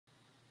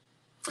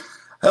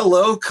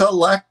Hello,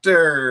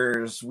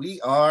 collectors.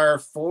 We are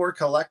four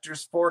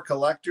collectors for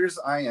collectors.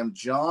 I am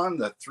John,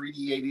 the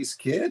 3D80s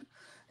kid,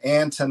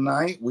 and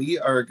tonight we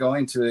are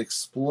going to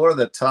explore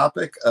the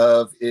topic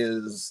of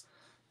is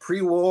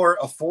pre-war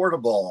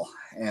affordable.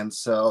 And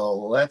so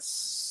let's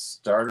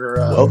start her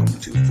up. Welcome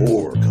to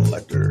Four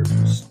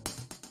Collectors.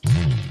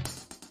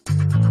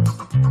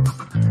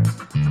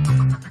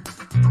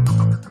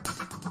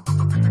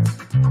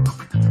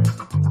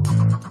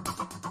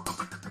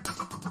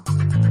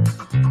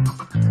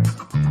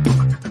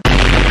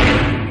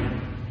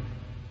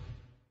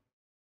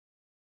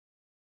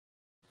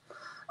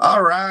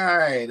 All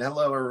right.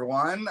 Hello,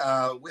 everyone.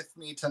 With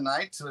me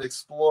tonight to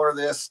explore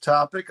this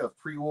topic of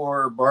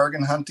pre-war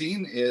bargain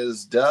hunting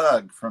is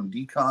Doug from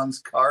dkahn's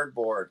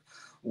Cardboard.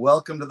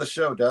 Welcome to the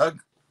show,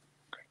 Doug.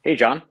 Hey,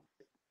 John.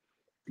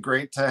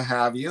 Great to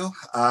have you.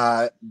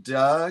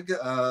 Doug,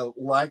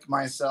 like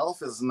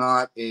myself, is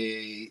not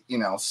a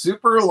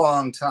super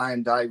long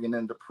time diving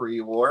into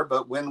pre-war,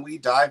 but when we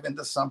dive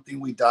into something,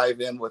 we dive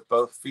in with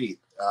both feet.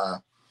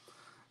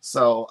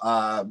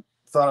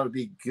 Thought it would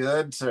be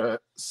good to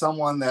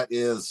someone that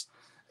is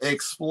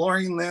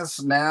exploring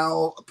this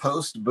now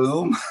post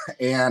boom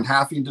and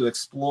having to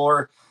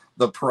explore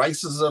the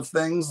prices of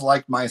things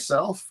like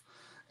myself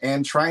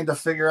and trying to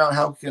figure out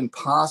how we can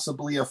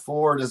possibly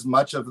afford as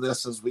much of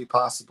this as we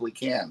possibly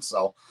can.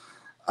 So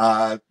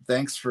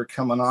thanks for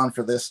coming on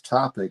for this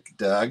topic,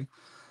 Doug.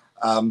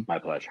 My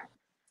pleasure.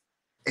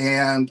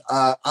 And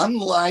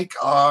unlike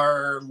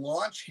our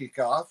launch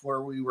kickoff,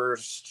 where we were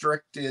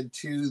restricted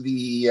to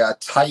the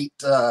tight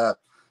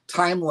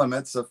time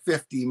limits of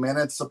 50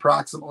 minutes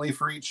approximately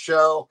for each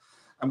show,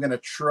 I'm going to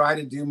try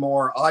to do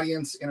more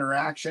audience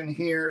interaction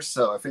here.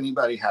 So if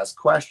anybody has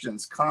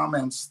questions,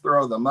 comments,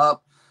 throw them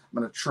up. I'm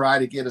going to try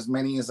to get as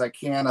many as I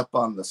can up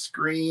on the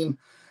screen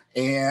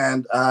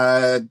and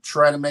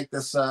try to make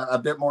this a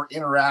bit more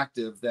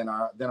interactive than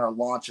our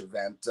launch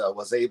event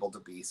was able to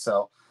be.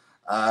 So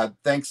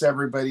thanks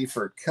everybody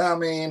for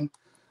coming.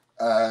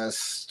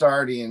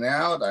 Starting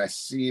out, I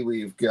see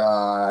we've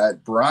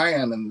got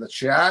Brian in the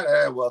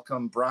chat.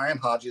 Welcome, Brian.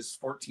 Hodges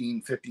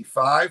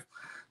 1455.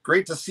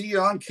 Great to see you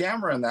on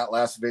camera in that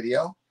last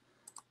video.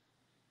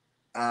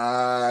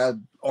 Orlando,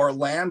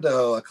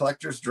 A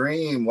Collector's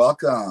Dream.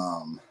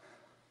 Welcome.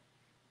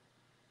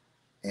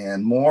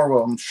 And more,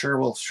 well, I'm sure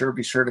we'll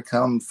be sure to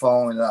come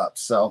following up.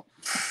 So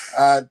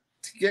to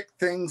get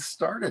things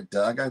started,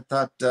 Doug, I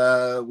thought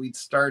we'd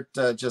start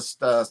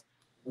just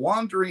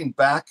wandering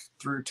back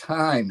through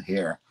time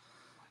here.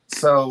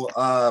 So,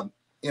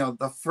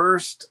 the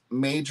first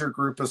major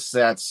group of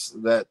sets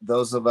that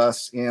those of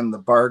us in the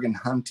bargain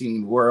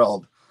hunting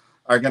world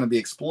are going to be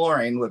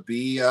exploring would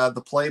be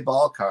the play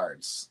ball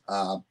cards.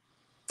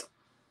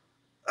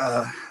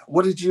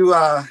 What did you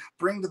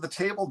bring to the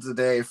table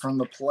today from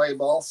the play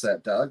ball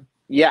set, Doug?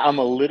 Yeah, I'm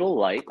a little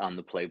light on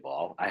the play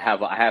ball. I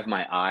have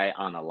my eye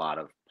on a lot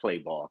of play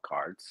ball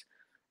cards.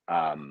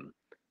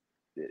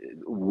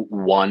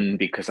 One,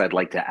 because I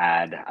like to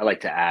add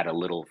a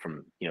little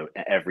from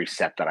every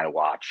set that I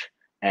watch,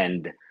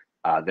 and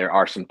there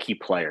are some key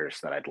players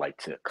that I'd like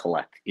to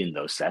collect in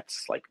those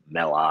sets, like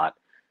Melott,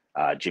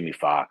 Jimmy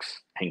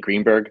Fox, Hank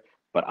Greenberg.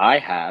 But I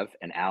have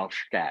an Al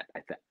Stat.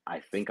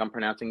 I think I'm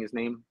pronouncing his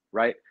name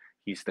right.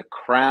 He's the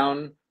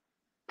Crown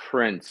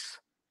Prince.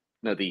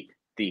 No, he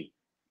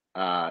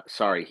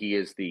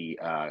is the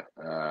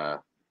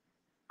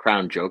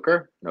Crown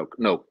Joker.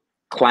 No.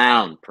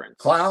 Clown Prince.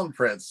 Clown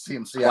Prince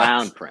seems.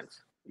 Clown Prince.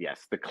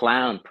 Yes, the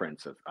Clown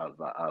Prince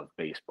of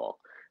baseball,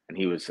 and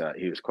he was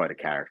quite a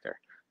character.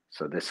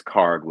 So this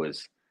card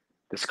was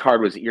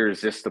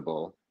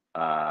irresistible.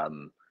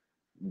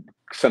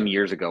 Some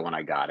years ago when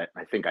I got it,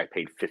 I think I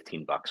paid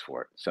 $15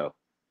 for it. So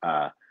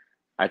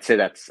I'd say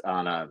that's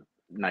on a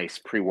nice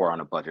pre-war on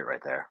a budget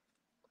right there.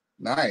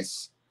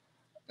 Nice.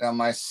 Now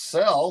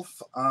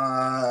myself,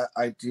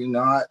 I do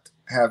not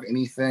have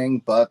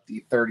anything but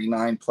the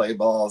 39 play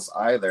balls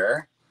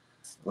either,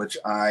 which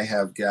I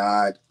have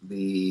got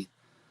the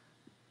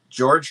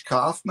George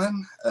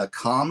Kaufman, a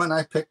common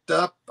I picked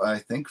up, I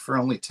think for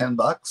only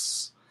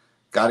 $10.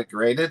 Got it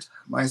graded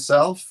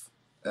myself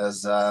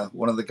as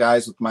one of the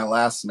guys with my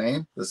last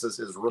name. This is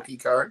his rookie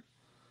card.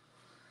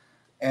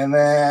 And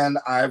then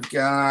I've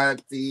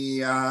got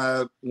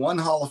the one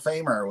Hall of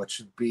Famer, which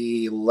would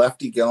be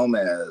Lefty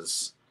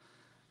Gomez.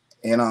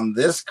 And on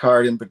this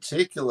card in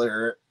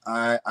particular,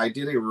 I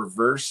did a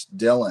reverse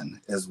Dylan,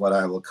 is what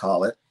I will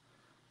call it.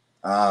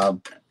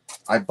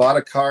 I bought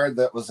a card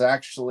that was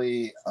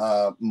actually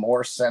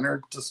more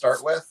centered to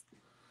start with.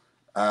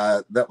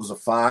 That was a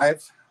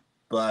 5,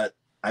 but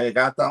I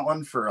got that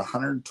one for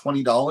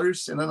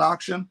 $120 in an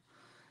auction,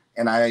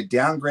 and I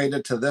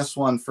downgraded to this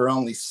one for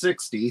only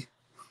 $60.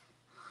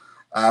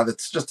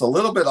 That's just a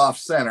little bit off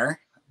center,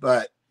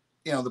 but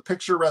the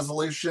picture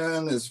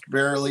resolution is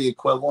barely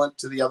equivalent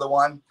to the other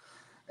one.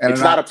 And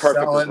it's not a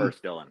perfect reverse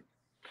Dylan.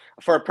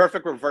 For a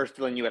perfect reverse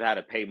Dylan, you would have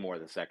to pay more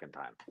the second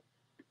time.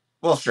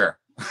 Well, sure.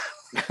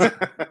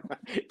 But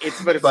it's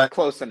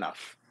close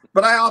enough.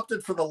 but I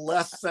opted for the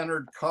less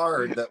centered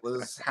card that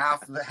was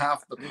half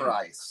the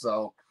price.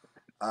 So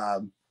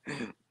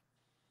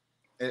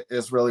it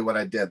is really what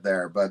I did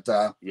there. But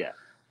yeah.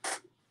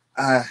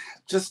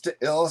 Just to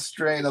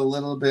illustrate a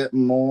little bit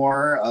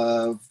more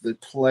of the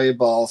play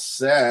ball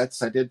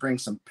sets, I did bring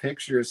some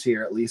pictures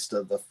here, at least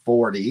of the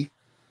 40.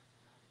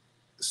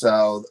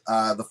 So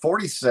the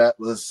 40 set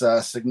was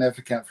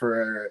significant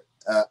for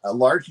a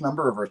large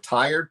number of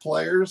retired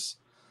players,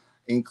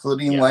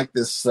 including like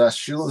this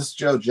Shoeless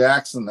Joe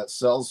Jackson that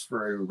sells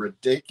for a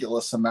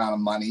ridiculous amount of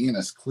money and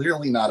is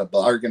clearly not a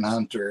bargain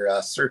hunter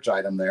search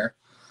item there.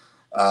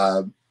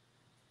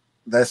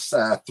 This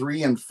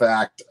 3, in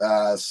fact,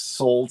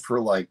 sold for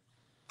like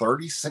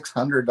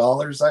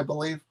 $3,600, I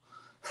believe.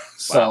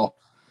 So,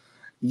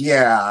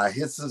 yeah,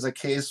 his is a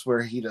case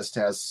where he just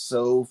has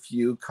so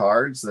few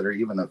cards that are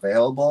even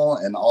available,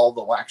 and all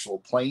the actual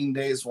playing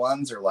days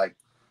ones are like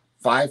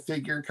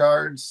 5-figure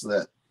cards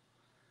that,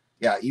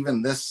 yeah,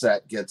 even this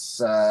set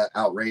gets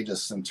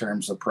outrageous in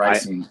terms of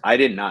pricing. I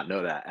did not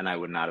know that, and I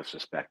would not have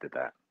suspected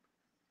that.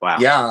 Wow.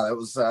 Yeah, it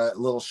was a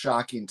little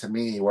shocking to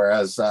me,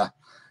 whereas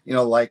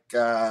like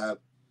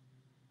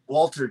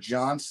Walter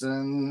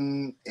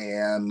Johnson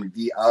and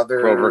the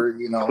other, Grover,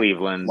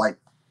 Cleveland, like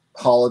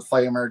Hall of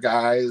Famer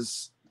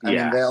guys. I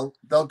Yeah. mean,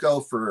 they'll go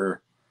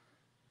for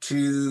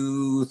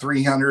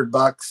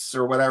 $200-300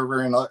 or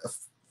whatever in a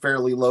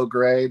fairly low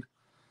grade.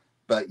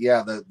 But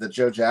yeah, the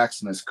Joe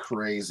Jackson is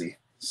crazy.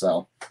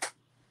 So,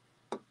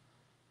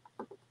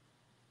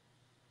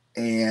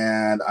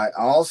 and I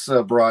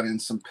also brought in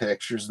some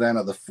pictures then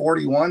of the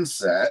 41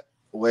 set,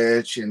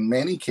 which in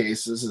many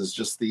cases is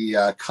just the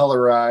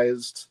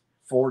colorized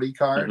 40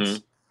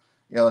 cards.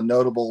 A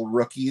notable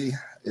rookie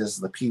is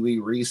the Pee Wee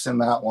Reese in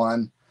that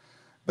one.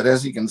 But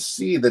as you can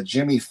see, the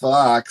Jimmy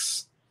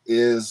Fox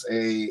is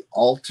a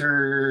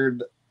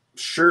altered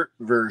shirt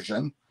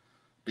version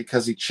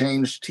because he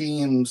changed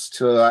teams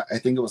to, I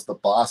think it was the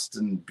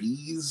Boston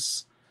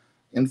Bees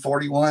in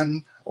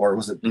 41, or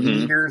was it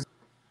Bee Eaters?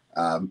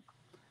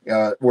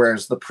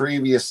 Whereas the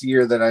previous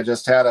year that I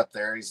just had up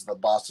there, he's the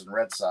Boston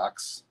Red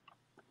Sox.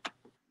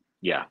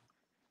 Yeah.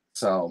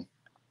 So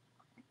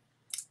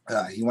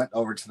he went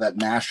over to that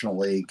National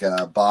League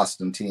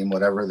Boston team,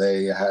 whatever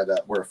they had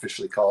were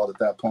officially called at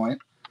that point.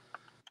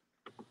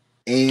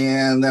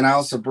 And then I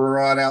also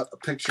brought out a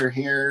picture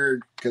here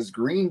because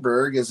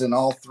Greenberg is in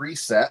all 3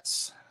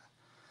 sets.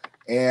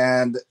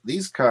 And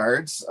these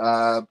cards,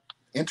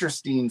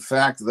 interesting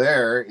fact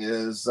there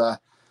is,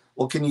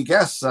 well, can you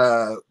guess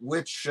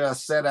which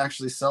set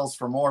actually sells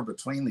for more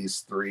between these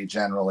 3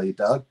 generally,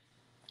 Doug?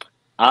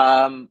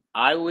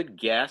 I would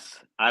guess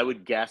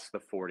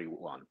the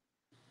 41.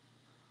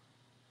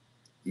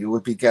 You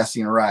would be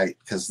guessing right,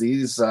 because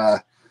these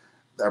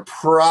they're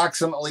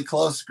approximately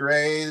close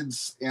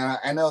grades. And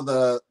I know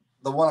the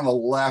one on the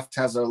left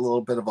has a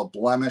little bit of a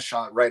blemish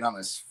right on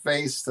his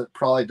face that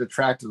probably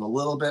detracted a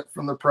little bit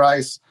from the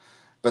price.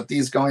 But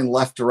these going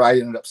left to right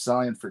ended up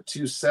selling for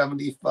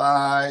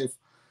 $275,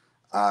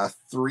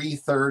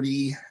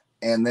 $330,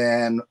 and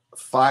then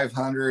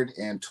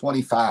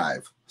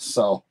 $525.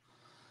 So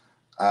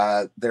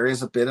there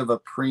is a bit of a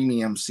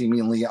premium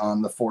seemingly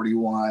on the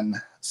 41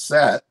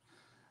 set.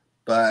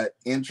 But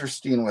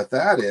interesting with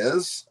that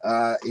is,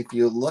 if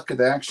you look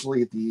at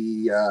actually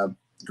the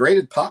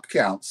graded pop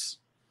counts,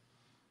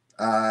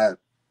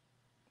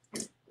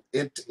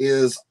 it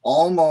is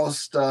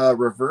almost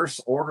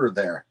reverse order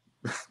there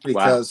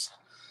because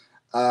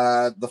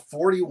the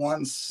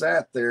 41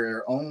 set, there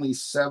are only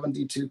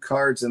 72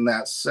 cards in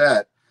that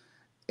set,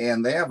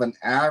 and they have an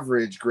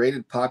average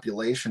graded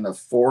population of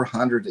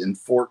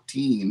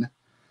 414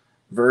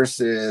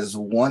 versus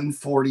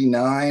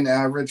 149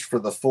 average for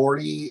the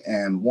 40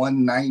 and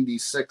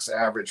 196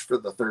 average for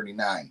the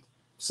 39.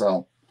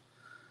 So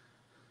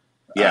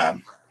yeah,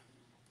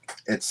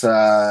 it's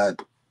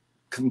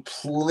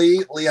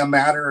completely a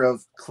matter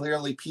of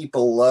clearly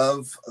people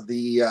love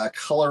the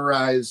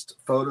colorized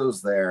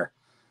photos there.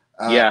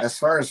 As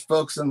far as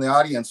folks in the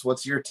audience,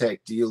 what's your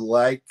take? Do you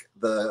like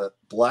the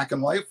black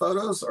and white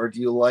photos, or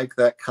do you like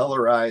that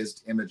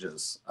colorized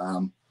images?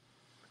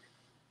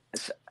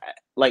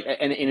 Like,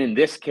 and in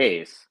this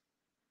case,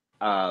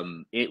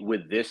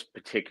 with this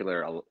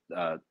particular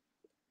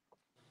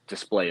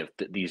display of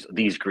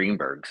these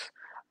Greenbergs,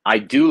 I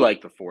do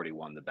like the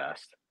 41 the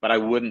best, but I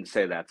wouldn't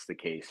say that's the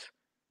case,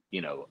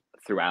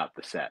 throughout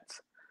the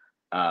sets.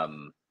 I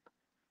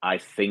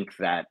think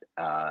that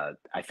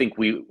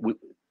we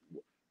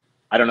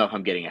I don't know if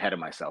I'm getting ahead of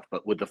myself,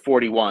 but with the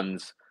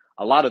 41s,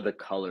 a lot of the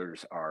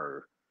colors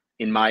are,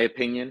 in my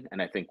opinion,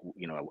 and I think,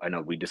 I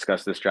know we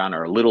discussed this, John,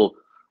 are a little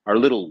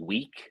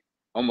weak,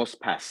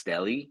 almost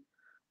pastel-y.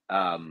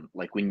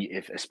 Like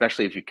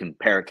especially if you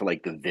compare it to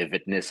like the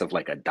vividness of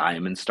like a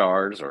Diamond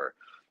Stars, or,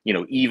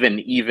 even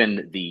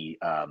the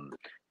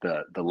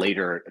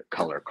later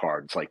color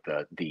cards, like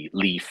the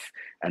Leaf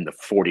and the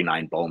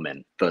 49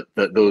 Bowman,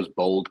 those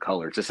bold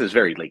colors. This is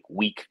very like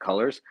weak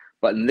colors.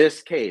 But in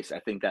this case, I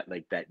think that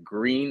like that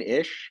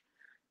greenish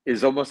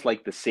is almost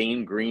like the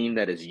same green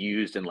that is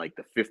used in like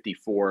the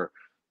 54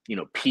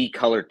 pea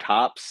colored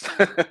tops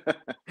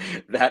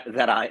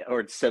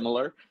or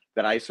similar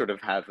that I sort of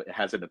have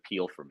has an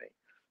appeal for me.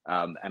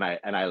 And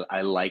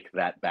I like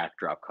that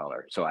backdrop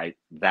color. So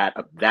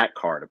that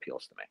card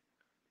appeals to me.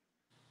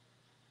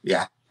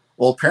 Yeah.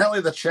 Well,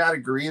 apparently the chat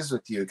agrees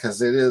with you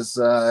because it is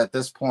at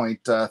this point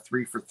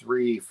 3 for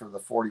 3 for the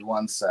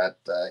 41 set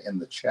in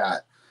the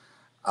chat.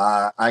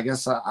 I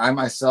guess I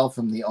myself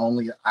am the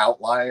only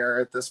outlier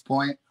at this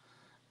point.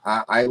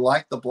 I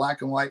like the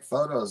black and white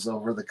photos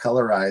over the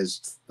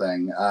colorized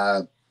thing.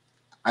 I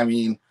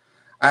mean,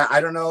 I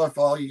don't know if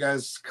all you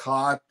guys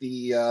caught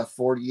the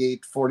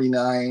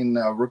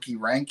 48-49 rookie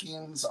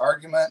rankings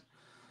argument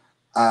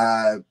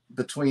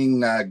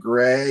between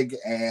Greg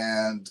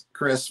and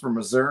Chris from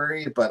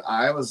Missouri, but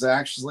I was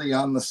actually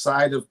on the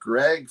side of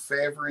Greg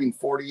favoring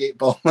 48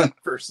 Bowman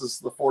versus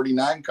the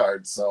 49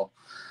 cards. So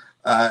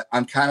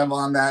I'm kind of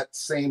on that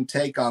same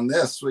take on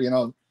this.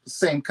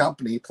 Same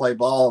company, Play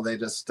Ball. They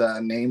just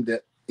named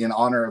it in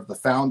honor of the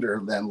founder,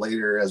 then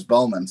later as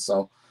Bowman.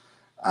 So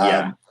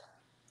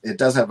it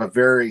does have a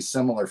very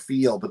similar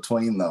feel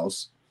between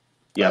those.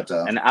 Yeah,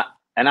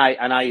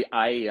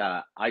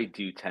 I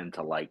do tend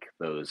to like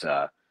those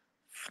the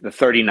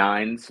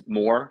 39s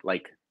more,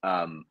 like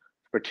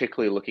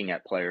particularly looking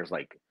at players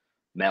like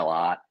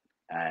Melot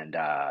and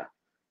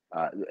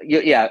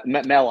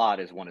Melot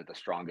is one of the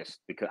strongest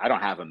because I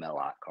don't have a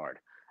Melot card,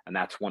 and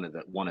that's one of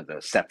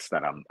the sets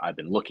that I've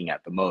been looking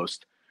at the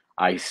most.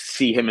 I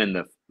see him in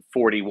the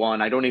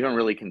 41. I don't even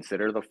really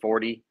consider the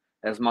 40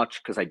 as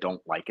much because I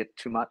don't like it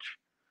too much.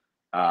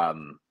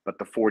 But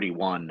the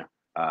 41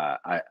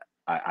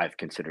 I've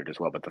considered as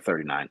well, but the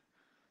 39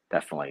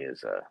 definitely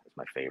is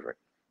my favorite.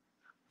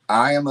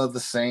 I am of the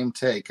same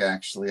take,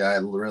 actually. I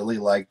really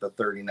like the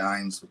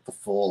 39s with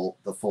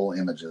the full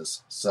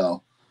images.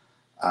 So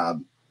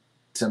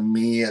to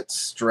me, it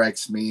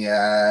strikes me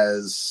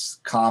as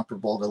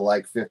comparable to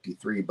like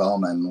 53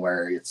 Bowman,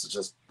 where it's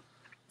just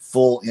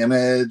full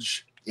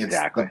image. It's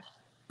exactly the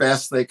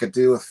best they could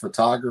do with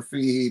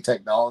photography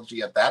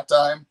technology at that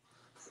time.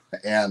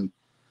 And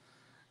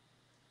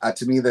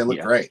to me, they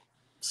look great.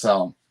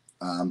 So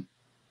I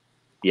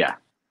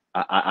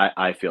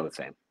feel the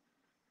same.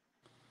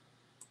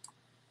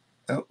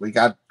 We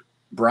got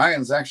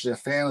Brian's actually a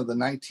fan of the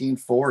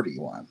 1940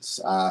 ones.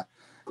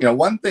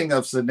 One thing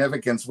of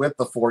significance with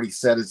the 40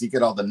 set is you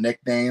get all the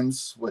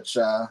nicknames, which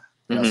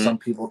some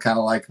people kind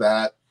of like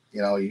that.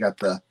 You got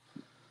the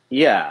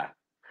the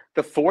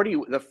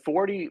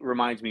 40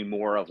 reminds me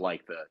more of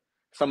like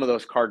some of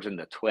those cards in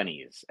the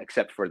 20s,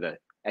 except for that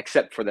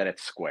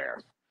it's square.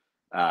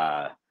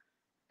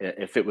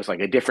 If it was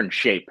like a different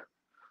shape,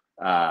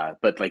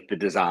 but like the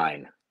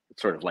design,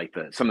 it's sort of like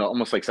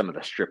almost like some of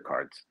the strip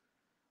cards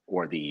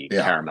or the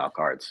caramel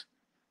cards.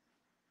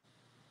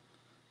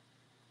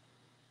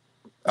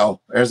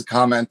 Oh, there's a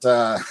comment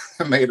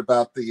made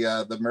about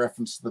the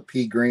reference to the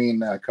pea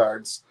green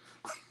cards.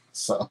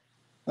 So,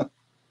 what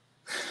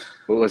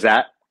was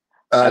that?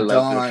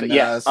 Don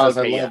says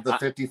I love the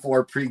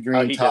 54 pea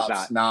green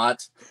tops.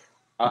 Not.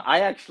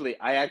 I actually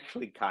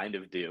kind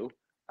of do.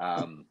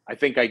 I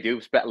think I do.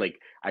 Like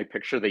I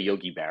picture the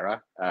Yogi Berra,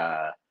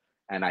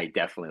 and I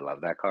definitely love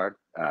that card.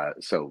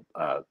 So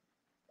I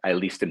at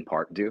least in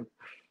part do.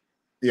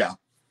 Yeah.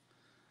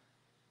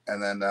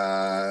 And then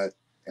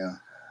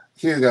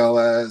Hugo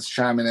is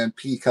chiming in.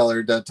 Pea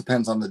colored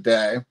depends on the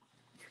day.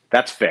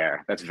 That's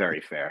fair. That's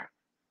very fair.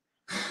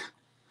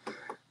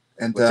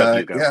 And what's up,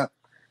 Hugo?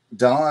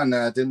 Don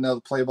didn't know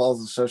the Play Ball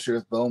is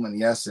associated with Bowman.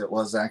 Yes, it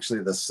was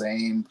actually the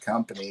same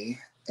company,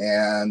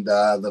 and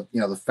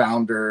the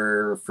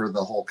founder for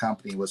the whole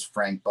company was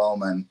Frank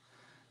Bowman,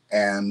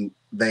 and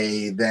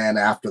they then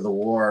after the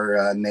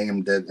war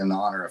named it in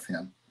honor of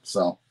him.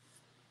 So,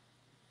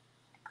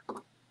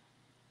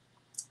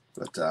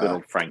 but good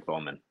old Frank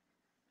Bowman.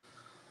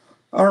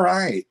 All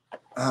right,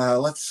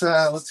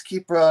 let's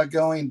keep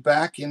going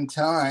back in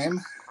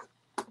time.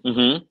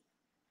 Mm-hmm.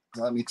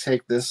 Let me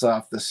take this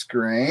off the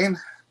screen.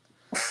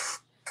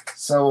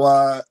 So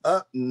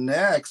up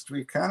next,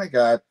 we've kind of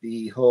got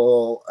the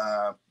whole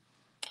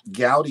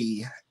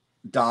Gaudy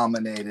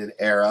dominated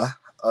era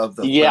of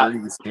the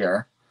 30s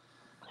here.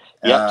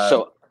 Yeah.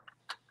 So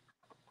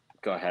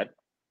go ahead.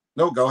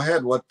 No, go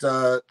ahead. What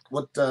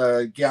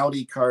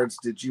Gaudy cards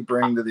did you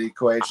bring to the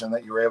equation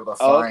that you were able to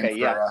find?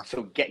 Okay,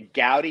 so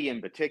Gaudy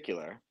in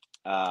particular,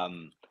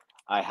 I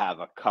have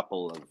a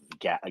couple of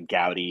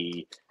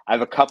Gaudy. I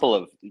have a couple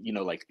of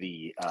like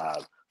the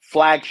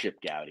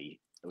flagship Gaudy,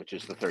 which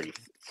is the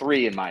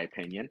 33 in my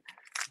opinion.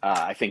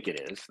 I think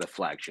it is the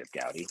flagship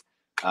Gaudy.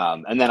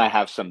 And then I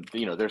have some,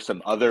 there's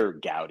some other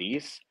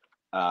Gaudis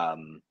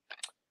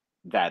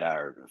that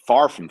are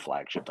far from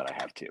flagship that I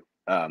have too.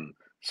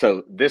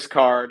 So this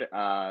card,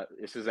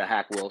 this is a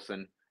Hack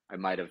Wilson. I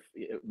might have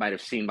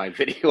seen my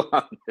video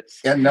on this.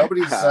 And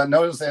nobody's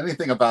noticed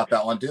anything about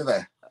that one, do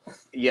they?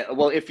 Yeah,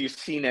 well, if you've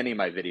seen any of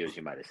my videos,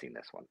 you might have seen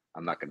this one.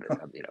 I'm not going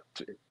to,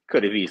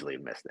 could have easily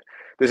missed it.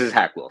 This is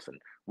Hack Wilson.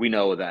 We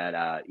know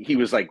that he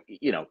was like,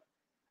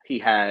 he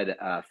had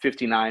a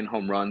 59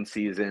 home run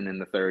season in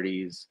the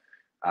 30s.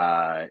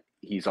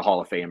 He's a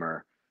Hall of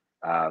Famer.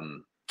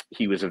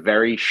 He was a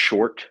very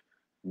short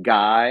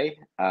guy,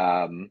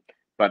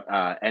 but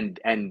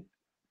and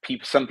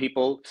some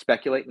people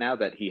speculate now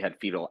that he had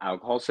fetal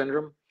alcohol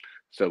syndrome.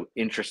 So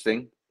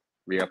interesting.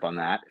 Read up on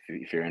that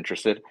if you're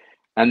interested.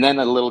 And then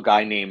a little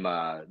guy named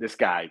this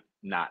guy,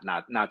 not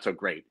so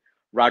great,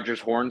 Rogers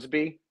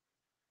Hornsby.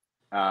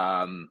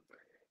 Um,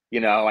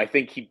 I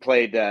think he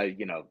played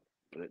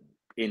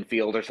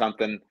infield or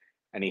something,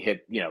 and he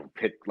hit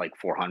like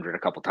 400 a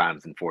couple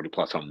times and 40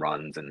 plus home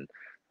runs and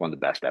one of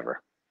the best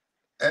ever.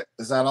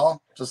 Is that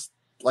all? Just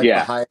like the Yeah.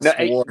 No, highest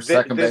WAR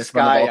second this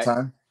baseman of all guy,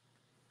 time?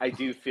 I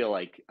do feel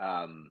like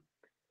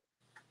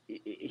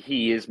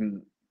he is.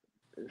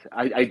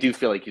 I do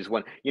feel like he's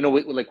one.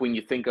 Like when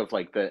you think of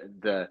like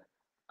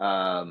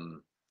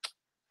um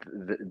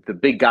the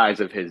big guys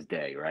of his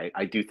day, right?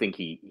 I do think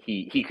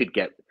he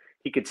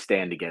could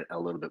stand to get a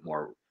little bit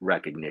more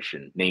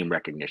recognition, name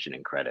recognition,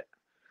 and credit.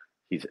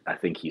 I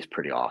think he's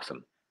pretty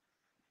awesome.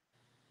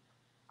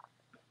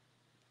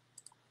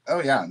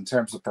 Oh yeah, in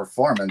terms of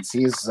performance,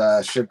 he's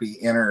should be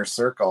inner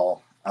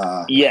circle.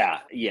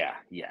 Yeah.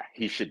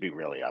 He should be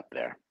really up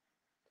there.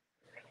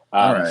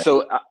 All right.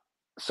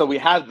 So we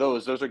have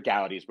those. Those are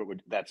Gaudies, but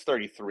that's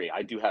 33.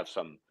 I do have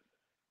some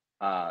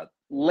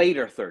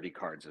later 30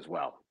 cards as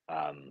well.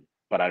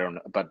 But I don't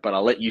know. But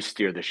I'll let you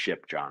steer the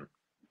ship, John.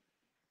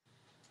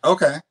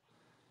 Okay.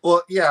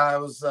 Well, yeah, I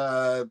was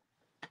it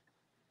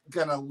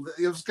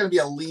was gonna be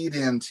a lead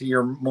in to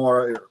your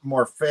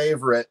more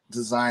favorite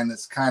design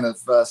that's kind of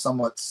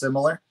somewhat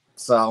similar.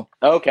 So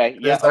okay,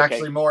 yeah, there's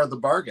actually more of the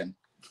bargain.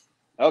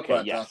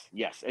 Okay, But,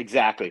 yes,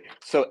 exactly.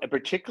 So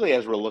particularly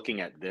as we're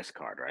looking at this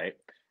card, right?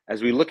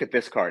 As we look at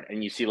this card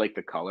and you see like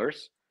the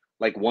colors,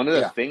 like one of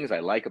the things I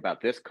like about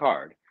this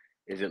card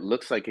is it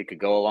looks like it could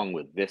go along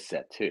with this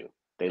set too.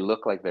 They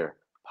look like they're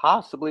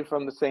possibly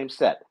from the same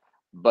set,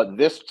 but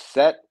this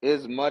set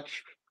is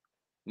much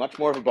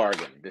more of a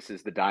bargain. This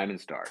is the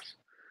Diamond Stars.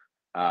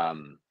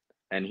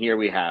 And here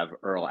we have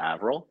Earl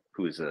Averill,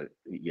 who's I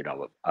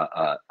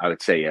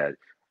would say a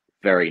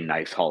very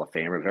nice Hall of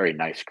Famer, very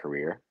nice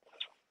career.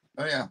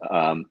 Oh yeah.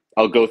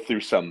 I'll go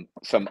through some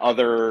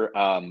other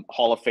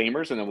Hall of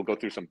Famers, and then we'll go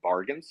through some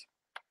bargains.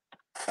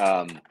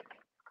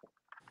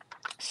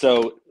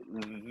 So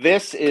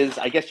this is,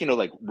 I guess,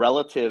 like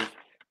relative.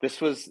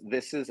 This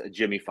is a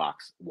Jimmy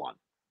Fox one.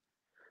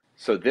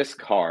 So this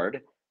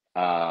card,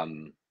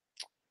 I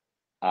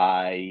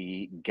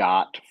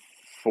got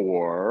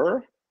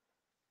for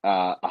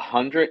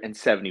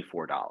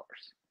 $174.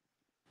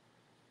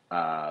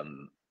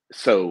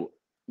 So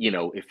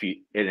and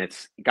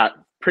it's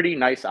got pretty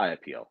nice eye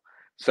appeal.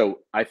 So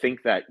I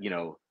think that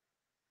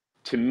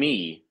to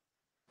me,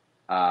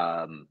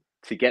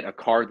 to get a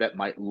card that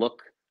might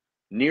look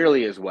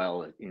nearly as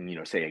well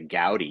in say a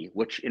Gaudi,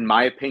 which in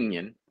my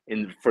opinion,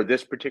 for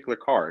this particular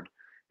card,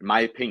 in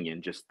my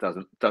opinion, just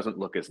doesn't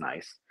look as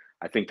nice.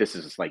 I think this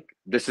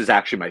is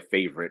actually my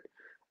favorite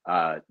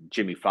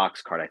Jimmy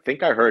Fox card. I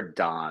think I heard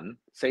Don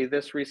say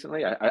this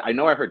recently. I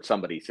know I heard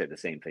somebody say the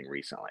same thing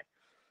recently.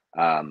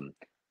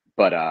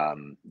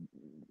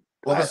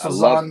 Well, this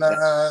was on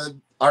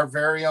our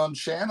very own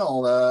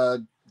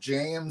channel,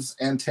 James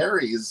and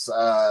Terry's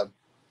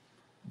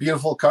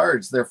beautiful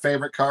cards, their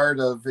favorite card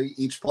of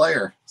each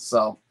player.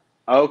 So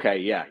okay,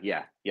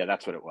 yeah,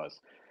 that's what it was.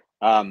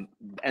 And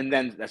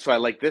then that's why I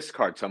like this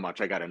card so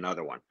much. I got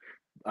another one.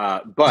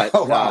 But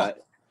oh, wow.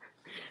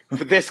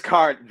 For this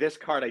card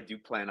I do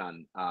plan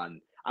on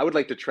I would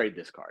like to trade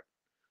this card.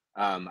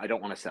 I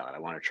don't want to sell it. I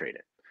want to trade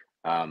it.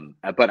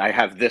 But I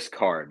have this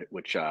card,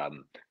 which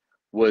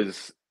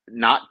was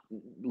not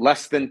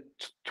less than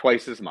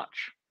twice as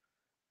much,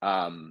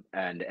 and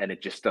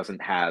it just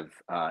doesn't have.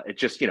 It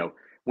just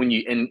when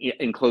you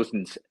in close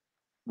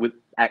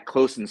at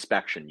close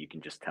inspection, you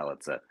can just tell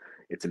it's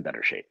in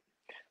better shape.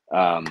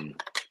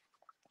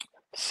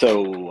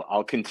 So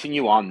I'll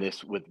continue on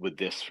this with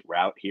this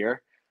route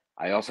here.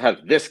 I also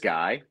have this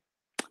guy.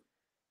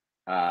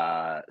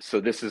 So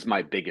this is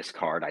my biggest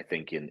card, I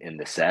think, in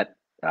the set.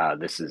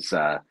 This is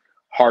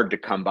hard to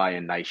come by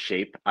in nice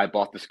shape. I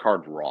bought this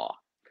card raw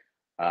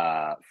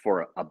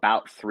for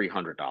about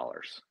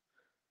 $300.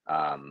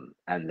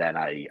 And then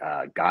I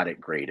got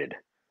it graded,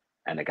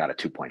 and I got a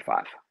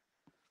 2.5.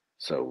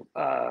 So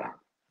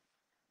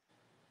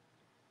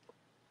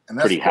and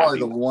that's probably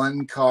the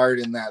one card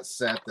in that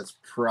set that's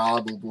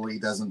probably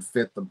doesn't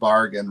fit the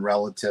bargain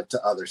relative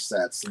to other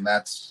sets, and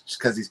that's just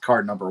because he's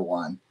card number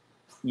one.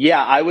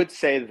 Yeah, I would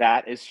say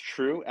that is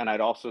true, and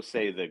I'd also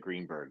say the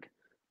Greenberg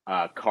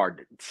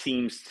card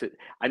seems to.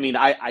 I mean,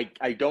 I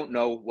don't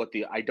know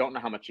I don't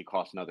know how much he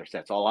costs in other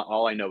sets.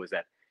 All I know is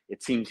that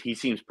he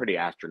seems pretty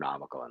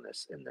astronomical in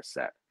this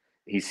set.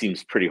 He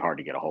seems pretty hard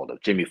to get a hold of.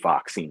 Jimmy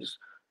Fox seems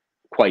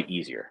quite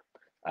easier.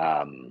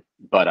 Now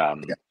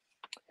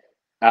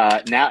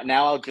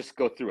I'll just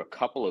go through a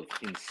couple of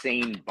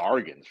insane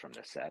bargains from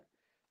this set,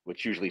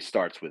 which usually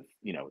starts with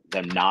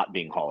them not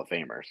being Hall of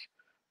Famers.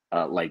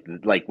 Like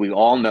we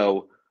all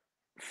know,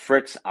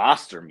 Fritz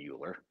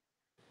Ostermuller.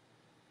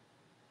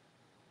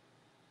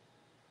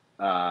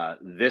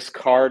 This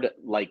card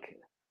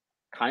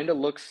kind of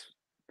looks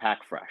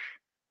pack fresh.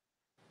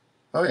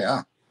 Oh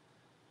yeah.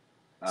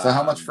 So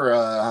how much for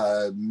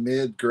a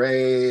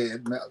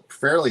mid-grade,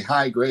 fairly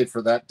high grade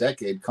for that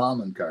decade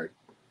common card?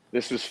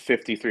 This was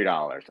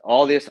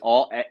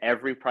 $53.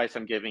 Every price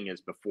I'm giving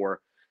is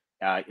before.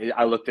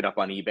 I looked it up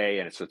on eBay,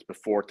 and it's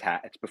before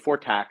tax. It's before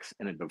tax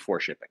and then before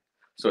shipping.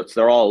 So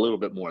they're all a little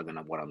bit more than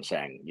what I'm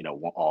saying.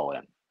 All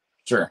in.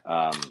 Sure.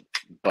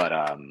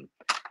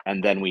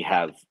 And then we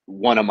have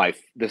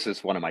this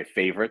is one of my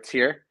favorites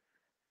here,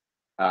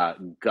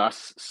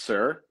 Gus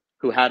Sir,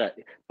 who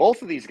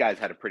both of these guys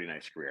had a pretty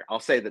nice career. I'll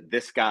say that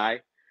this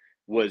guy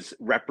was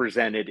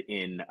represented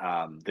in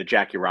the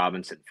Jackie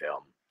Robinson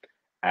film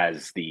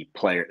as the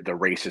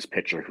racist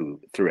pitcher who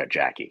threw at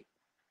Jackie.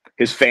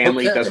 His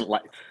family doesn't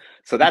like,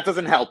 so that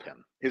doesn't help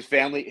him. His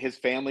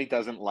family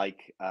doesn't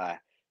like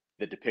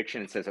the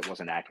depiction and says it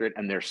wasn't accurate.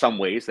 And there's some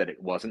ways that it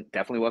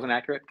definitely wasn't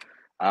accurate.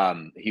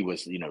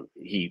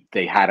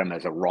 They had him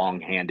as a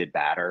wrong-handed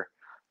batter.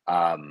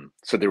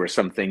 So there were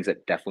some things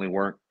that definitely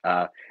weren't.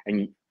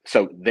 And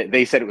so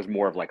they said it was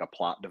more of like a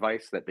plot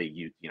device that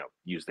they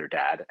use their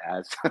dad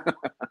as,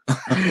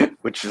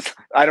 which is,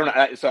 I don't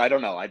know. So I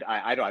don't know.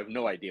 I have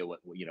no idea what,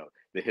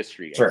 the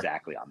history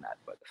exactly on that,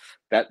 but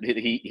that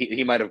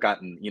he might've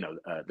gotten,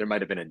 there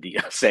might've been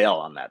a sale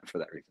on that for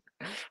that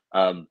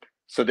reason.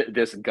 So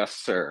this Gus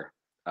Sir,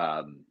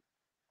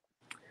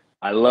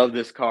 I love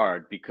this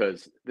card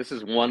because this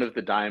is one of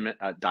the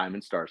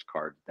Diamond Stars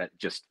cards that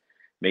just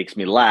makes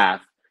me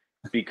laugh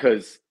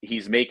because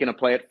he's making a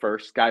play at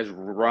first. Guy's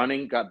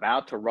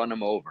about to run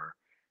him over,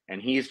 and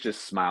he's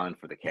just smiling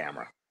for the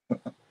camera.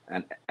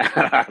 And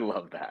I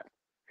love that.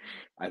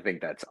 I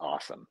think that's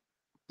awesome.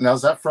 Now,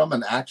 is that from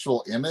an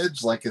actual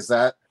image? Like, is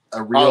that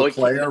a real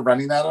player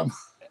running at him?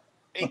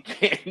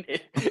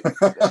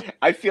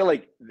 I feel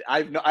like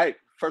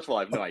first of all,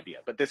 I have no idea,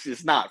 but this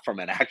is not from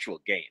an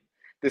actual game.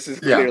 This is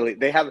clearly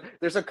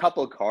there's a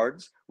couple of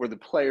cards where the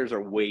players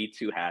are way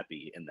too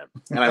happy in them,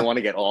 and I want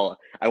to get all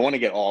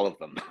of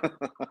them.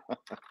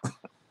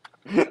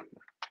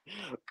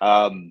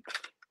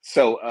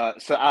 So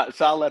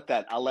I'll let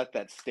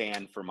that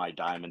stand for my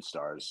Diamond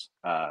Stars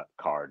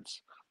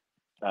cards.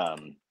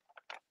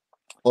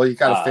 Well, you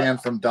got a fan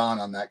from Don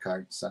on that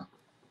card, so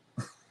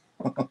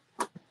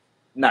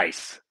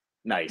nice.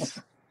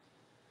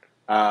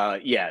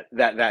 Yeah,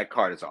 that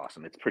card is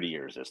awesome. It's pretty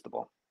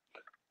irresistible.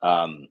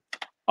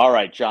 All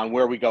right, John,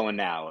 where are we going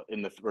now?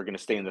 We're going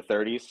to stay in the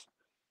 30s.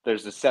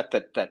 There's a set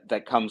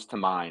that comes to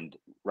mind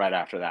right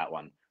after that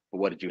one. But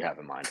what did you have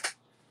in mind?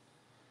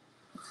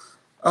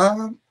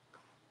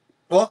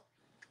 Well,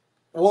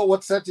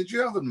 what set did you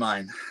have in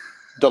mind?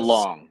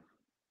 DeLong.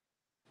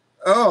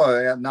 Oh,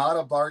 yeah, not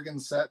a bargain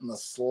set in the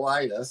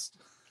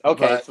slightest.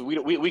 Okay, so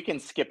we can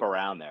skip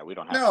around there. We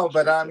don't have no,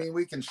 but I mean,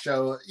 you can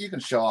show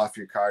off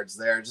your cards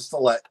there just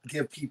to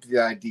give people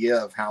the idea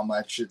of how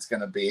much it's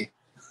going to be.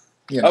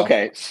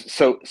 Okay,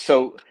 so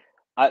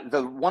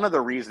one of the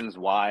reasons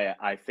why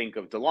I think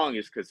of DeLong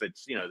is because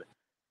it's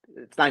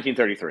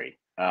 1933,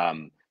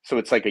 so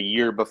it's like a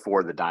year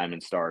before the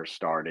Diamond Stars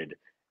started,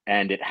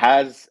 and it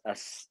has a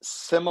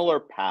similar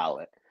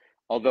palette,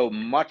 although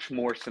much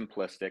more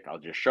simplistic.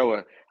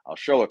 I'll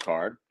show a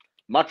card,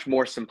 much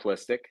more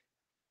simplistic,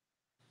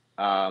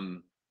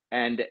 and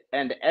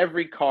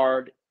every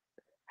card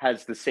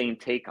has the same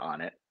take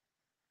on it.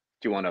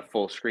 Do you want to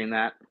full screen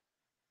that?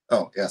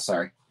 Oh yeah,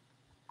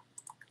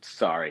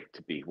 Sorry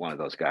to be one of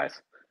those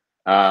guys.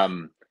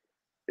 So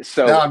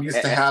now I'm used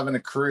to having a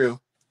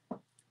crew.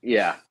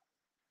 Yeah,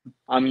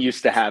 I'm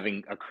used to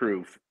having a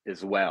crew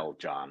as well,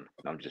 John.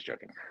 No, I'm just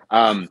joking.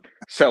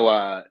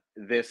 So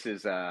this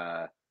is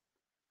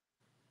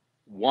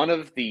one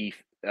of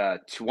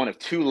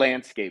two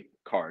landscape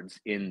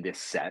cards in this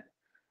set,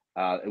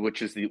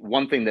 which is the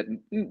one thing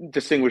that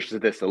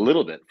distinguishes this a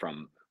little bit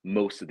from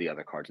most of the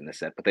other cards in this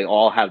set. But they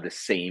all have the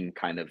same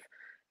kind of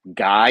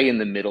guy in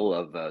the middle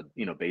of a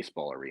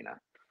baseball arena,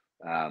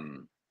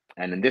 and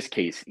in this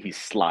case he's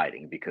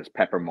sliding because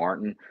Pepper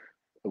Martin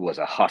was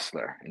a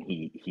hustler and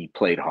he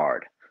played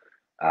hard,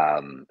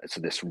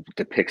 so this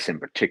depicts him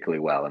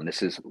particularly well, and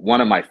this is one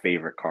of my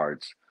favorite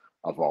cards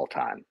of all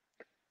time,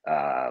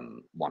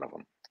 one of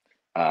them,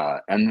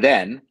 and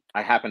then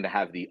I happen to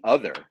have the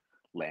other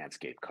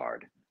landscape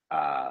card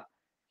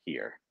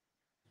here,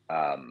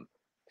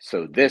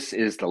 so this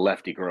is the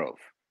Lefty Grove.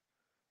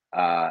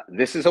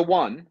 This is a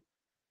 1.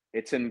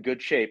 It's in good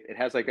shape. It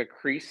has like a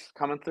crease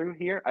coming through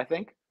here, I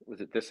think.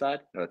 Was it this side?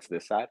 No, it's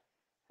this side.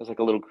 There's like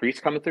a little crease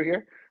coming through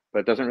here, but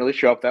it doesn't really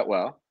show up that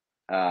well.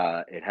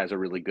 It has a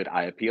really good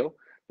eye appeal.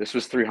 This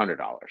was $300.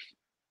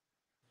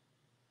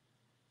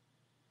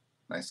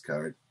 Nice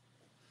card.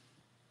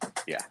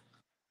 Yeah.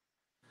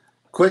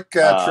 Quick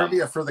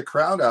trivia for the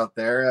crowd out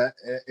there.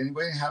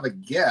 Anybody have a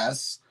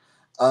guess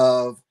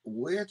of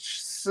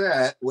which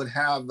set would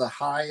have the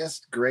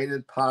highest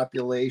graded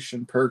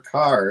population per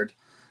card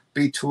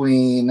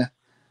between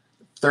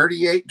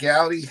 38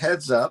 Gowdy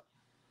Heads Up,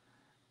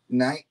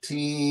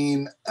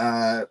 19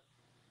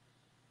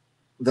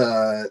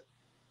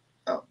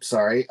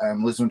 sorry,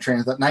 I'm losing train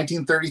of thought,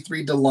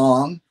 1933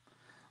 DeLong,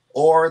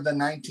 or the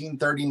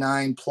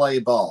 1939 play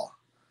ball.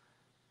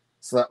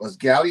 So that was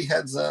Gouty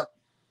Heads Up,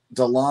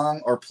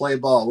 DeLong, or play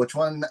ball. Which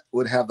one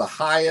would have the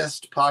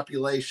highest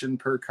population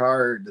per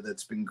card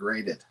that's been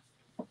graded?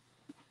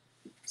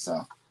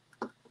 So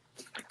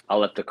I'll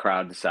let the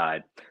crowd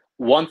decide.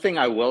 One thing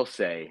I will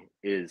say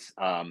is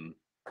so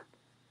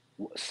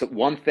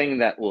one thing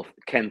that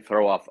can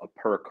throw off a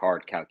per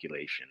card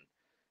calculation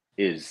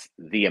is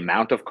the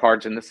amount of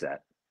cards in the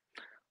set.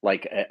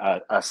 Like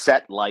a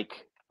set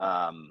like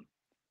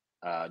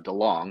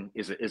DeLong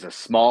is a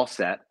small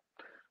set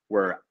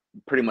where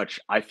pretty much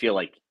I feel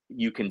like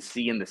you can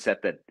see in the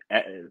set that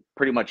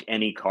pretty much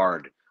any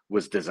card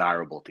was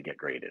desirable to get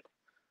graded,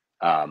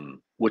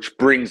 which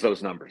brings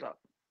those numbers up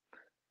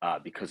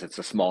because it's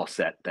a small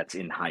set that's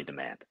in high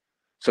demand.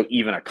 So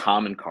even a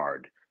common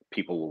card,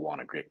 people will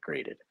want to get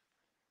graded.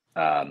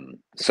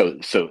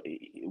 So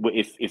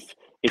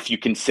if you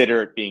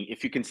consider it being,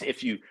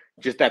 if you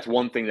just, that's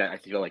one thing that I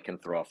feel like can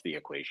throw off the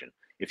equation.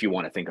 If you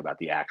want to think about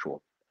the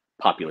actual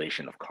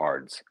population of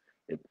cards,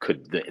 it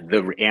could,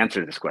 the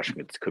answer to this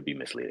question could be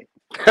misleading.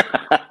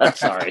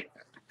 Sorry.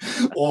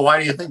 Well,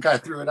 why do you think I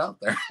threw it out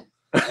there?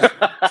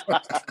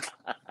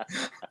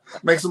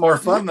 Makes it more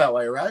fun that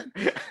way, right?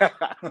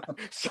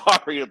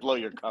 Sorry to blow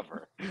your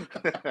cover.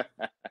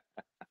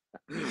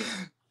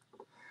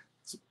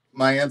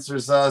 My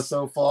answers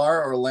so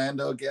far: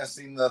 Orlando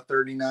guessing the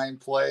 39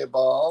 play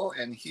ball,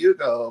 and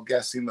Hugo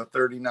guessing the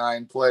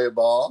 39 play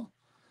ball.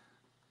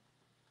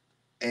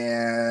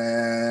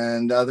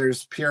 And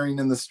others peering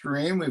in the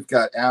stream. We've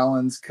got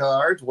Alan's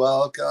card,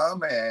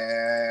 welcome,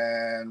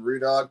 and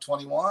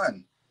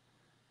Rudog21.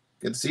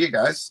 Good to see you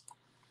guys.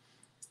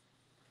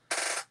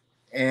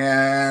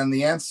 And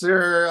the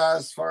answer,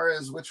 as far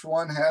as which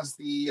one has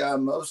the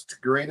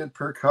most graded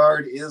per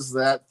card, is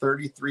that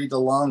 33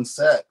 DeLong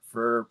set,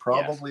 for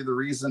probably the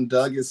reason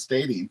Doug is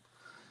stating.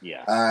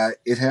 Yeah.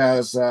 It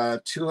has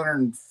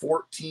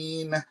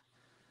 214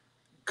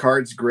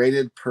 cards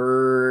graded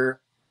per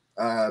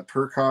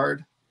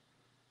card.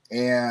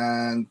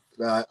 And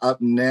up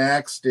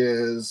next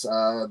is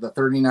the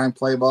 39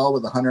 play ball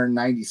with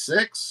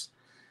 196.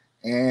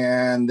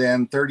 And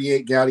then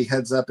 38 Gouty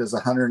Heads Up is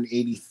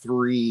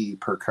 183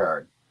 per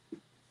card.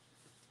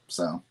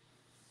 So,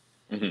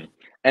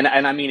 and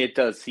I mean, it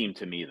does seem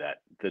to me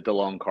that the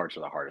DeLong cards are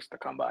the hardest to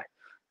come by,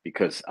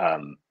 because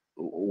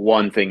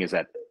one thing is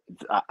that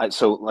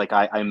so like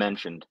I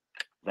mentioned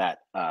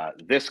that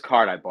this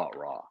card I bought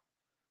raw,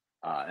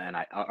 and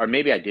or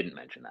maybe I didn't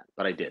mention that,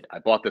 but I did. I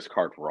bought this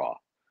card raw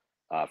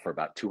for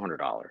about $200,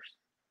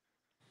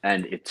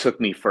 and it took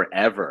me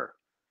forever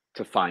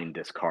to find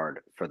this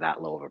card for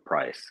that low of a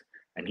price,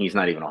 and he's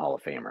not even a Hall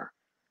of Famer.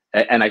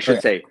 And I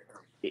should say,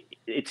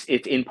 it's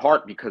in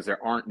part because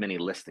there aren't many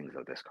listings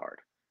of this card.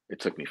 It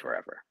took me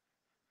forever.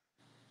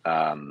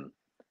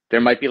 There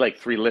might be like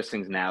 3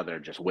 listings now that are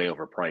just way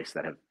overpriced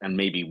that have, and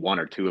maybe 1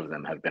 or 2 of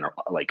them have been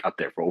like up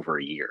there for over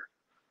a year.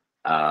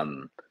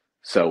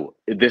 So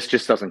this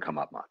just doesn't come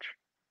up much.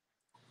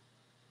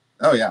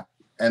 Oh yeah,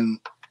 and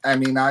I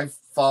mean, I've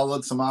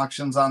followed some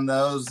auctions on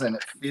those, and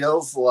it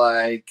feels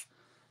like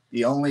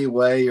the only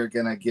way you're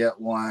going to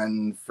get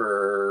one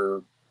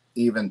for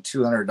even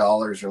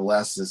 $200 or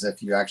less is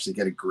if you actually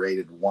get a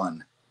graded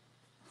one.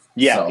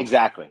 Yeah, so.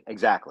 Exactly.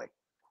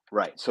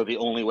 Right. So the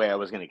only way I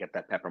was going to get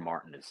that Pepper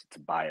Martin is to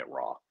buy it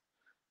raw.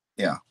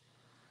 Yeah.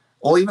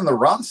 Well, even the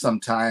raw,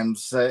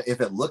 sometimes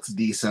if it looks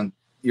decent,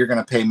 you're going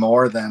to pay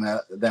more than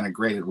a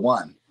graded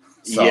one.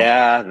 So.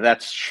 Yeah,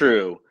 that's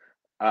true.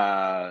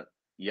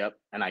 Yep.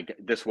 And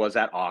this was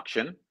at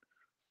auction,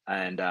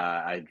 and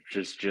I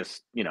just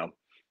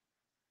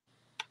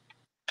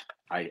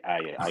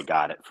I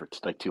got it for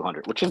like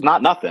 200, which is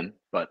not nothing,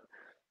 but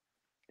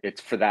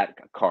it's for that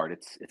card.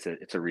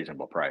 It's a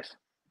reasonable price.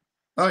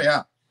 Oh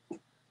yeah.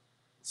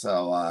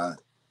 So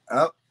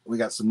we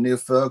got some new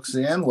folks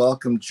in.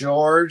 Welcome,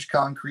 George,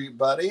 Concrete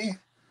Buddy,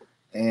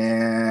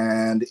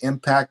 and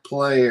Impact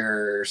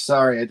Player.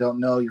 Sorry, I don't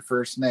know your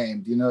first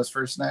name. Do you know his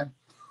first name?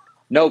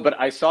 No, but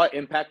I saw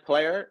Impact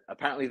Player.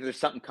 Apparently, there's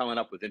something coming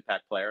up with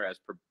Impact Player, as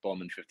per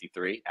Bowman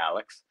 53,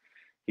 Alex.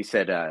 He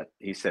said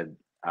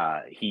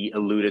he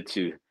alluded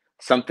to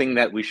something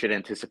that we should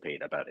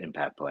anticipate about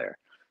Impact Player.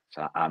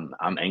 So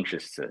I'm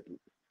anxious to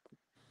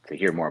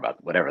hear more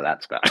about whatever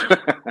that's about.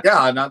 Yeah,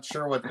 I'm not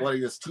sure what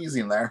he was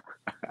teasing there.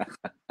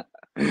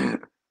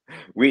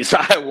 So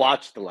I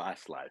watched the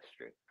last live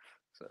stream.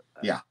 So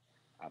yeah,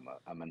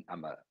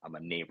 I'm a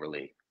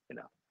neighborly,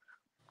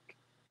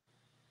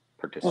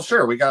 participant. Well,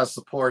 sure, we got to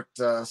support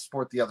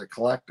the other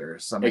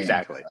collectors. I mean,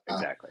 exactly.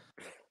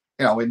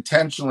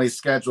 Intentionally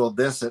scheduled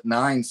this at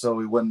 9 so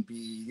we wouldn't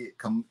be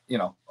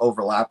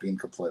overlapping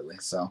completely.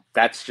 So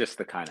that's just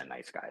the kind of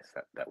nice guys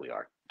that we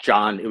are.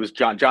 John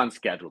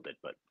scheduled it,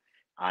 but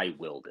I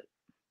willed it.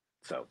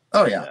 So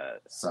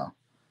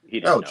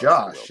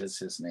Josh is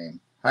his name.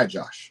 Hi,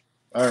 Josh.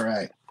 All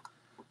right.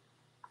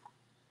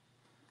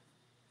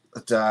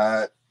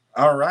 But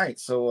all right.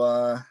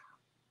 So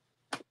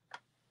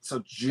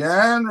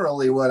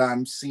generally what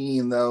I'm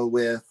seeing though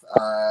with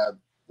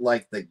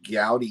like the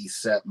Gouty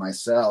set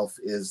myself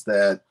is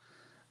that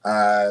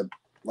Uh,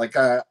 like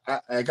I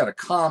got a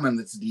common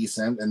that's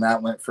decent, and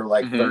that went for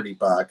like Hmm.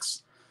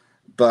 $30.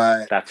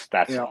 But That's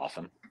you know,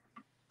 awesome.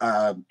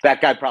 uh,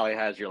 That guy probably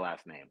has your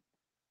last name.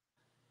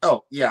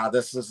 oh yeah,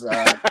 this is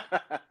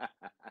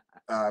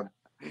uh,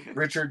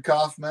 Richard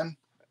Kaufman.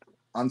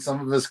 On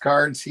some of his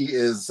cards, he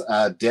is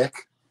Dick.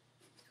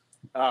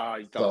 Oh,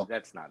 don't. So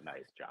That's not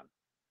nice, John.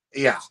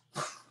 yeah,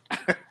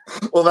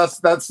 well,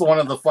 that's one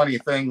of the funny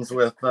things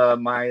with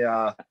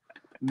my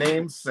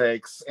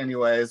namesakes,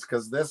 anyways,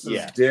 because this is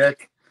Yeah.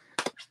 Dick,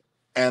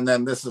 and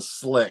then this is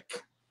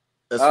Slick,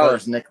 as far Oh,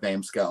 as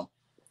nicknames go.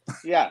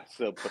 yeah.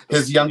 So put those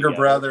His two younger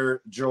together.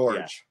 brother Yeah.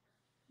 George.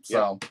 Yep.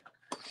 So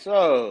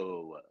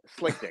So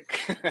Slick Dick.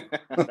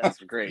 That's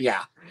great.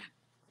 yeah,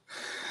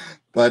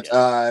 but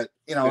Yeah.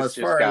 as Just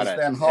far got as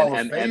then Hall of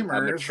a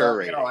Famers, mature I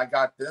rating.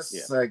 got Yeah.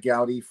 this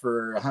Gaudi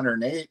for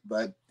 108,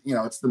 but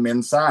it's the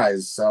min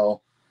size,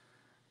 so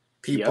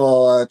Yep.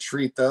 people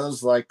treat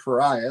those like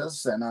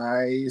pariahs, and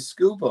I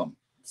scoop them.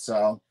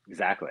 So,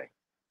 Exactly.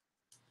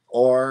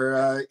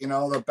 or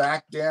the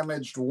back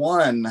damaged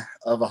one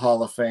of a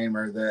Hall of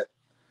Famer that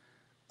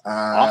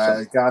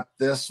Awesome. got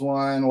this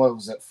one. What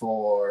was it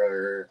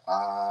for?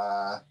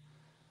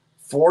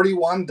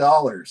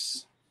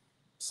 $41.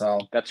 So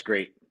That's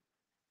great.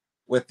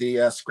 with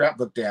the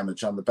scrapbook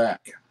damage on the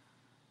back.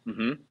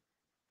 Hmm.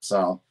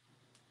 So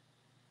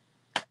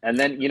And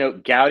then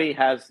Gaudi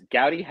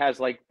has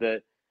like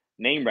the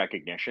name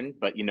recognition,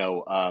 but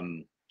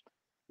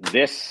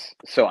this.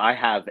 So I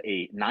have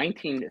a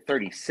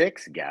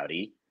 1936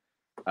 Gaudi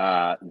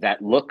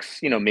that looks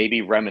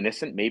maybe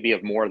reminiscent, maybe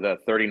of more of the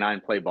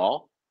 39 play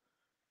ball.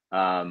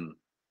 Um,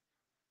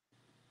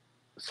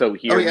 so oh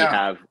here we yeah,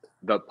 have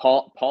the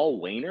Paul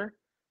Wayner.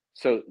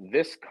 So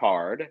this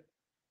card,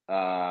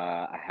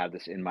 I have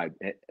this in my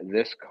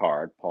this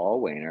card,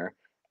 Paul Wayner.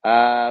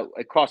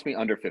 It cost me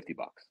under $50.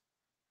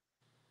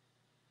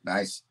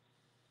 nice.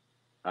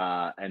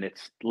 And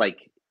it's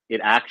like it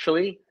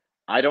actually,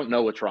 I don't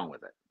know what's wrong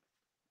with it.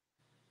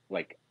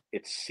 Like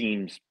it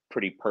seems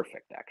pretty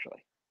perfect,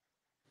 actually.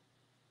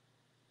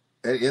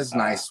 It is Uh,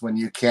 nice when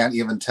you can't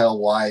even tell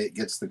why it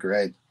gets the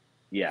grade.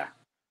 yeah.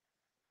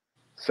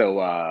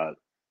 So,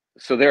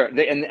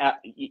 they and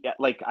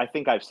like I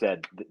think I've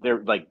said,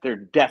 there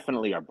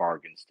definitely are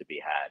bargains to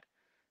be had,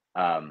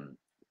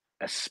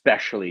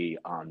 especially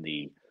on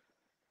the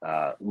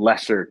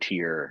lesser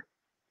tier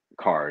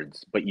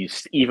cards. But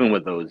even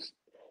with those,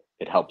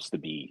 it helps to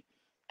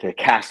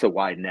cast a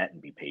wide net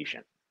and be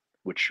patient,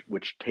 which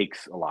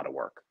takes a lot of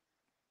work.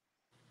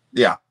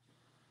 Yeah.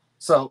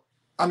 So,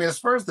 I mean, as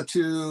far as the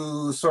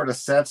two sort of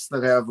sets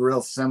that have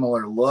real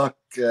similar look,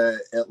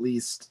 at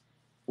least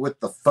with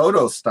the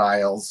photo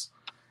styles,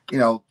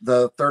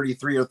 the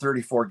 33 or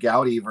 34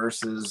 Gaudi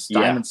versus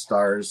Yeah. Diamond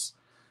Stars,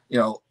 you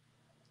know,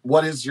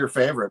 what is your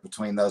favorite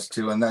between those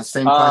two? And that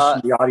same Uh,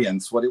 question to the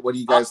audience. What do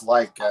you I'll, guys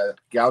like,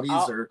 Gaudis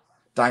I'll or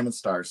Diamond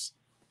Stars?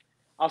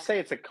 I'll say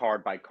it's a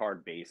card by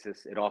card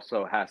basis. It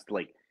also has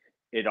to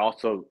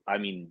I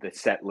mean, the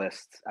set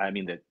lists, I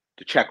mean, the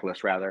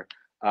checklist rather,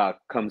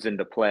 comes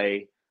into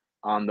play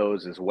on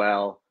those as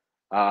well.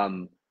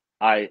 Um,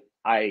 I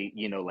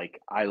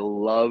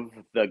love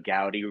the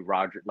Gowdy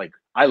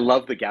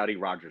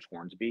Rogers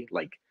Hornsby.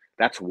 Like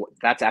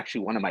that's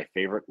actually one of my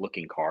favorite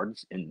looking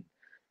cards in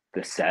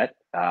the set.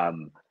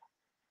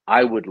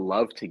 I would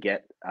love to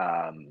get,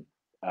 a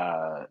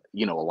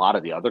lot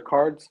of the other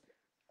cards.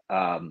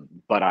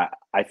 But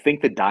I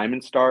think the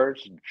Diamond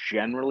Stars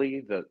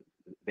generally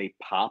they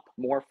pop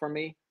more for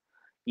me,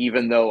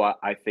 even though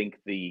I think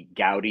the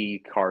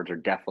Gaudi cards are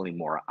definitely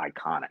more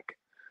iconic.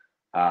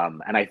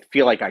 And I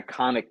feel like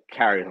iconic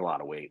carries a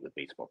lot of weight with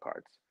baseball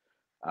cards.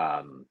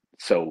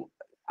 So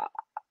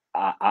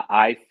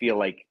I feel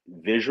like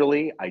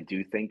visually, I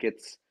do think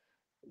it's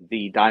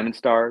the Diamond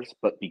Stars,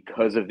 but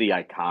because of the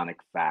iconic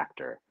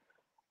factor,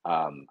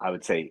 I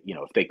would say,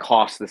 if they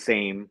cost the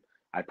same,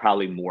 I'd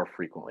probably more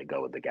frequently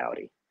go with the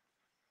Gaudi.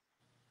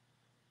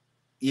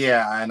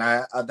 Yeah,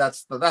 and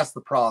that's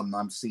the problem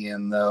I'm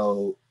seeing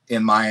though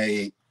in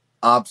my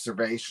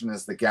observation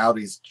is the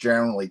Gaudis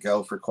generally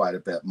go for quite a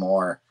bit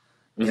more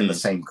in the Hmm.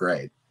 same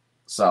grade.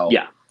 So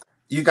Yeah.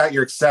 you got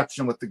your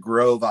exception with the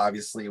Grove,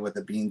 obviously, with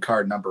it being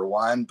card number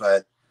one,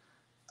 but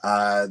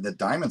the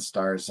Diamond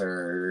Stars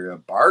are a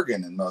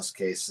bargain in most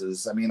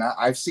cases. I mean,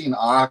 I've seen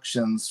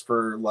auctions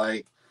for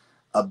like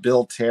a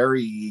Bill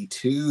Terry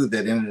too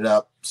that ended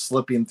up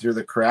slipping through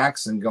the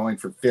cracks and going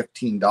for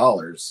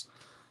 $15.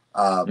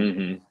 Um,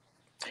 Hmm.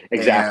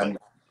 Exactly. and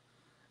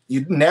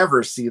you'd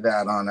never see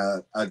that on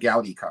a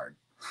Gaudi card.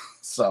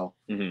 So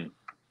Hmm.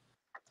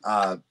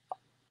 uh,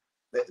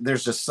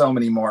 there's just so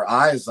many more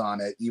eyes on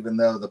it, even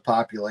though the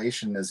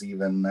population is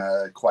even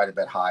quite a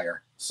bit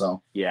higher.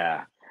 So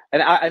Yeah.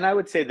 And I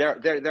would say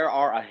there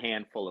are a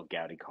handful of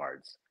Gaudi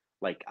cards.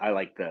 Like I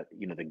like the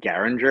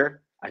Garinger,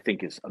 I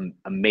think is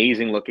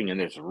amazing looking, and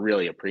there's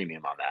really a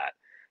premium on that.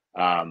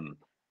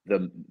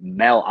 The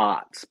Mel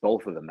Otts,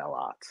 both of the Mel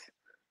Otts.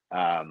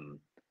 Um,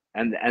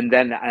 and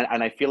then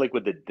I feel like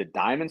with the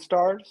Diamond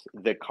Stars,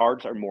 the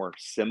cards are more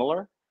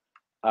similar.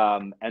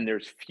 and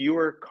there's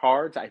fewer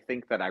cards I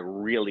think that I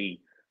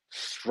really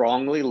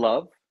strongly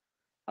love.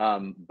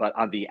 But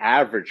on the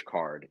average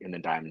card in the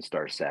Diamond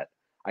Star set,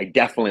 I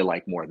definitely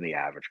like more than the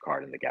average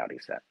card in the Gaudy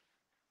set.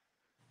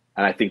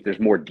 And I think there's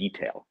more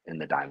detail in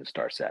the Diamond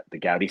Star set. The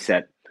Gaudy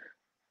set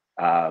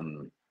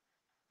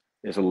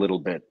is a little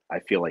bit, I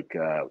feel like,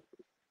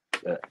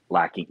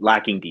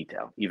 lacking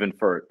detail, even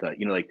for the,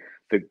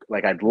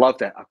 I'd love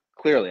to,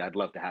 clearly I'd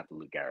love to have the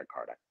Lou Gehrig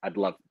card. I'd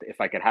love,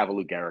 if I could have a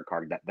Lou Gehrig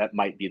card, that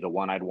might be the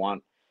one I'd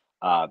want.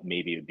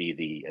 Maybe it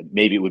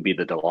would be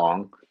the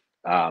DeLong.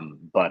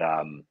 But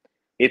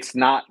it's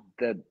not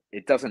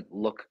it doesn't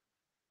look,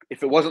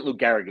 if it wasn't Lou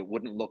Gehrig, it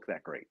wouldn't look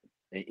that great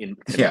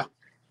Yeah. me.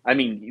 I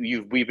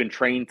mean, we've been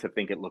trained to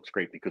think it looks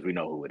great because we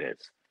know who it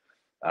is.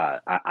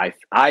 I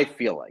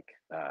feel like,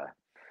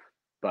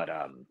 but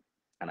and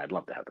I'd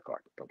love to have the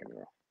card. Don't get me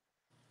wrong.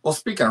 Well,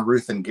 speaking of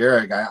Ruth and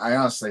Gehrig, I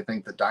honestly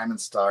think the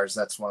Diamond Stars,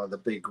 that's one of the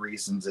big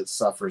reasons it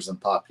suffers in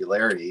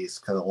popularity, is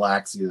because it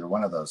lacks either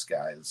one of those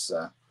guys.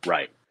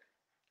 Right.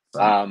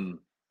 So.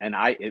 And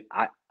I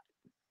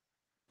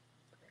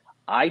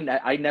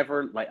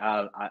never like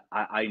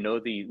I know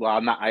the, well,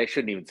 I'm not, I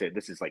shouldn't even say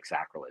this is like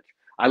sacrilege.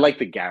 I like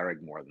the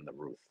Gehrig more than the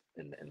Ruth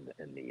in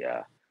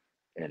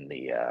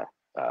the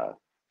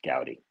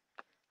Gaudy.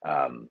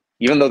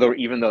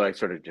 Even though I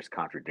sort of just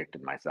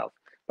contradicted myself,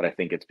 but I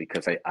think it's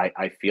because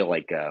I feel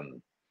like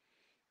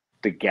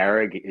the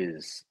Gehrig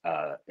is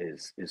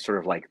sort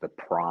of like the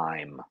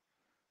prime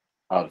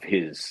of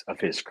his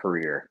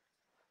career,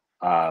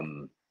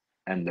 and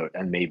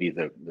maybe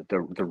the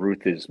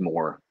Ruth is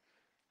more.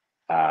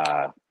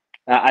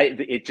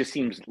 It just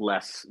seems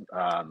less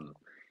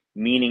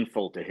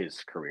meaningful to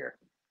his career.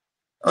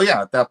 Oh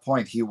yeah, at that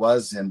point he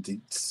was in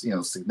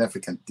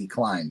significant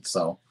decline,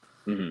 so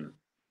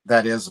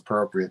that is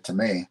appropriate to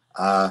me.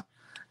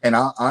 And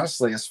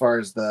honestly, as far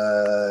as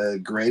the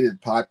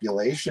graded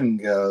population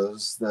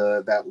goes,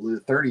 that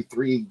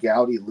 33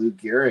 Gaudy Lou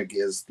Gehrig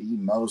is the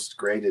most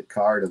graded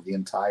card of the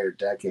entire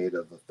decade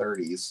of the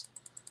 30s.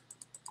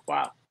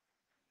 Wow.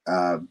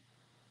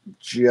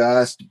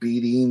 Just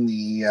beating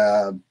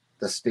the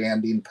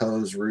standing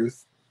pose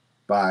Ruth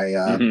by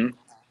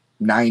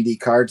 90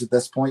 cards at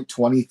this point,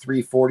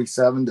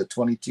 2347 to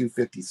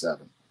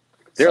 2257.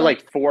 There are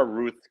like 4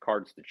 Ruth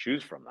cards to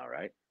choose from, though,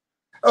 right?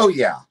 Oh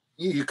yeah,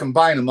 you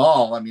combine them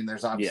all. I mean,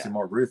 there's obviously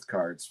more Ruth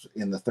cards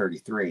in the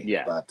 33.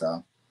 Yeah. But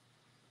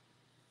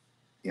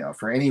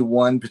for any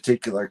one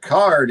particular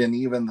card, and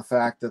even the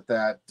fact that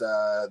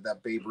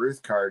Babe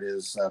Ruth card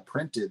is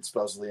printed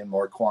supposedly in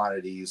more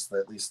quantities,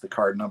 at least the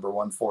card number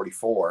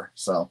 144.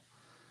 So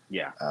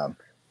yeah.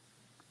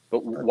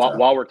 But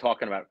while we're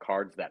talking about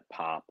cards that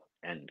pop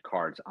and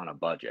cards on a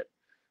budget,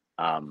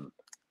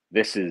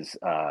 this is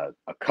a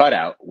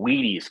cutout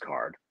Wheaties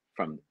card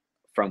from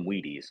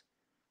Wheaties,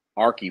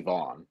 Archie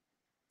Vaughan,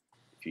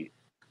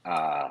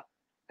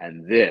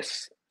 and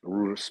this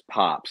Roos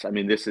pops. I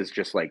mean, this is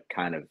just like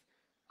kind of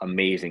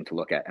amazing to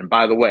look at. And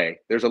by the way,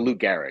 there's a Lou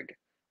Gehrig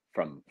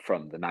from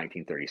the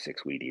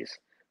 1936 Wheaties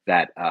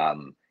that,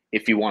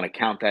 if you want to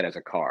count that as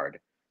a card,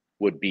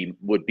 would be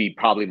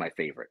probably my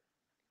favorite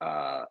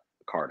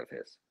card of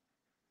his.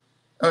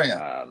 Oh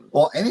yeah.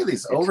 Well, any of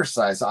these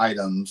oversized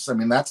items, I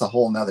mean, that's a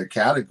whole nother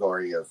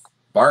category of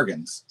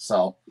bargains.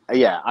 So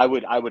yeah, I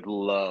would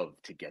love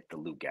to get the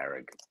Lou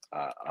Gehrig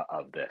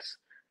of this.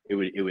 It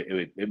would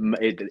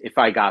if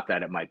I got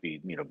that, it might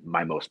be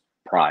my most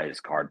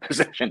prized card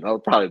possession. It'll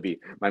probably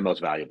be my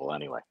most valuable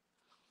anyway.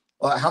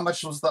 Well, how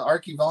much was the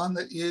Archie Vaughan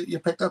that you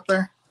picked up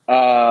there?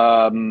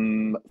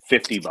 $50.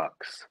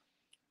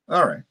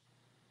 All right.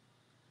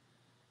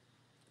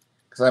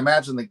 Because I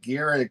imagine the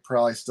Gehrig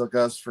probably still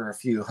goes for a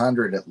few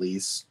hundred at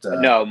least.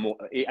 No, more,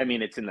 I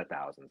mean, it's in the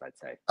thousands, I'd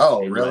say.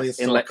 Oh, really? It's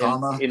still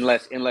comma?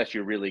 Unless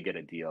you really get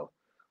a deal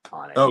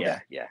on it. Okay.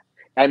 Yeah.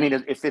 I mean,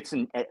 if it's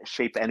in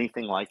shape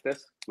anything like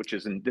this,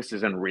 this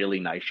is in really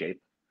nice shape,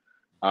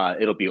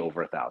 it'll be over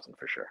 1,000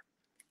 for sure.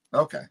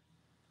 Okay.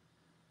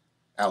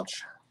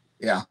 Ouch.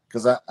 Yeah,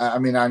 because I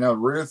mean, I know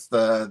Ruth,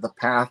 the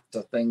path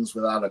to things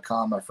without a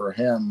comma for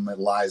him, it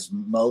lies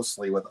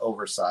mostly with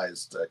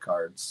oversized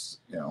cards.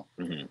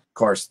 Of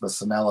course, the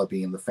Sonella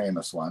being the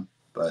famous one,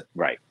 but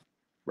right.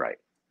 But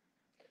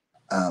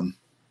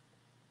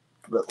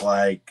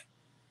like,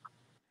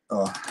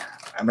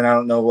 I mean, I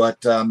don't know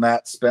what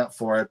Matt spent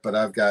for it, but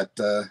I've got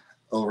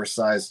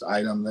oversized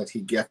item that he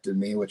gifted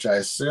me, which I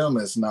assume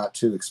is not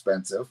too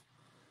expensive,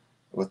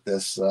 with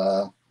this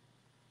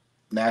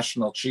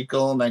National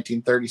Chico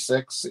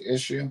 1936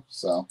 issue.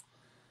 So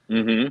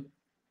so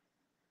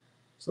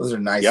those are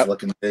nice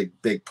looking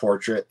big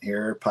portrait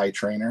here, pie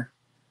trainer.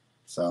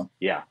 So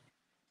yeah,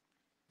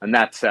 and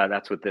that's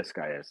what this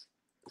guy is.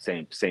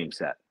 Same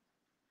set.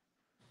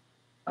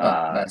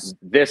 Nice.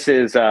 This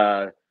is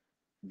the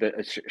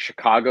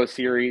Chicago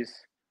series,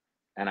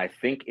 and I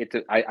think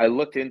I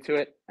looked into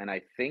it, and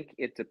I think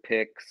it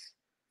depicts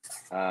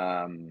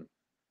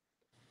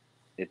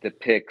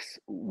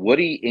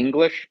Woody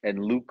English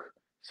and Luke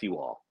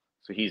Seawall.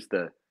 So he's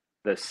the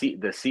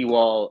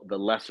Seawall, the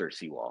lesser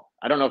Seawall.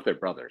 I don't know if they're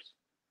brothers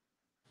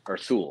or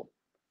Sewell.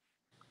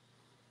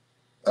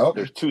 Oh,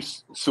 There's two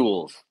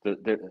Sewells.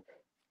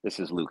 This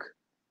is Luke.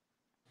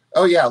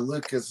 oh yeah,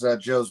 Luke is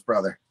Joe's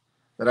brother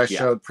that I Yeah.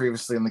 showed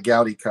previously in the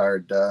Gaudy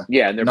card.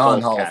 Yeah, and they're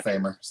both non-Hall of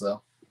catchers. Famer.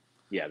 So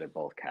Yeah, they're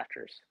both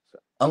catchers. So.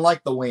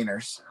 unlike the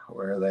Wieners,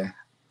 where they both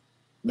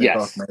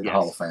Yes, made the yes,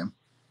 Hall of Fame.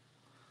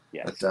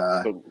 yes.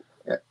 But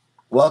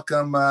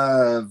welcome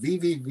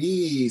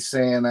VVV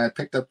saying I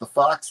picked up the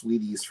Fox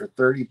Wheaties for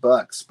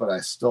 $30, but I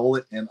stole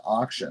it in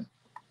auction.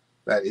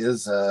 That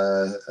is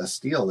a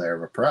steal there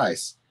of a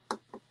price.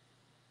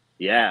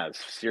 Yeah,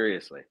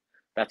 seriously,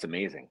 that's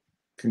amazing.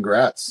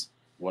 Congrats.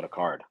 What a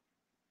card.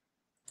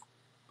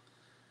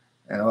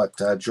 And what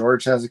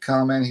George has a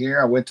comment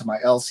here. I went to my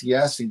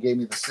LCS and gave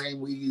me the same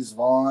Wheaties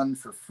Vaughn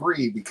for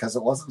free because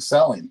it wasn't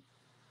selling.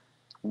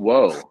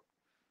 Whoa.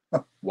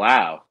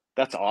 Wow.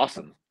 That's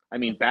awesome. I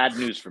mean, bad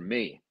news for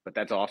me, but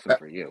that's awesome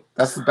for you.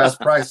 That's the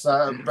best price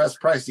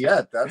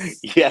yet.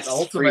 That's yes, the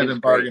ultimate in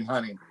bargain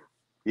hunting.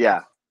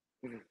 Yeah.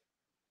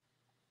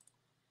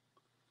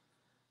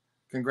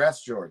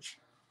 Congrats, George.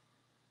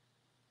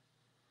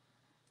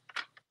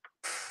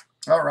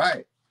 All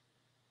right.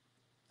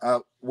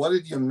 What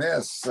did you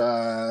miss?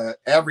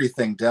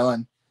 Everything,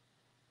 Dylan.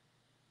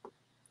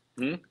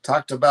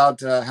 Talked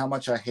about how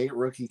much I hate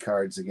rookie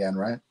cards again,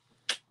 right?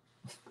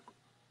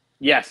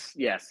 Yes.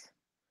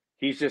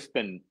 He's just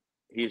been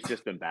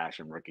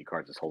bashing rookie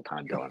cards this whole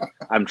time, Dylan.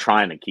 I'm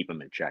trying to keep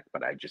him in check,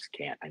 but I just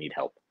can't. I need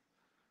help.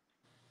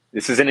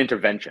 This is an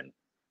intervention.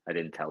 I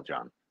didn't tell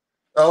John.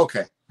 Oh,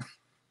 okay.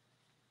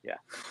 Yeah.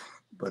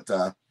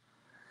 But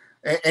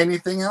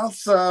anything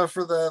else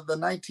for the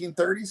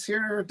 1930s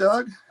here,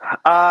 Doug?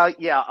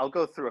 Yeah, I'll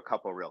go through a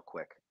couple real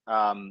quick.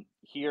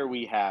 Here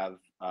we have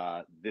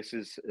this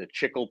is a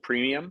Chickle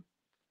Premium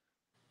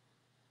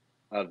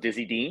of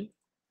Dizzy Dean.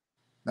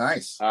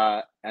 Nice.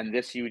 And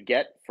this you would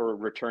get for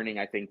returning,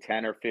 I think,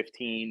 10 or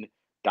 15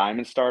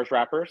 Diamond Stars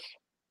wrappers.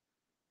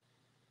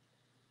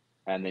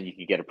 And then you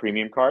could get a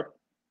premium card.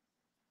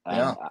 And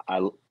yeah.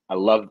 I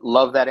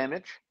love that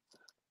image.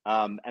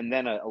 And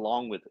then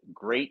along with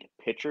great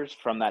pictures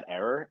from that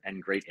era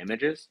and great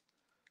images.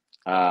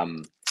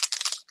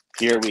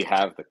 Here we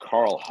have the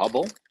Carl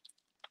Hubble.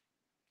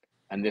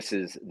 And this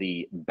is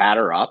the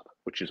Batter Up,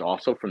 which is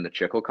also from the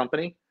Chickle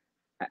Company.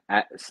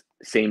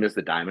 Same as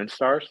the Diamond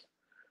Stars.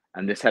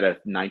 And this had a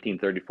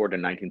 1934 to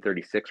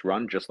 1936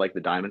 run, just like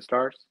the Diamond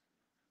Stars.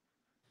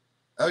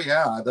 Oh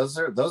yeah, those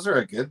are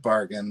a good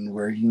bargain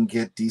where you can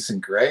get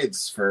decent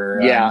grades for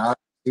not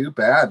too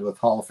bad with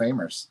Hall of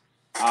Famers.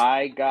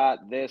 I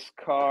got this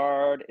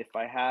card, if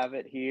I have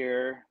it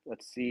here.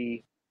 Let's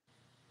see,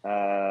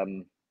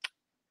 about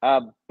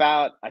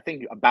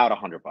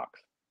 $100.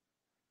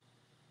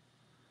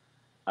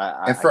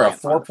 And for a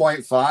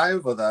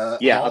 4.5 with a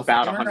Hall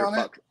about of Famer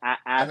 $100 at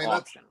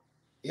auction.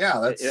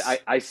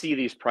 I see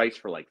these priced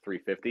for like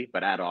 $350,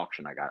 but at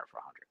auction I got it for $100.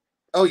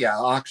 Oh yeah,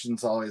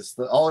 auction's always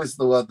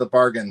the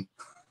bargain.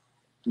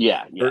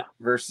 Yeah.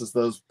 Versus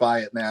those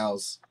buy it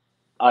nows.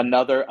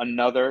 Another.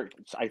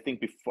 I think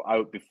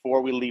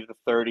before we leave the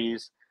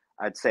 30s,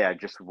 I'd say I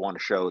just want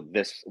to show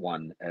this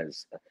one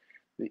as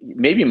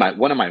maybe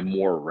one of my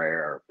more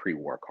rare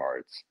pre-war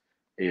cards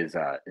is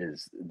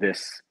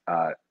this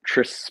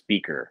Tris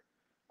Speaker.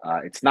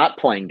 It's not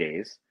playing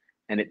days,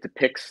 and it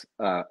depicts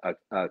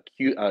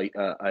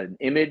an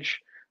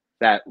image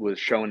that was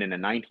shown in a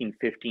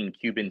 1915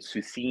 Cuban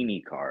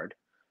Susini card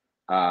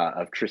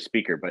of Tris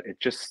Speaker, but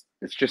it's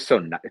just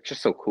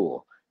so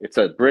cool. It's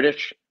a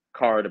British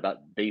card about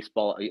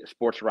baseball,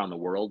 sports around the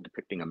world,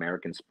 depicting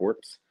American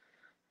sports.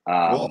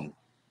 Cool.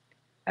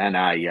 And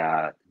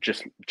I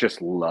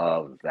just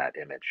love that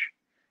image,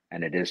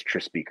 and it is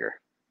Tris Speaker.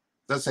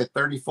 Does that say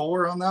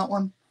 34 on that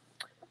one?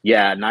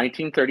 Yeah,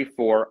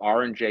 1934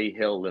 R&J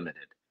Hill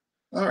Limited.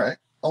 All right,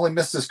 only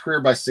missed his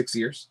career by 6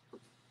 years.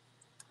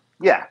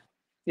 Yeah.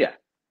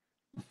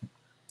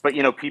 But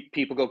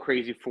people go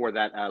crazy for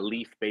that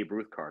Leaf Babe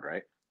Ruth card,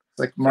 right? It's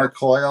like Mark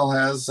Hoyle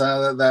has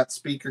that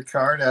Speaker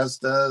card, as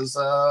does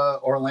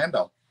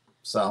Orlando.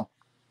 So,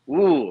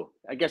 ooh,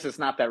 I guess it's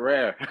not that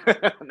rare.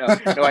 no,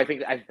 I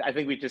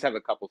think we just have a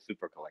couple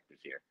super collectors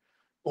here.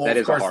 Well, that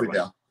of is course a hard we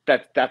one. do.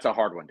 That's a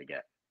hard one to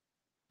get.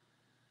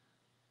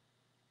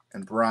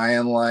 And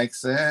Brian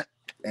likes it,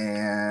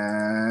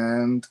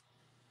 and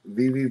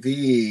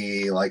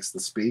VVV likes the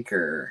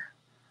Speaker.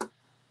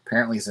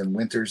 Apparently, he's in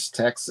Winters,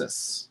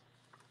 Texas.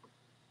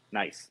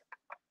 Nice.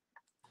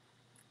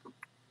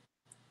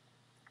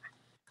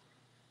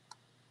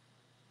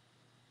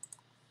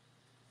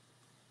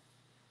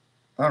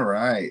 All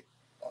right.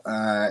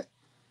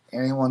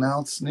 Anyone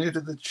else new to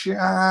the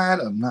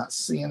chat? I'm not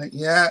seeing it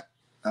yet.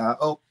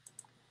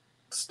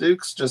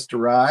 Stukes just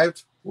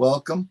arrived.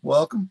 Welcome.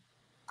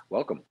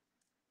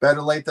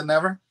 Better late than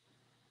never.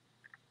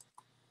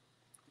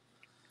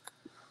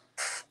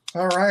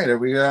 All right. Are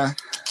we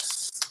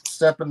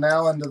stepping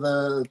now into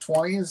the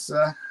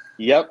 20s?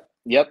 Yep.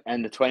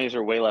 And the 20s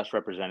are way less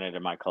represented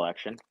in my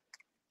collection.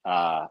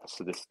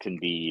 So this can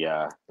be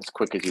as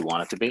quick as you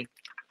want it to be.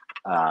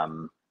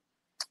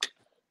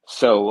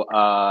 So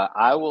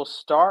I will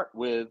start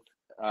with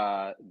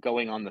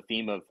going on the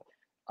theme of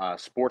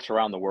Sports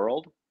Around the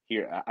World.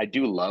 Here, I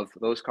do love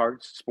those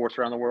cards, Sports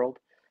Around the World.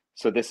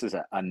 So this is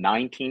a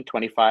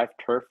 1925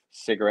 Turf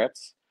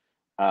Cigarettes.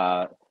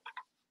 Let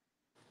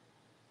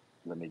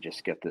me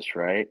just get this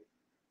right.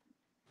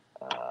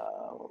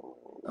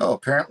 Oh,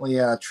 apparently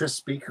Tris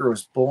Speaker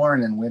was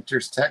born in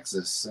Winters,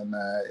 Texas. And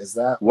is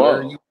that Whoa.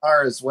 where you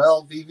are as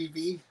well,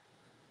 VVV?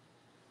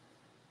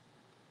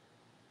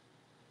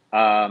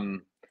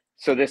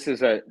 So this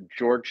is a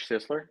George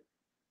Sisler,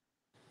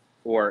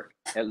 or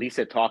at least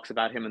it talks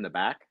about him in the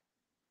back.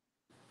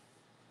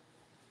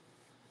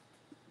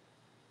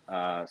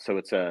 So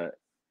it's a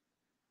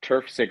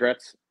Turf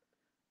Cigarettes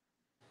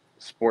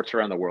Sports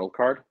Around the World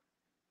card.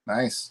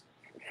 Nice.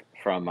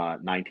 From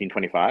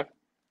 1925.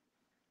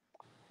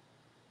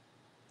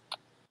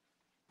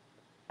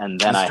 And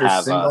then Mr. I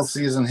have single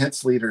season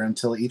hits leader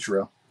until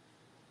Ichiro.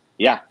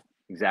 Yeah,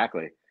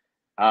 exactly.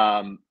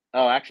 Oh,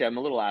 actually, I'm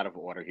a little out of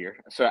order here.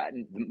 So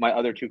my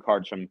other two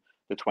cards from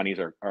the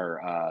 20s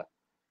are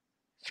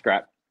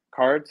scrap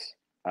cards,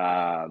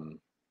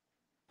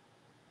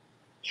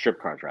 strip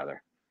cards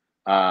rather.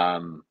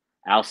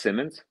 Al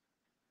Simmons.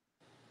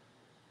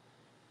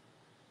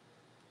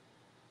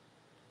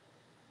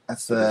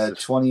 That's the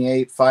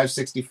 28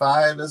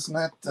 565, isn't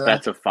it?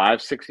 That's a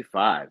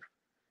 565.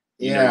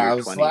 Yeah,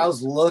 I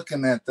was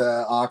looking at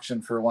the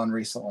auction for one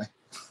recently.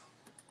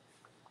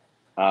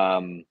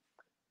 And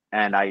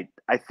I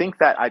think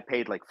that I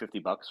paid like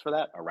 $50 for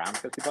that, around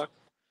 $50.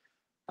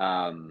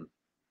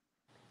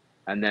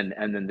 And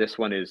then this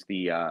one is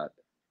the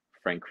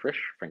Frankie Fish.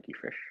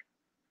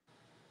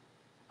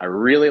 I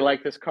really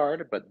like this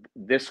card, but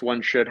this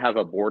one should have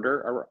a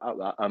border,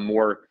 a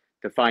more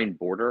defined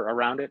border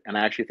around it, and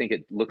I actually think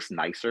it looks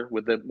nicer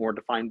with the more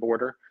defined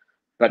border.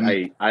 But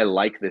I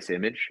like this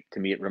image. To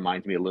me, it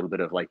reminds me a little bit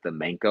of like the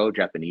Manko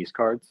Japanese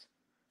cards.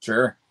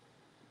 Sure.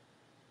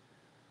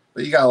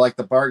 But you gotta like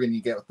the bargain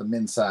you get with the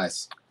min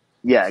size.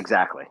 Yeah,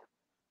 exactly.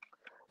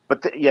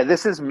 But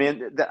this is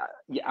min.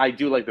 I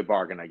do like the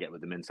bargain I get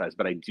with the min size,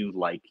 but I do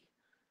like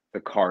the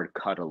card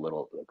cut a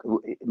little.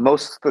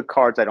 Most of the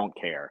cards I don't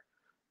care.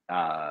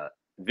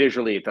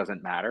 Visually, it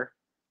doesn't matter.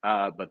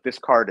 But this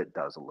card, it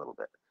does a little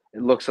bit.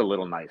 It looks a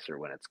little nicer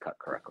when it's cut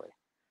correctly.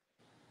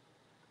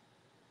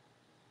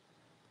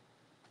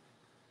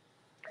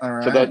 All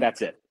right. So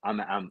that's it.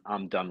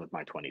 I'm done with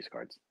my 20s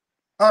cards.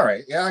 All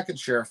right. Yeah, I could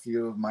share a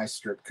few of my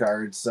strip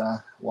cards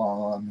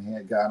while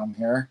I got them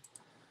here.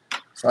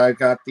 So I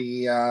got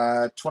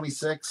the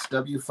 26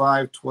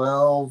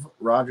 W512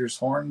 Rogers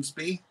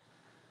Hornsby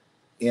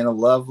in a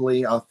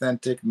lovely,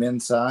 authentic min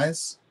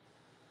size,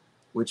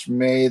 which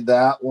made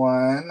that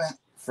one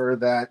for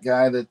that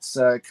guy that's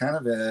kind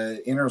of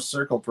an inner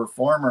circle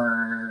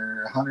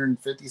performer,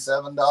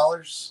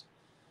 $157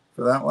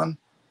 for that one.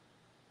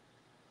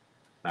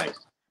 Nice.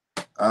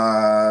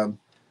 A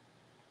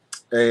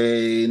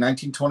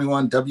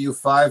 1921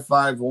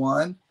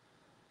 W551,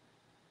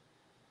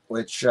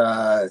 which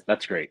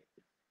that's great.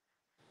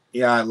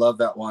 Yeah, I love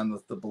that one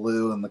with the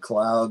blue and the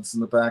clouds in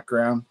the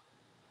background.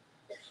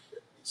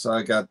 So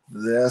I got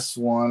this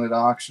one at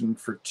auction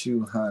for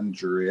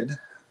 $200,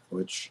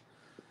 which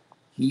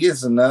he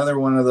is another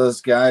one of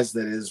those guys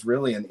that is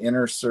really an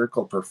inner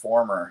circle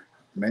performer.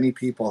 Many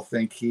people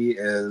think he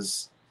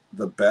is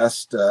the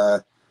best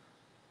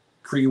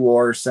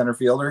pre-war center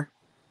fielder.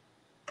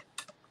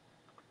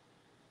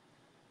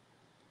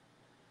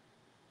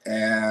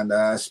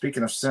 And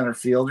speaking of center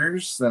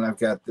fielders, then I've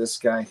got this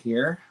guy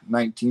here,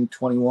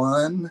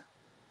 1921.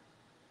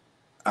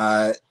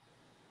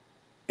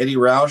 Eddie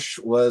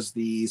Roush was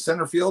the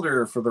center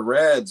fielder for the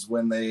Reds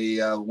when they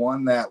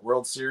won that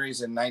World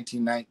Series in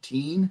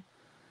 1919.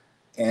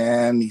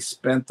 And he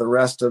spent the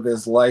rest of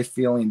his life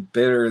feeling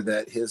bitter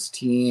that his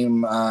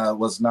team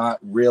was not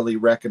really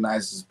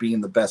recognized as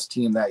being the best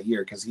team that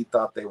year because he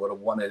thought they would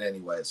have won it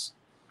anyways.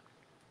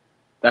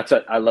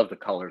 I love the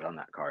colors on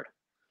that card.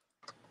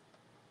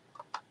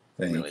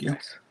 Thank really you.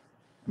 Nice.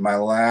 My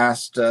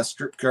last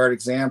strip card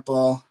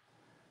example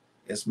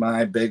is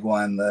my big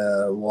one,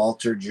 the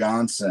Walter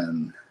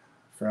Johnson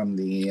from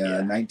the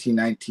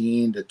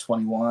 1919 to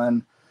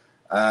 21.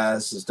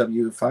 This is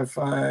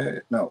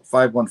W55, no,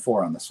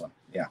 514 on this one.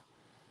 Yeah.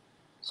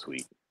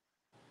 Sweet.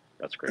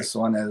 That's great. This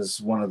one is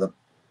one of the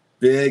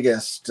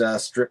biggest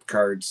strip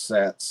card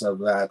sets of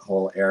that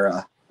whole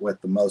era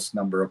with the most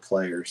number of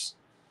players.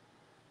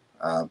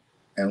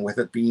 And with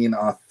it being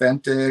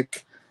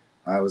authentic,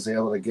 I was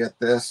able to get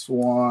this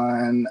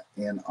one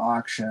in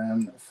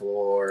auction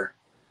for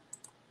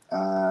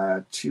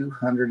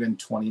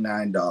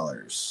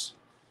 $229.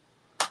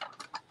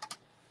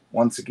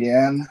 Once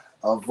again,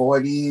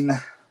 avoiding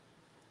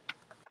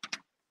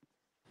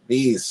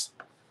these.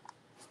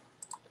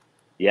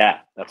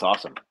 Yeah, that's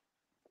awesome.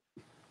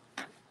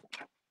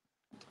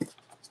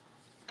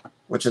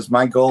 Which is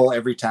my goal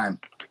every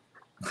time,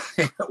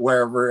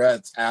 wherever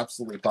it's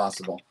absolutely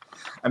possible.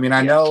 I mean,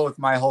 I know with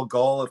my whole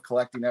goal of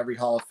collecting every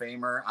Hall of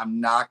Famer,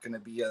 I'm not going to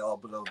be able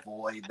to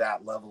avoid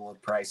that level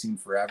of pricing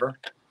forever.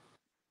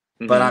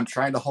 Mm-hmm. But I'm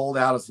trying to hold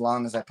out as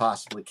long as I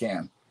possibly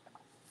can.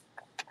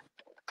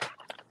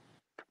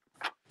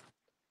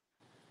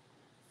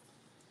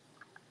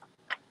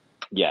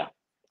 Yeah,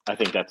 I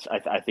think that's.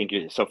 I think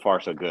so far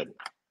so good.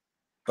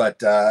 But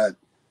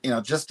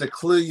just to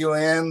clue you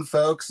in,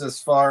 folks,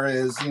 as far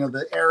as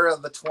the era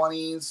of the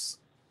 20s,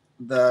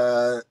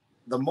 the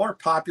more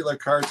popular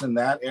cards in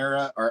that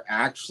era are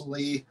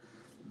actually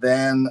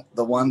than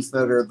the ones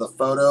that are the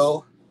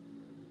photo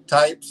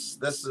types.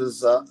 This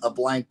is a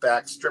blank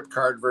back strip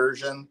card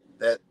version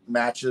that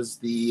matches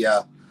the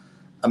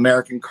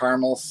American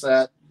Caramel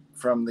set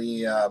from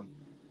the.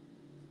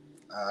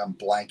 I'm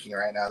blanking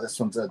right now. This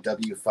one's a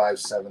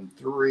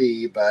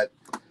W573, but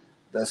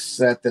the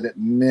set that it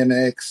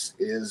mimics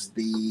is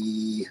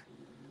the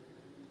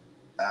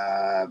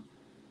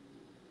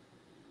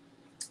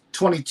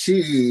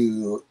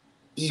 22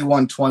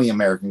 E120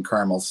 American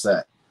Caramel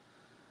set,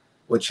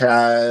 which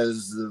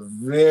has the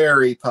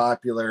very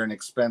popular and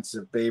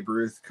expensive Babe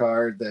Ruth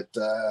card that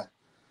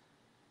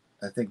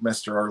I think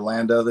Mr.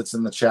 Orlando that's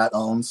in the chat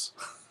owns.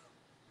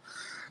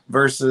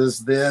 Versus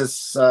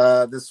this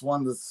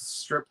one, the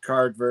strip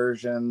card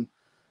version,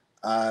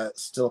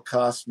 still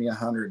cost me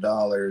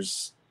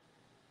 $100.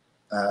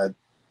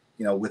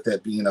 With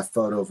it being a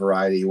photo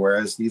variety,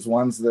 whereas these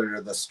ones that are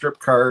the strip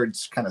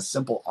cards, kind of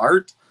simple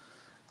art,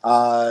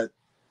 the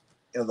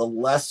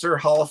lesser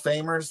Hall of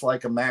Famers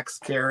like a Max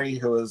Carey,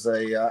 who is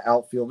a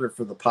outfielder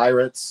for the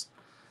Pirates,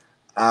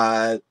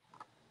 the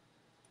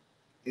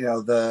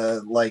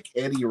like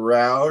Eddie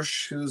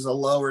Roush, who's a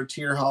lower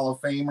tier Hall of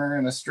Famer,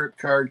 and a strip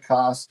card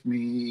cost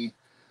me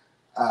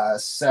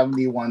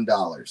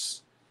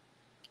 $71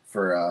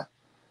 for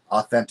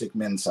authentic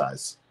min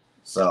size.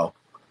 So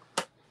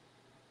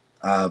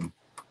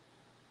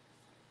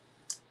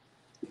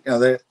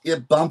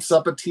it bumps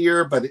up a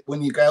tier, but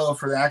when you go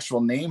for the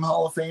actual name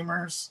Hall of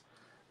Famers,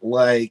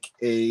 like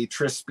a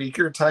Tris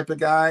Speaker type of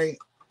guy,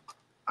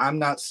 I'm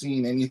not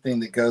seeing anything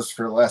that goes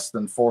for less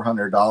than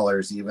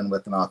 $400, even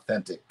with an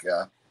authentic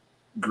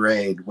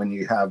grade, when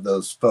you have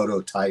those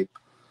photo type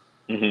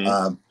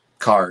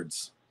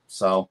cards.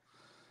 So,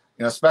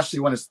 especially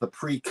when it's the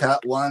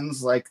pre-cut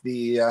ones like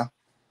the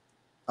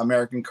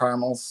American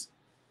Caramels.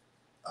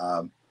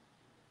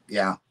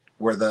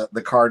 Where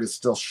the card is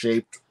still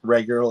shaped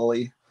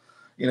regularly.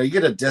 You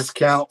get a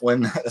discount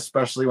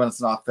especially when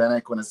it's an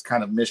authentic, when it's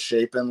kind of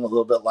misshapen, a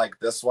little bit like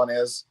this one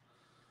is.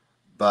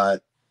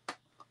 But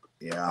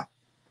yeah,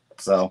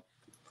 so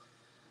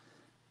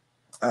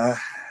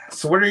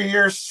where do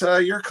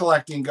your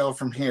collecting go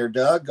from here,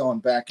 Doug? Going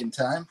back in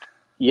time?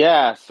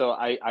 Yeah, so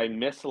I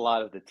miss a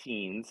lot of the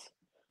teens,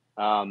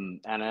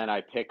 and then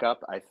I pick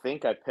up. I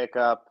think I pick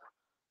up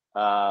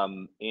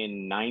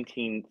in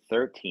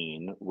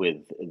 1913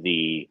 with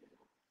the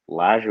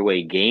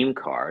Lajoie game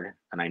card,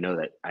 and I know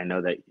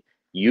that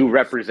you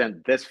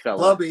represent this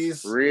fella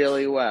Clubbies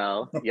really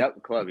well.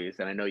 Yep, Clubbies,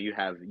 and I know you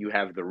have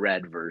the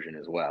red version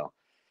as well.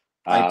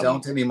 I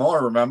don't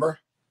anymore, remember?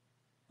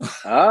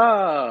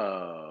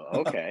 Oh,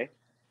 okay,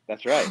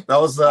 that's right.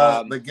 That was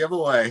the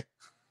giveaway.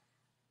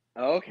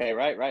 Okay,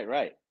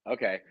 right.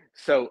 Okay,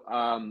 so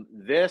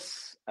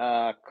this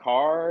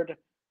card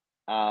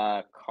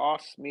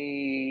cost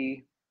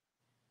me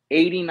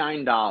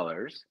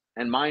 $89,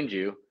 and mind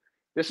you,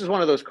 this is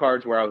one of those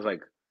cards where I was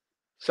like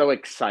so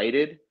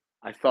excited.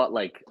 I thought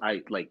like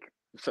like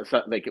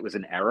it was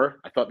an error.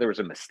 I thought there was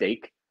a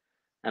mistake,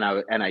 and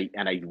I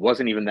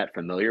wasn't even that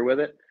familiar with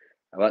it.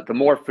 But the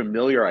more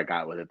familiar I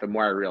got with it, the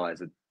more I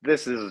realized that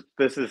this is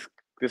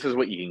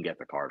what you can get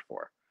the card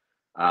for.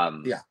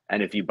 And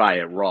if you buy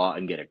it raw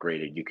and get it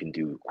graded, you can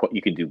do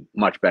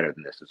much better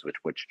than this, is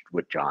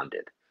what John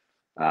did.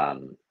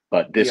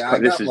 But this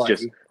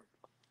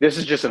this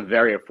is just a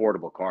very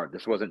affordable card.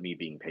 This wasn't me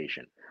being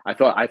patient. I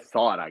thought I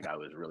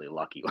was really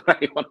lucky when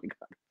I got this.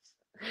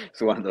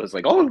 It's one of those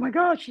like, oh my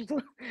gosh, it's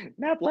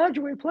Nap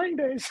Lajoie playing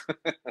days.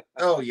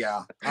 Oh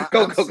yeah,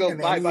 go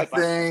buy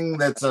anything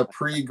that's a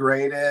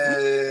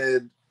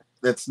pre-graded,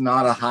 that's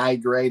not a high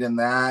grade in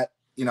that.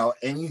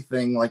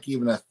 Anything like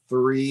even a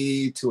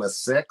 3 to a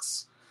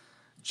 6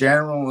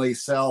 generally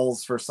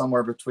sells for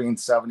somewhere between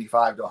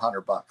 $75 to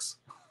 $100.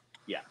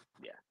 Yeah.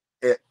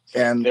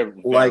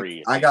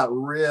 I got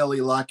really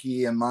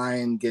lucky in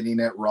mine getting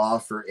it raw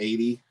for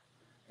 80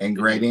 and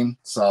grading.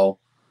 So,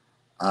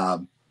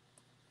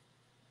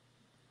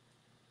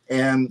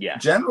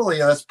 generally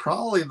that's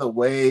probably the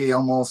way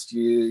almost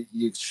you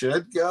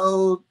should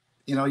go.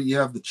 You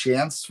have the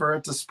chance for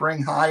it to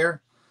spring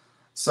higher.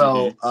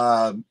 So,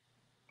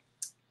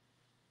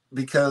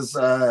 because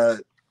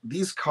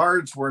these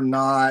cards were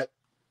not,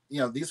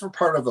 these were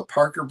part of a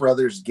Parker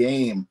Brothers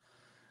game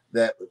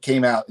that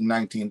came out in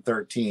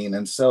 1913.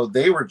 And so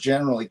they were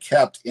generally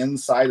kept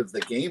inside of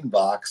the game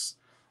box,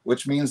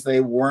 which means they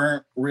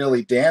weren't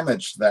really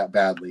damaged that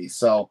badly.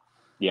 So,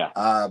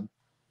 they're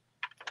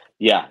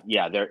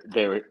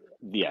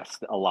yes,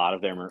 a lot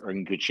of them are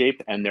in good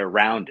shape, and they're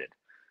rounded.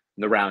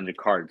 The rounded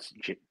cards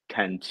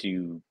tend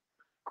to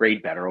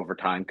grade better over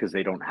time because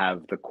they don't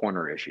have the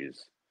corner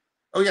issues.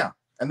 Oh yeah,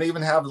 and they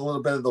even have a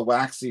little bit of the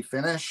waxy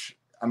finish.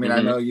 I mean,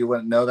 I know you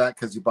wouldn't know that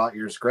because you bought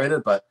yours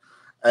graded, but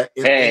It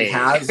Hey.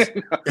 has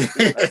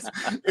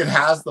it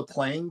has the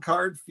playing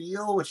card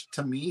feel, which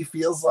to me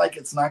feels like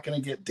it's not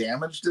going to get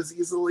damaged as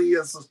easily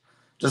as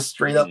just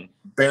straight up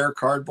bare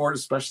cardboard,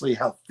 especially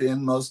how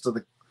thin most of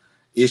the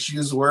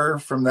issues were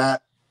from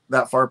that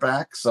far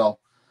back. So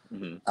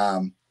we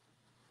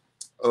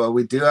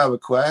do have a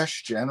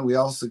question. We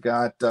also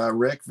got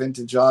Rick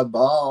Vintage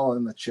Oddball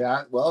in the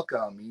chat.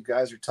 Welcome. You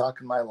guys are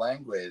talking my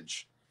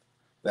language.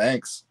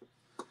 Thanks.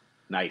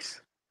 Nice.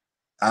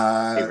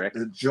 Hey,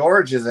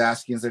 George is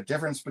asking, is there a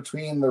difference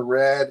between the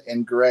red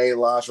and gray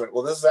lingerie?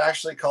 Well, this is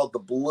actually called the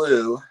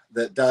blue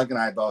that Doug and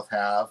I both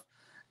have.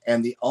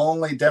 And the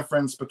only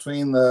difference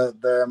between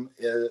them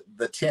is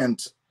the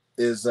tint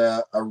is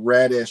a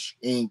reddish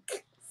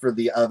ink for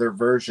the other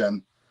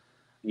version.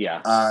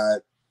 Yeah.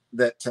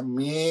 That to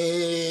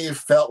me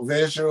felt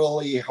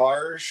visually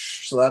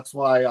harsh. So that's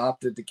why I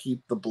opted to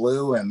keep the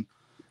blue and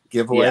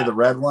give away the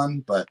red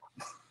one. But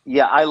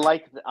yeah, I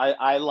like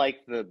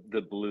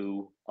the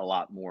blue a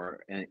lot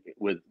more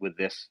with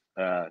this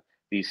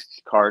these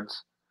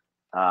cards,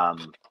 but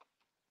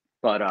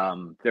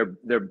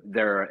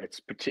they're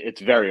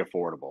it's very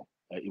affordable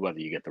whether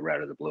you get the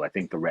red or the blue. I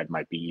think the red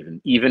might be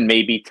even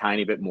maybe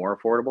tiny bit more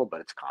affordable,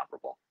 but it's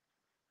comparable.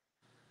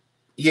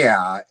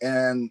 Yeah,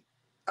 and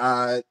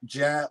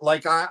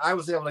like I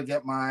was able to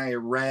get my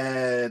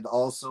red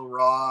also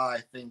raw,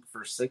 I think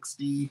for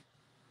 60.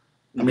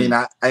 I mean,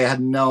 I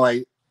had no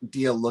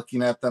idea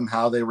looking at them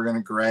how they were going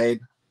to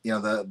grade. You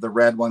know, the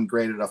red one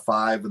graded a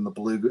 5 and the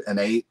blue an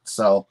 8.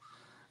 So,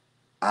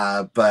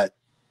 but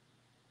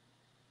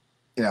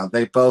you know,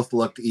 they both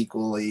looked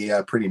equally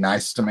pretty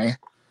nice to me.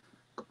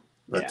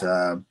 But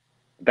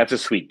that's a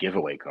sweet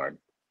giveaway card.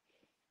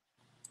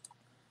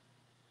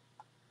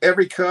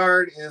 Every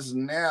card is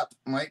NAP.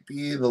 Might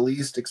be the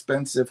least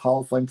expensive Hall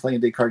of Fame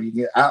playing day card you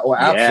can get. Well,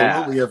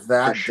 absolutely, of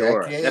that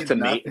decade, that's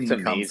nothing it's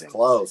comes amazing.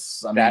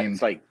 close. I mean,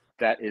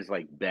 that is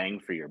like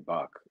bang for your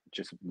buck.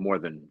 Just more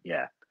than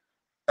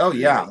Oh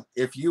yeah,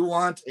 if you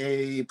want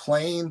a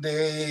playing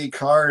day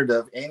card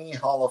of any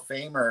Hall of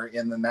Famer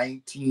in the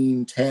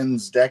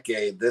 1910s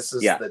decade, this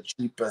is the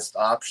cheapest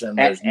option.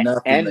 There's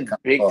nothing that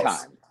comes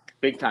close.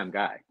 Big time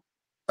guy.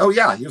 Oh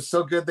yeah, he was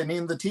so good they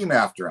named the team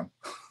after him.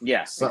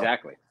 Yeah,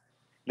 exactly.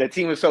 The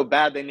team was so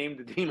bad they named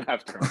the team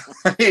after him.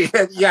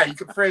 Yeah, you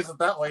could phrase it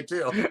that way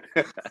too.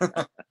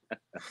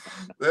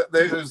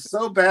 They was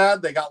so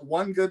bad they got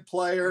one good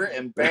player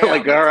and bam.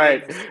 Like, all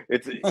right,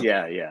 it's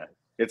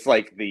It's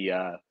like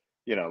the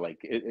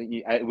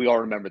we all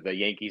remember the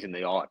Yankees and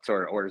the aughts,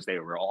 or as they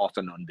were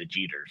also known, the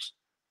Jeters.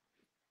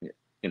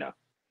 You know.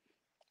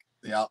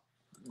 Yeah.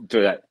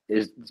 So that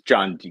is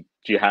John. Do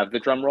you have the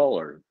drum roll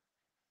or?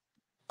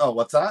 Oh,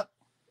 what's that?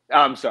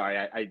 I'm sorry.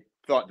 I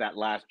thought that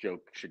last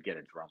joke should get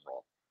a drum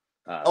roll.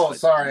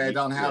 Sorry, I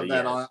don't have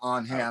that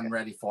on hand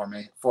ready for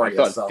me. I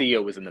thought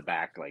Theo was in the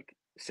back, like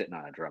sitting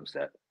on a drum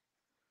set.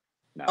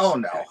 No.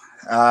 No.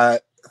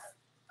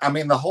 I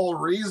mean, the whole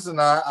reason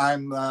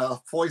I'm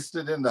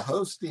foisted into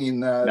hosting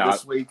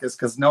this week is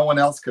because no one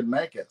else could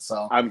make it.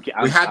 So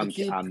we had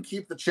to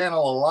keep the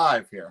channel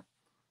alive here.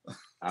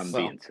 I'm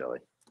being silly.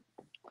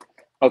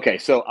 Okay,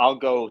 so I'll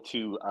go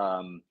to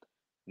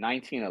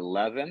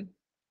 1911.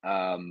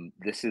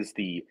 This is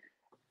the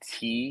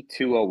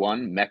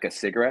T201 Mecca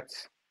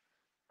Cigarettes.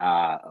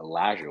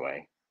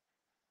 Lajoie.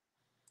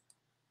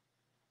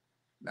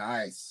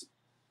 Nice.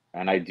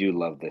 And I do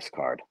love this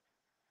card.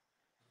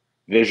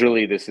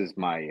 Visually, this is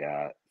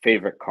my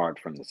favorite card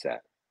from the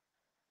set.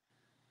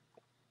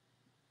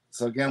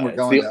 So again, we're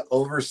going to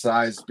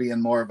oversized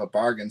being more of a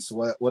bargain.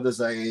 So what does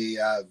a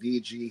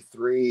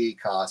VG3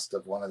 cost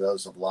of one of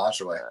those of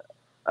Lajoie?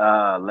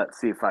 Let's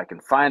see if I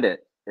can find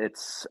it.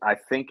 I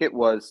think it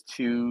was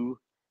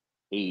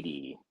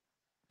 $280,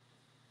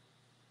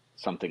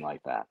 something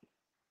like that.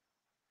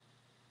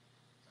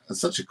 It's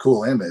such a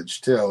cool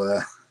image too.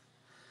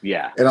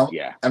 Yeah.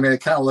 I mean,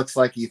 it kind of looks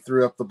like he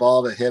threw up the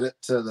ball to hit it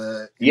to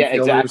the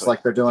infielders,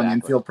 like they're doing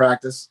infield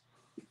practice.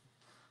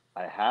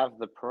 I have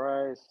the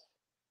price,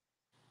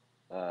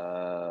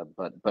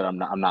 but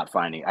I'm not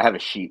finding. I have a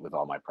sheet with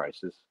all my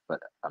prices, but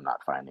I'm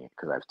not finding it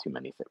because I have too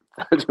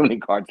many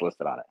cards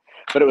listed on it.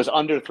 But it was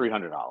under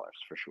 $300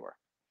 for sure.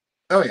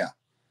 Oh yeah.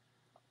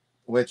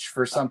 Which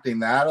for something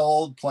that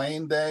old,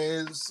 playing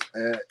days,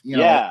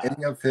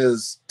 any of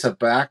his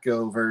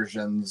tobacco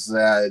versions,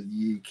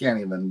 you can't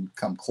even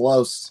come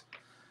close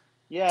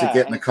to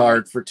getting a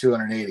card for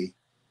 $280.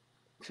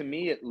 To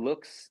me, it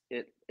looks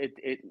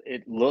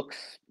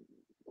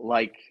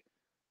like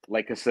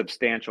a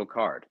substantial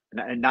card,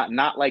 and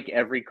not like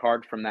every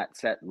card from that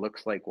set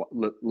looks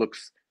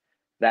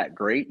that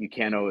great. You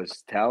can't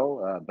always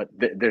tell, but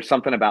there's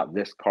something about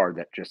this card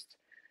that just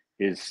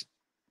is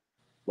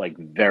like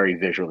very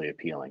visually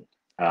appealing.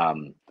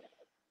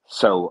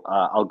 So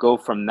I'll go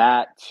from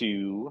that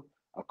to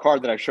a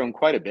card that I've shown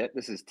quite a bit.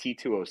 This is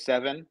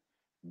T207,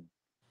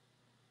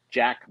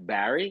 Jack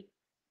Barry.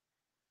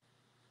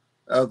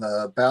 Oh,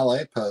 the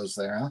ballet pose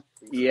there, huh?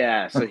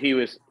 Yeah, so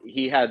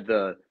he had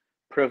the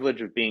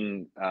privilege of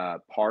being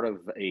part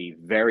of a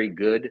very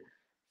good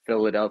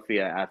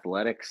Philadelphia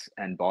Athletics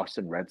and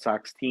Boston Red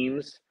Sox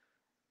teams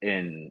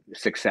in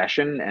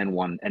succession,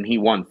 and he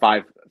won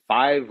five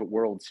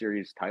World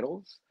Series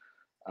titles.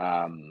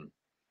 Then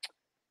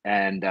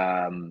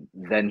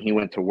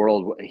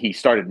he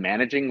started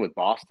managing with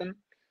Boston.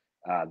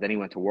 Then he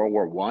went to World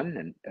War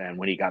One, and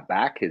when he got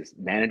back, his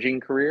managing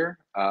career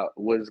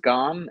was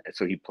gone.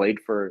 So he played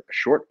for a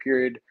short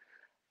period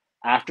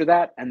after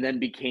that, and then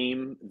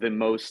became the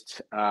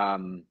most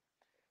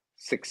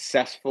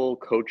successful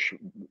coach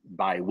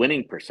by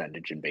winning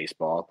percentage in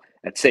baseball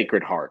at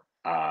Sacred Heart.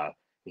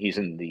 He's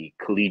in the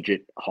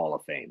Collegiate Hall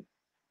of Fame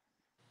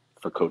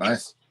for coaching.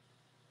 Nice.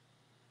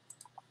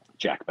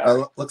 Jack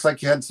Barry. Looks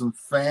like you had some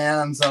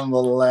fans on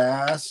the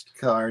last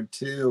card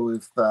too.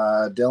 If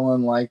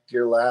Dylan liked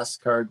your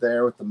last card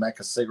there with the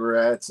Mecca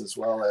cigarettes, as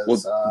well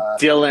as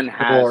Dylan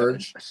has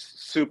George. a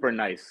super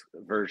nice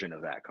version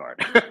of that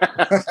card.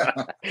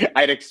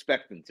 I'd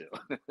expect him to.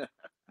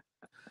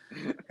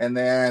 And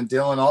then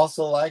Dylan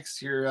also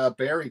likes your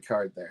Barry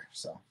card there.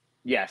 So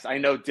yes, I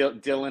know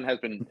Dylan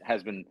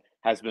has been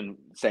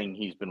saying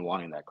he's been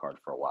wanting that card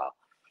for a while.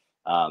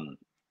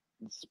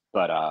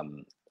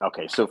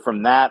 Okay, so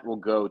from that we'll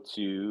go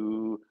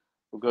to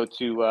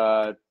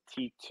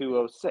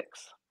T206.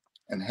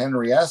 And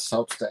Henry S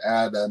hopes to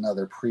add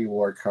another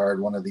pre-war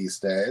card one of these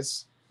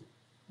days.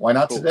 Why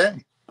not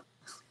today?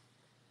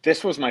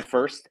 This was my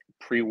first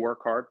pre-war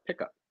card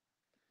pickup.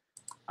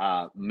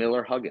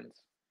 Miller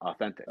Huggins,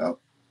 authentic. Oh.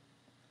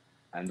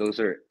 And those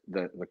are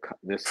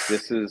this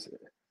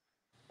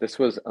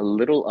was a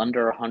little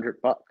under $100.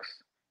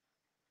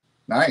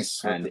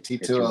 Nice. And the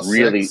T206, it's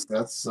really,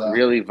 that's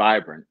really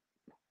vibrant.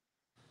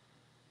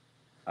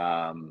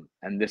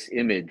 And this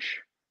image,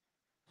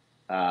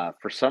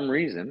 for some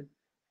reason,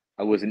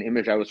 was an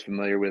image I was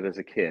familiar with as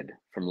a kid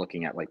from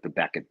looking at like the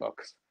Beckett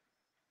books.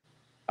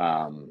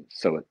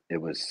 So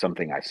it was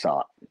something I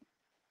saw.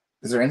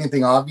 Is there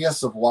anything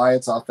obvious of why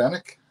it's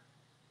authentic?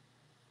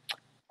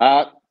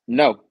 No,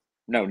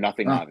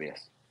 nothing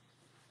obvious.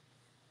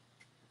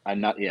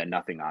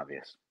 Nothing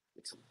obvious.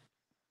 It's,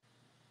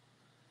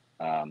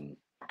 and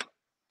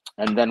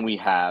then we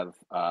have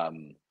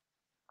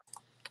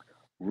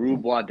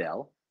Rube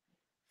Waddell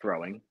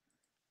throwing,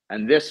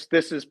 and this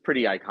is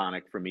pretty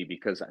iconic for me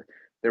because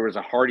there was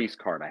a Hardee's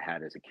card I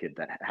had as a kid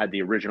that had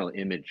the original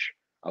image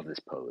of this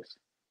pose.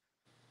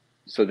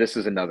 So this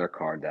is another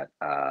card that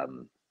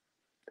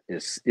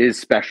is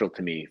special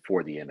to me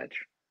for the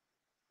image.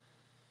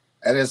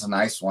 That is a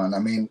nice one. I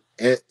mean,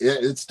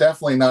 it's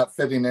definitely not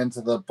fitting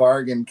into the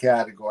bargain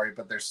category,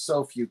 but there's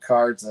so few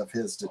cards of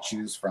his to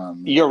choose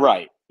from. You're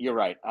right.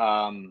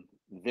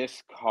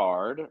 This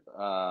card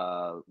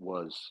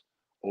was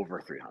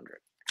over 300.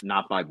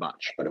 Not by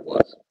much, but it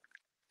was.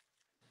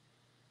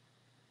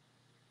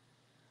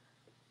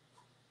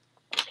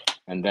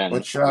 And then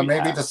which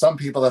maybe to some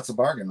people that's a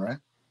bargain, right?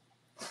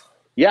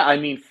 Yeah, I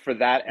mean, for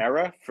that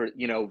era,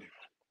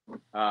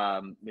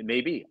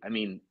 maybe. I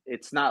mean,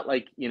 it's not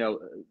like,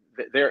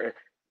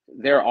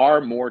 there are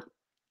more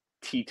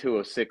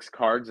T206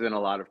 cards than a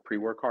lot of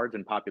pre-war cards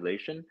in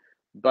population,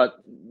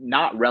 but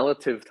not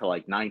relative to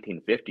like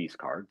 1950s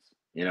cards.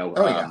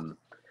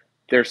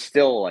 There's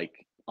still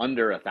like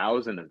under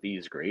 1,000 of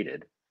these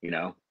graded,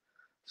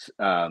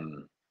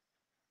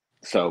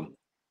 so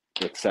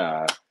it's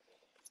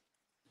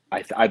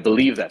I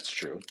believe that's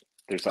true.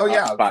 There's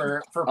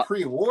for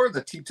pre-war,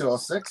 the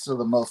T206 are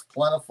the most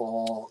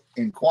plentiful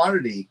in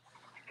quantity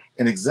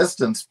in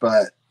existence,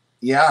 but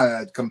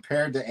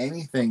compared to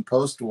anything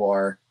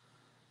post-war,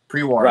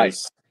 pre-war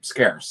is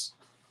scarce.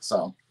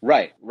 So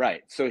right.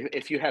 So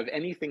if you have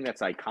anything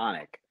that's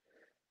iconic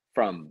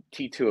from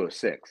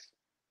T206,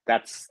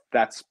 that's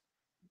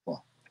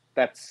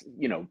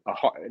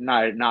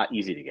not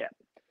easy to get.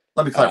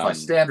 Let me clarify: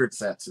 standard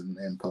sets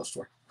in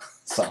post-war.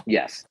 So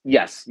yes.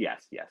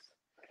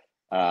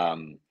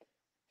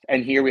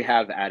 And here we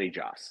have Addy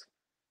Joss.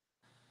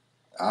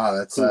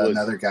 That's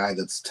another guy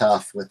that's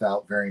tough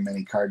without very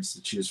many cards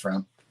to choose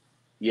from.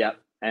 Yep,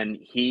 and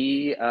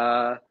he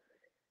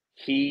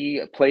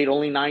played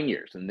only 9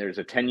 years, and there's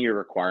a 10-year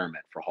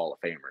requirement for Hall of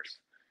Famers.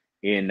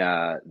 In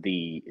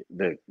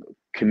the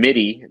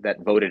committee that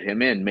voted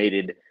him in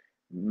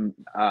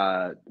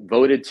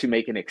voted to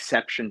make an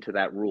exception to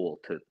that rule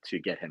to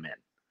get him in.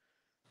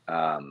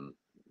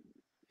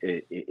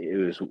 It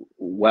was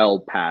well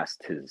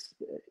past his,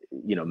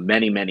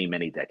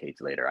 many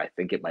decades later. I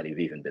think it might have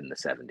even been the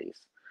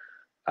 70s.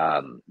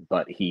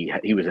 But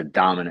he was a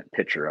dominant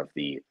pitcher of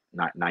the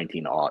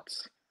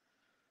 1900s,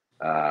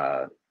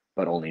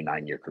 but only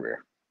 9-year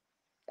career.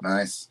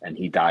 Nice. And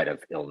he died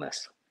of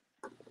illness,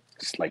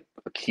 just like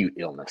acute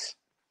illness.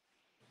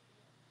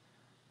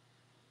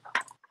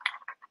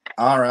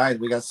 All right,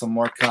 we got some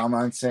more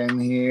comments in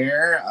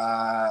here.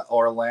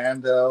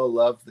 Orlando,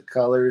 love the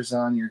colors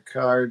on your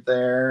card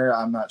there.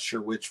 I'm not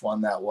sure which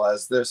one that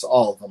was.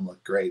 All of them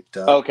look great.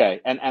 Okay,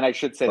 and I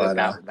should say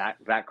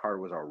that card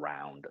was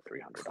around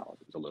 $300. It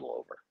was a little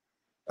over.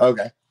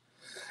 Okay.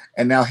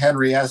 And now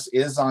Henry S.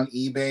 is on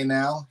eBay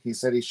now. He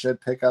said he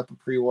should pick up a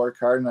pre-war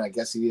card, and I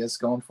guess he is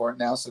going for it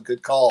now. So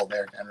good call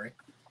there, Henry.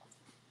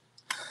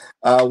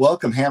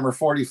 Welcome, Hammer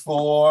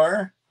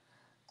 44.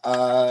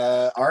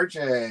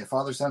 RJ,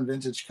 Father Son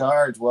Vintage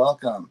Cards,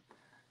 welcome.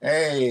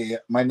 Hey,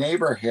 my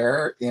neighbor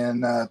here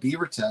in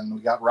Beaverton,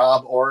 we got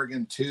Rob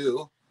Oregon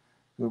 2,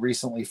 who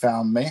recently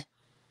found me.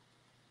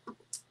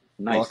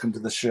 Nice. Welcome to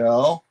the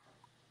show.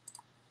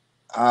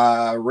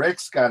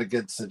 Rick's got a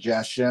good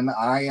suggestion.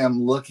 I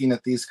am looking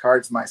at these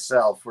cards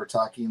myself. We're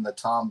talking the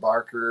Tom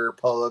Barker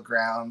Polo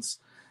Grounds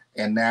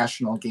and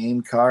National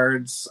Game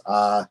cards.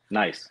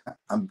 Nice.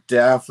 I'm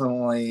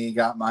definitely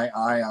got my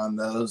eye on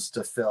those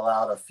to fill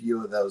out a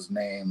few of those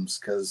names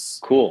because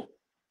cool.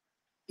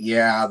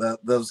 Yeah,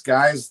 those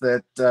guys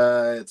that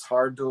it's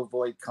hard to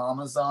avoid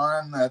commas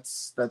on.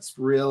 That's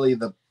really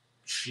the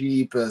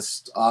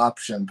cheapest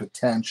option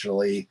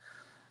potentially,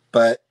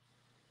 but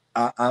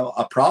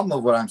a problem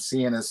of what I'm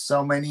seeing is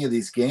so many of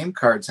these game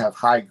cards have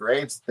high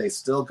grades, they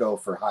still go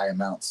for high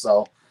amounts.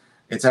 So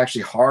it's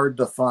actually hard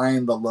to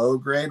find the low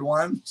grade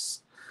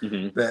ones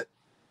that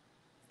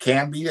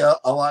can be a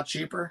lot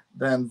cheaper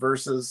than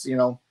versus,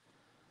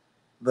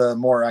 the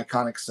more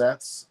iconic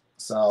sets.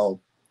 So,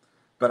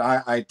 but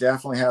I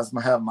definitely have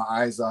my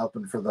eyes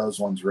open for those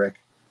ones, Rick.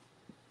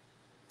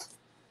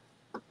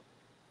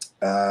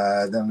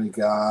 Then we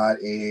got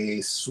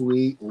a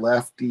sweet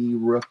lefty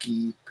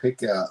rookie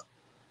pickup.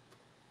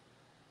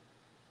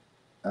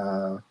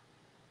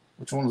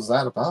 Which one was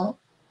that about?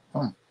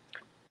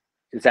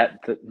 Is that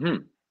the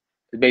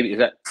maybe is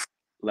that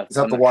left? Is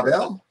that the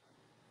Waddell? Sure.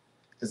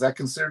 Is that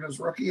considered as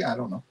rookie? I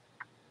don't know.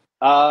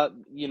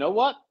 You know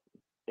what?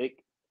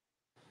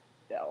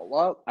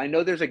 Well, I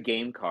know there's a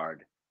game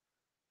card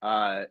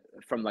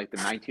from like the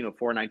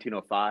 1904,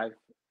 1905.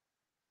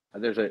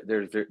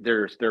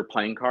 There are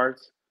playing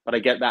cards, but I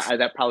get that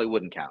that probably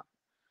wouldn't count.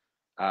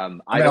 I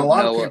mean, a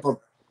lot of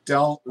people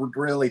don't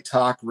really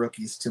talk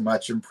rookies too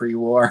much in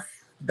pre-war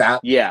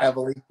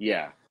heavily.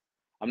 Yeah.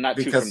 I'm not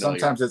because too familiar.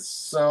 Sometimes it's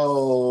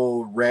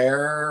so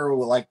rare,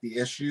 like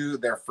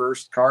their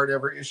first card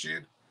ever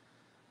issued.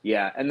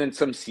 Yeah, and then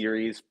some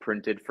series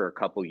printed for a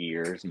couple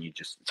years, and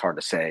it's hard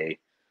to say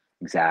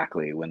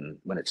exactly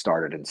when it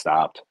started and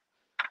stopped.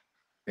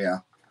 Yeah.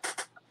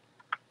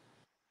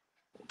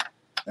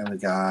 And we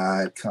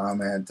got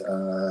comment.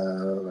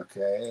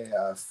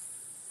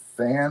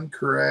 Fan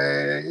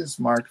craze,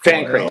 Mark.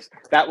 Fan craze.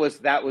 That was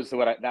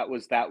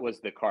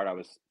the card I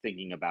was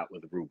thinking about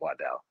with Rube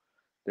Waddell.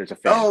 There's a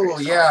fan. Oh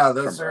yeah,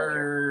 those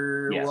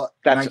are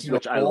that's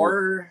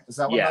 1904. Is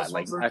that what those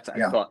ones are?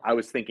 I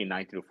was thinking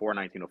 1904,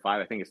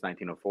 1905. I think it's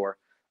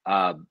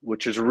 1904,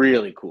 which is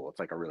really cool. It's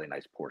like a really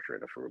nice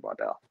portrait of Rube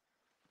Waddell.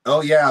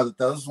 Oh yeah,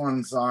 those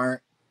ones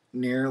aren't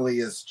nearly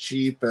as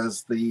cheap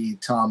as the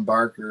Tom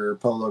Barker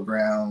Polo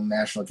Ground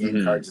National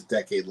Game cards a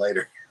decade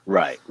later.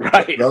 Right.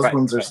 Those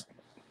ones are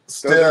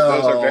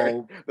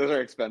still those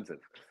are expensive.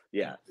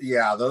 Yeah,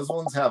 those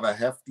ones have a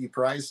hefty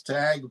price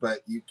tag, but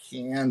you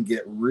can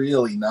get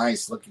really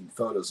nice looking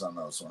photos on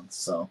those ones.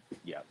 So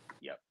yep.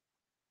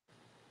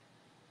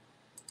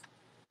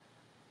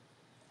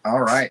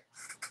 All right.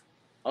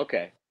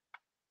 Okay.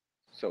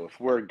 So if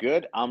we're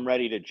good, I'm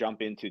ready to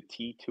jump into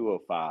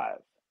T205.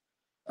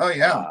 Oh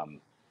yeah.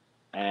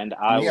 And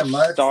I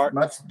will start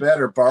much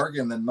better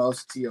bargain than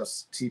most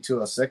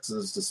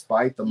T206s,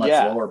 despite the much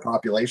lower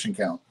population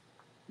count.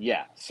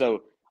 Yeah.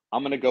 So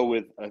I'm going to go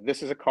with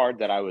this is a card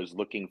that I was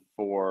looking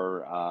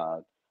for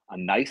a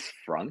nice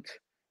front.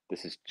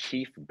 This is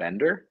Chief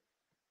Bender.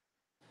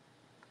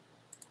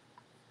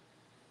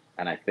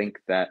 And I think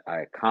that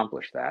I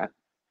accomplished that.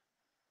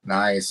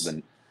 Nice.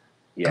 And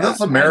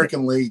those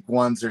American League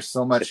ones are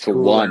so much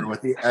cooler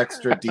with the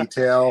extra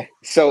detail.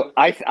 So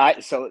I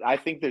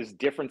think there's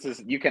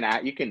differences. You can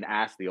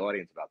ask the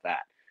audience about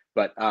that.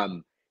 But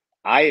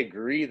I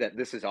agree that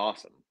this is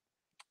awesome.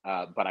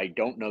 But I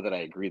don't know that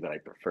I agree that I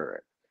prefer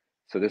it.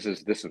 So this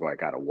is why I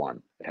got a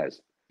 1. It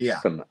has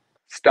some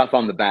stuff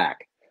on the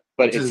back,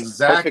 but it's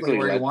exactly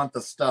where you want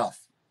the stuff.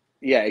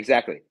 Yeah,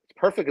 exactly. It's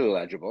perfectly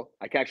legible.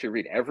 I can actually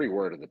read every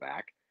word of the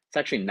back. It's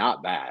actually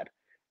not bad.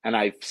 And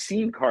I've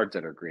seen cards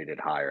that are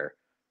graded higher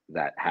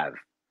that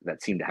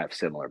seem to have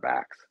similar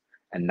backs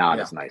and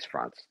not as nice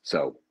fronts.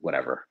 So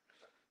whatever,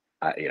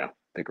 the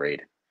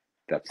grade.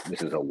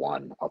 This is a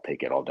 1. I'll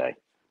take it all day.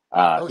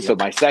 So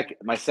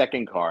my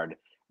second card,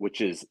 which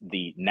is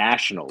the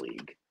National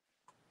League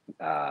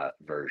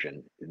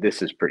version,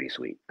 this is pretty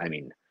sweet. I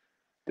mean,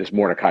 this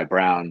Mordecai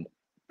Brown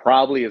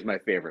probably is my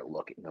favorite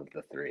looking of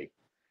the 3,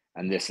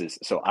 and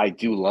I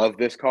do love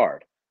this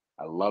card.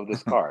 I love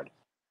this card,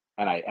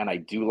 and I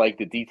do like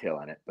the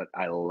detail in it. But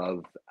I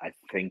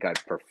think I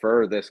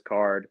prefer this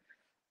card.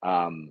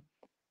 And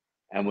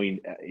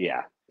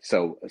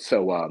So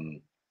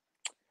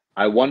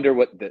I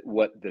wonder if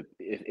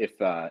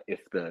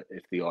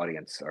the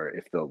audience or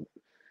if the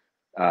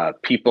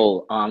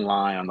people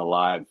online on the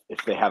live,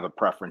 if they have a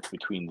preference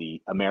between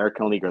the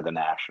American League or the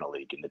National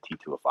League in the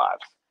T205s.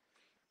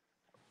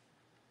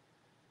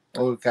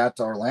 Well, we've got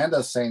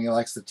Orlando saying he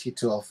likes the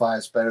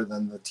T205s better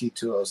than the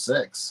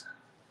T206.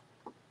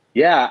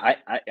 Yeah,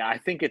 I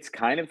think it's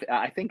kind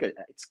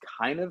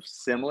of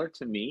similar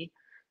to me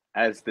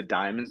as the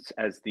diamonds,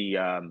 as the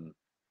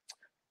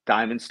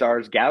Diamond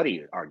Stars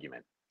Gaudy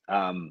argument.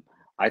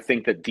 I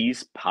think that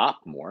these pop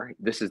more.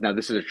 This is a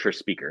Trish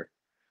speaker.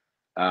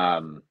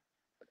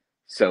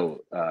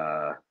 So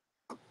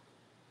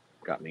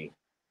got me.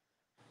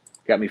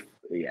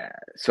 Yeah.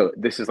 So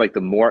this is like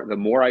the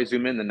more I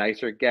zoom in, the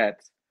nicer it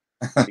gets,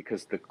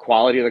 because the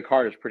quality of the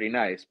card is pretty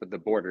nice, but the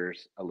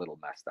border's a little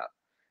messed up,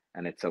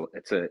 and it's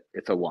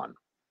a one.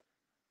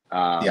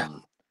 Yeah.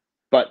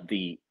 But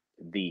the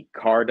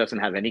card doesn't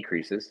have any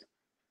creases.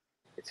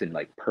 It's in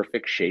like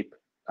perfect shape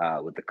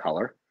with the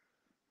color.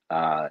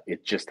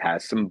 It just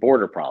has some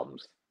border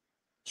problems.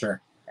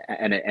 Sure.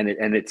 And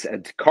it's a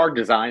card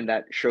design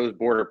that shows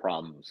border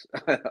problems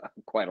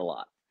quite a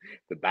lot.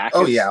 The back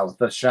with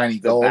the shiny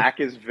gold. The back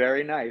is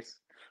very nice.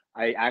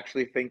 I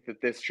actually think that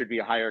this should be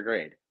a higher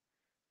grade,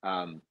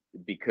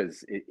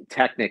 because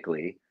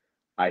technically,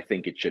 I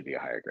think it should be a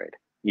higher grade,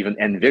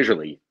 and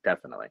visually,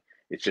 definitely.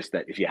 It's just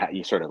that if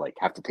you sort of like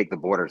have to take the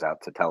borders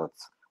out to tell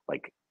it's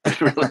like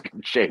really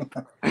good shape.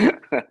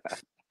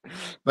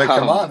 But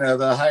come on,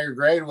 the higher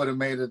grade would have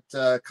made it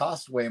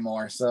cost way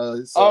more.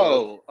 So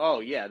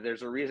yeah,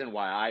 there's a reason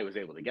why I was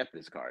able to get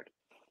this card.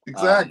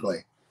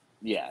 Exactly.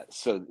 Yeah,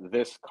 so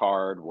this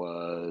card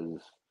was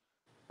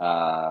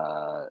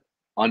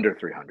under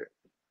 300.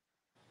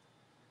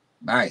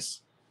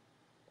 Nice.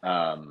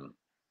 And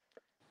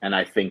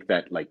I think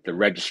that like the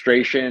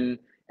registration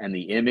and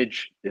the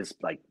image is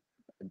like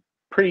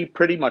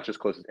pretty much as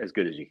close as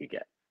good as you could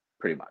get,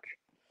 pretty much.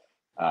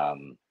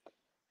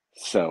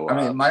 So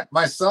I mean,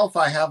 myself,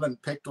 I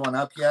haven't picked one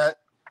up yet,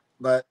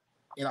 but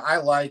I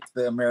like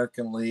the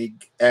American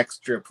League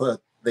extra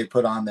they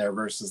put on there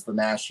versus the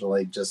National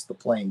League, just the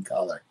plain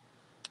color.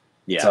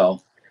 Yeah.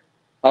 So,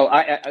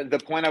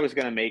 the point I was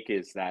going to make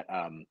is that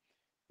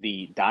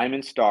the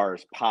Diamond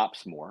Stars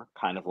pops more,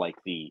 kind of like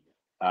the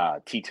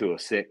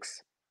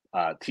T206,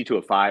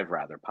 T205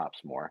 rather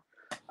pops more,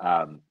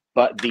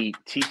 but the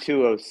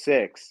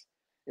T206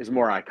 is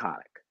more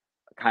iconic,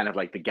 kind of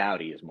like the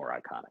Gaudy is more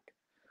iconic.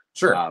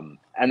 Sure.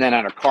 And then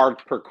on a card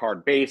per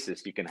card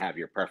basis, you can have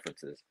your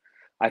preferences.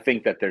 I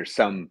think that there's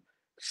some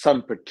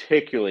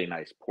particularly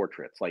nice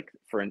portraits. Like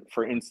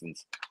for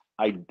instance,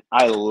 I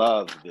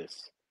love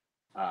this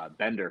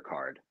Bender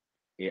card,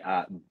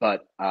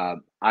 but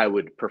I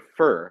would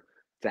prefer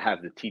to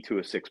have the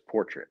T206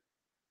 portrait.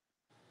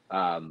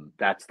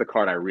 That's the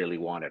card I really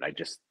wanted. I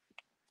just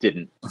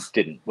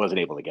wasn't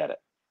able to get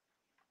it.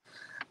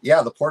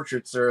 Yeah, the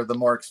portraits are the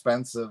more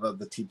expensive of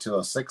the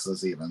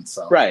T206s, even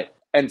so. Right.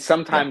 And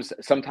sometimes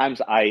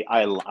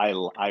I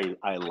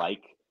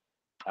like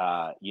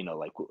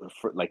like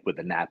with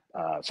the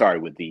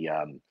with the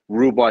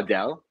Rue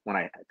Baudel,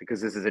 because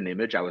this is an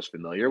image I was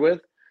familiar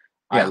with.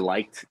 Yeah. I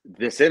liked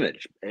this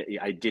image.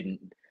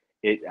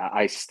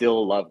 I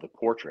still love the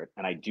portrait,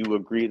 and I do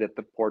agree that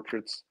the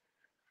portraits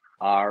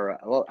are,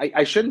 well,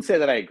 I shouldn't say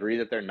that I agree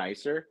that they're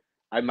nicer.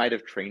 I might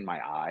have trained my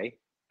eye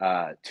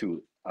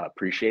to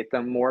appreciate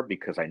them more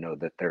because I know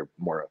that they're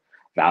more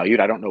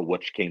valued. I don't know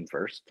which came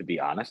first, to be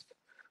honest.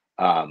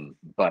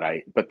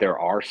 But there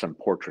are some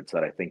portraits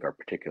that I think are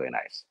particularly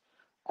nice,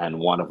 and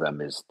one of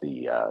them is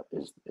the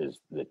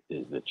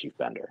Chief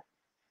Bender.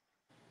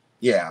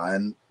 Yeah,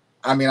 and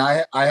I mean,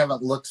 I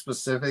haven't looked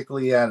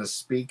specifically at a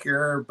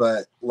speaker,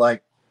 but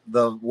like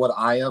what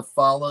I have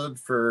followed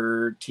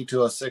for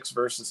T206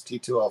 versus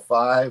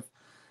T205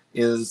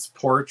 is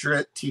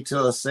portrait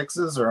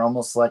T206s are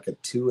almost like a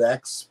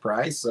 2x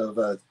price of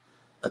a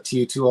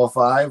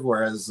T205,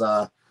 whereas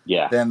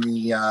then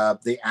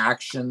the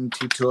action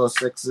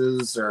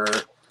T206s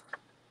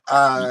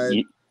are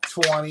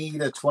 20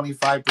 to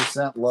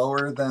 25%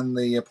 lower than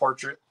the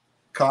portrait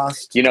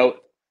cost.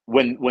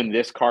 When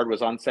this card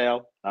was on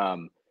sale,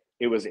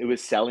 it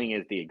was selling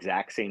at the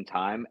exact same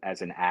time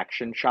as an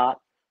action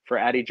shot for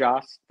Addy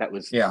Joss that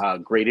was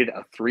graded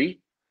a 3,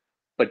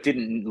 but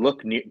didn't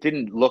look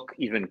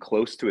even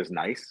close to as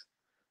nice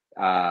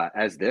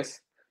as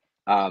this.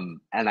 And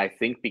I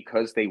think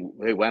because they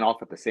went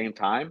off at the same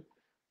time,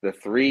 the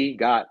 3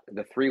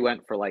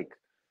 went for like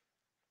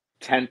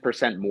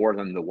 10% more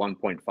than the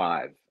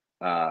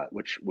 1.5,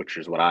 which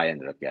is what I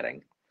ended up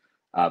getting.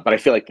 But I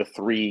feel like the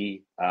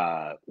 3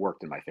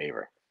 worked in my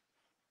favor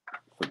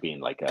for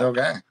being like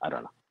okay. I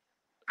don't know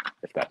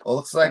if that. Well,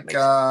 looks like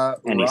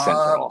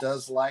Rob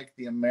does like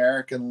the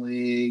American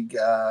League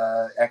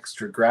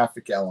extra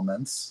graphic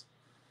elements.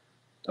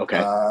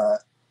 Okay.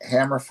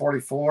 Hammer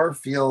 44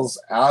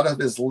 feels out of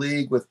his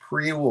league with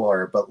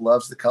pre-war, but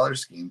loves the color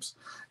schemes.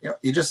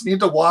 You just need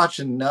to watch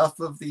enough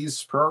of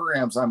these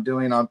programs I'm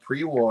doing on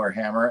pre-war,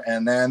 Hammer,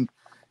 and then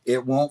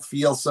it won't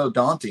feel so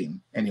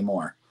daunting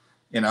anymore.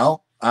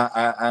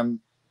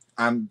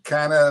 I'm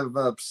kind of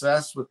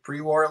obsessed with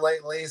pre-war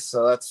lately,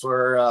 so that's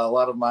where a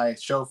lot of my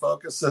show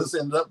focuses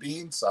ended up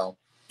being. So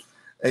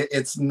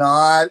it's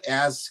not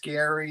as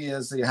scary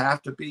as you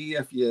have to be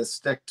if you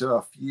stick to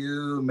a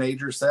few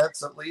major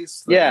sets at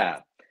least. Yeah.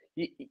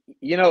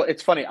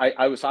 It's funny.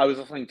 I was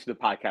listening to the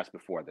podcast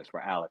before this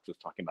where Alex was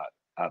talking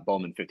about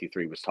Bowman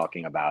 53 was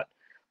talking about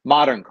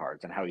modern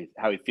cards and how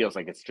he feels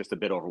like it's just a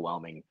bit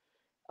overwhelming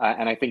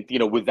And I think,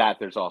 with that,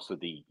 there's also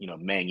the,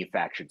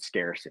 manufactured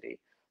scarcity.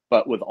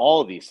 But with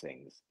all of these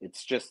things,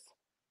 it's just,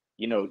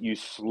 you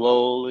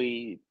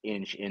slowly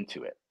inch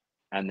into it.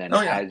 And then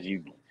Oh yeah.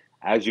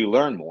 as you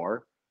learn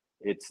more,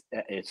 it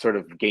sort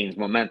of gains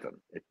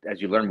momentum.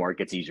 As you learn more, it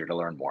gets easier to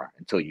learn more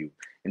until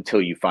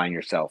you find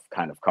yourself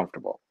kind of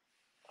comfortable.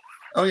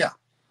 Oh yeah.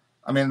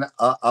 I mean,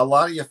 a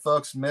lot of you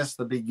folks missed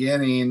the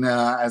beginning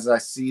as I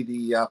see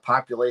the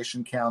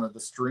population count of the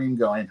stream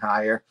going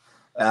higher.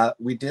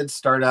 We did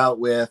start out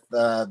with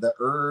the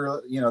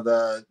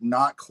the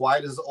not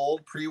quite as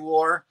old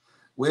pre-war,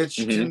 which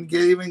Hmm. can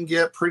even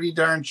get pretty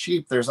darn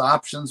cheap. There's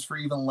options for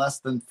even less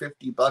than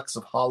 $50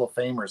 of Hall of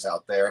Famers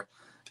out there,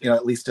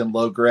 at least in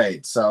low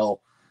grade.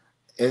 So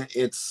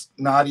it's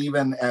not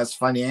even as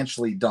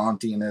financially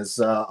daunting as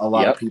a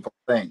lot of Yep. people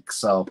think.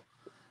 So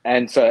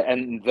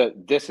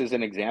This is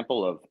an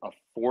example of a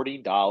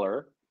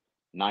 $40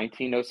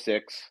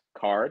 1906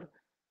 card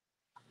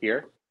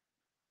here.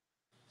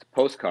 It's a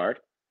postcard.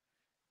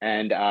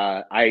 And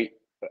I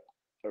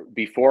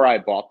before I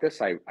bought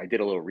this, I did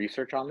a little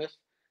research on this.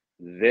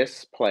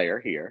 This player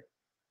here,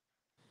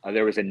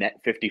 there was a Net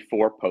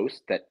 54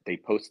 post that they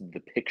posted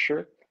the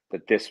picture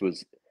that this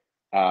was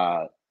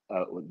uh,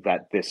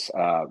 that this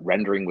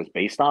rendering was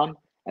based on,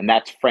 and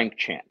that's Frank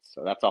Chance.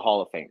 So that's a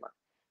Hall of Famer,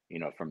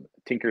 from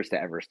Tinkers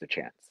to Everest to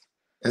Chance.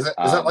 is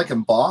that like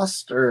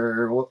embossed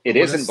or It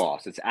what is is?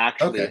 embossed. It's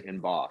actually Okay.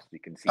 embossed. You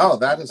can see Oh, it on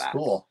that the is back.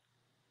 cool.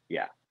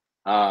 Yeah.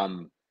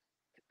 And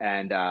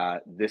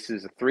this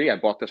is a 3. I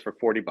bought this for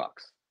 $40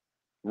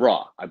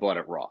 raw. I bought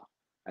it raw,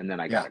 and then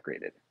I got Yeah, it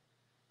graded.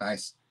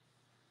 nice.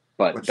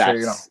 But Which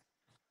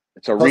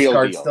it's a real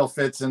postcard deal still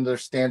fits into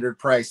standard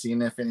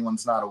pricing if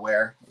anyone's not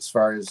aware, as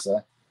far as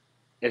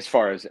as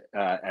far as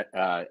SGC,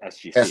 right?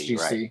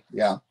 SGC.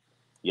 Yeah.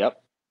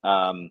 Yep.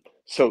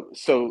 So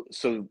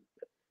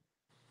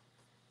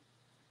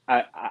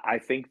I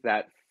think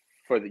that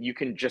you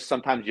can just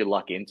sometimes you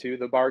luck into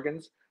the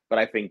bargains, but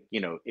I think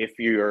if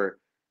you're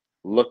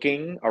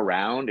looking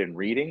around and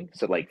reading,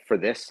 so like for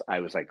this, I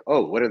was like,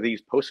 oh, what are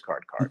these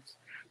postcard cards?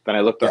 Then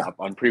I looked Yeah. up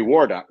on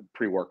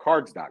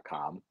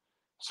prewarcards.com,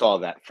 saw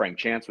that Frank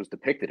Chance was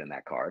depicted in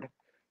that card,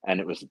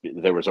 and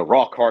there was a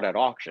raw card at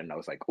auction. I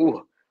was like,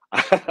 ooh,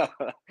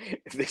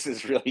 this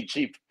is really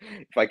cheap.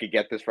 If I could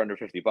get this for under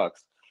 $50.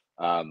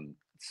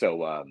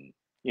 So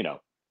you know,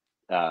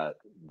 that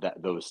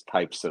those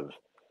types of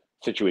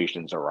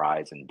situations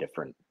arise in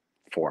different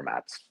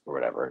formats or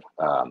whatever.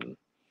 I'm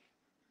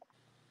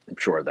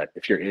sure that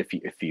if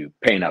you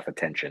pay enough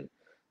attention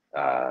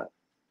uh,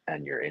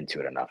 and you're into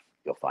it enough,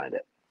 you'll find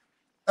it.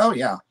 Oh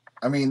yeah.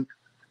 I mean,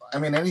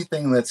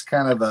 anything that's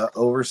kind of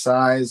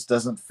oversized,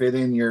 doesn't fit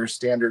in your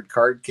standard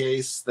card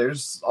case.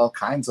 There's all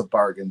kinds of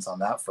bargains on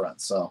that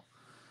front. So,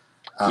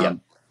 Yep,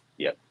 um,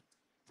 yep.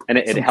 And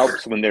it some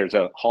helps when there's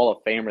a Hall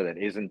of Famer that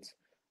isn't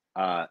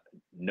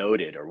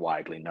noted or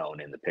widely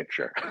known in the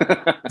picture.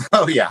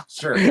 oh yeah,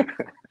 sure.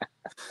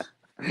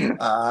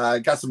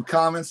 Got some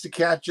comments to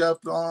catch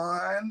up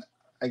on.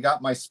 I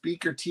got my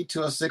speaker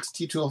T206,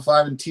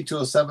 T205, and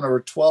T207 over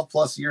 12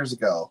 plus years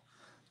ago.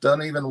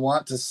 Don't even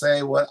want to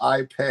say what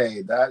I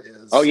paid. That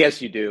is. Oh,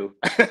 yes, you do.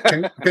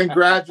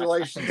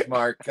 Congratulations,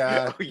 Mark.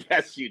 Oh,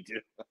 yes, you do.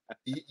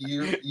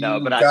 You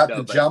but got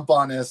the jump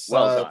on this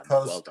well done.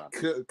 post Well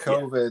done.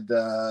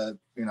 COVID,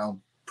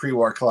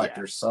 pre-war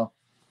collectors. Yeah. So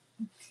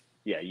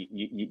yeah,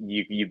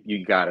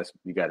 you got us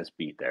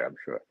beat there, I'm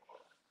sure.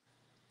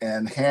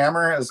 And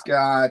Hammer has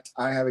got.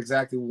 I have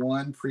exactly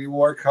one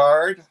pre-war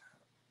card.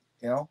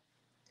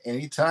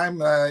 Anytime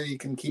you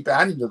can keep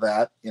adding to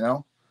that.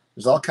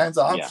 There's all kinds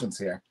of options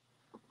here.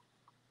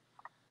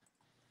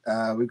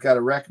 We've got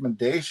a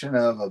recommendation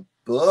of a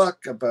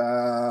book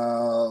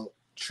about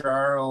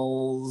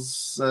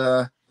Charles.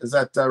 Is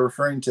that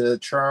referring to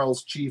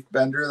Charles Chief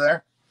Bender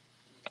there?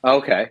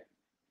 Okay.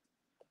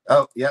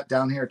 Oh, yeah,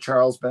 down here,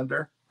 Charles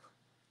Bender.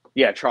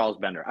 Yeah, Charles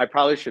Bender. I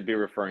probably should be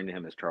referring to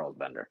him as Charles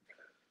Bender.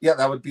 Yeah,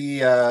 that would be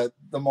the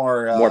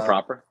more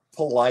proper,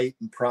 polite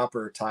and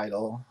proper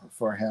title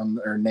for him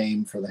or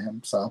name for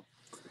him. So,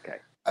 okay.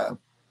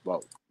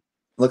 Well,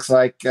 looks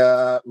like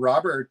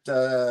Robert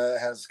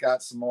has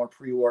got some more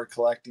pre-war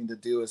collecting to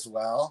do as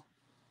well.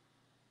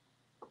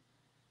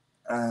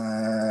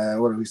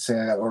 What do we say?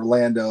 I got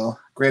Orlando.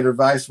 Great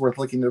advice, worth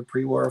looking to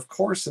pre-war. Of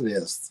course it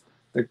is.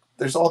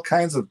 There's all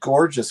kinds of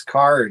gorgeous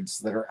cards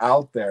that are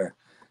out there,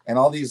 and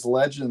all these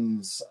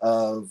legends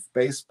of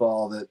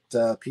baseball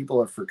that people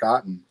have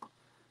forgotten.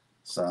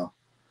 So,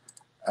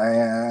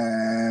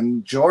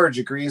 and George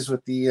agrees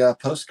with the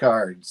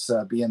postcards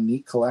being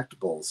neat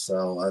collectibles.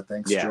 So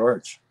thanks,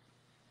 George.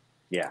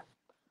 Yeah.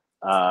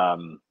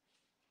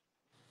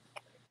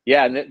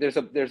 Yeah, and there's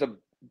like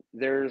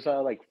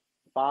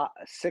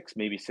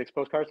maybe six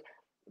postcards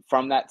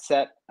from that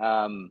set.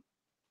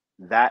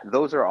 That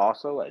those are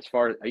also, as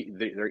far as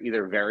they're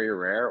either very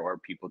rare or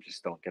people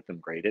just don't get them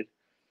graded.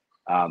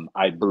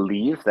 I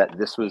believe that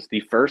this was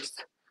the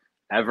first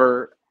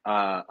ever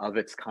of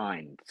its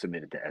kind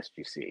submitted to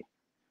SGC.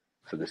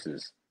 So this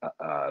is,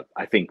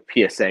 I think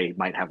PSA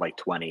might have like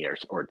 20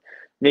 or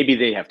Maybe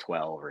they have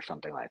 12 or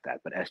something like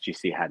that, but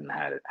SGC hadn't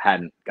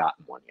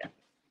gotten one yet.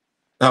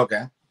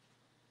 Okay.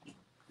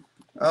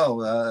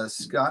 Oh,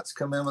 Scott's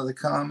come in with a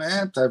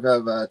comment. I've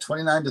got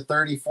 29 to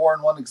 34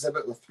 in one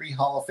exhibit with 3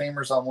 Hall of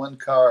Famers on one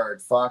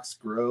card: Fox,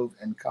 Grove,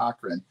 and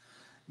Cochran.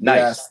 Nice.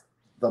 Yes,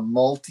 the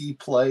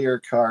multiplayer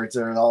cards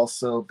are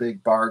also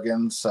big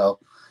bargains. So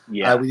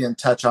Yeah. we didn't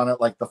touch on it.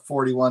 Like the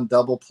 41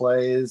 double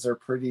plays are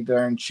pretty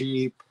darn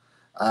cheap.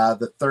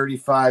 The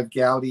 35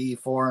 Gaudy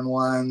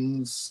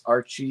 4-in-1s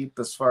are cheap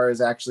as far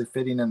as actually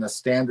fitting in a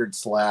standard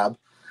slab.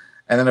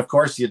 And then, of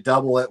course, you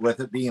double it with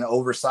it being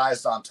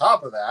oversized on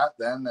top of that.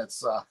 Then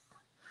it's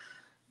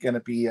going to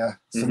be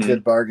some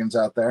good bargains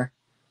out there.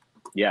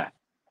 Yeah.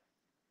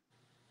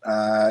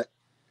 At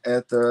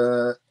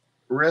the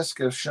risk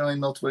of showing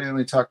multiple when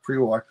we talk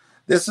pre-war,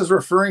 this is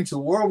referring to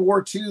World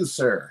War II,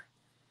 sir.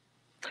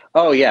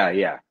 Oh,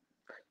 yeah.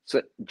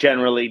 So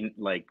generally,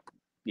 like,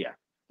 yeah.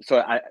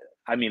 So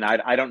I mean,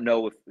 I don't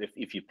know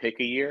if you pick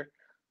a year,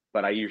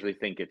 but I usually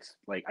think it's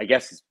like, I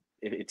guess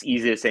it's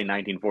easy to say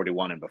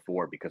 1941 and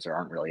before because there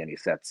aren't really any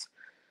sets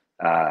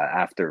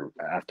after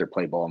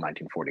Play Ball in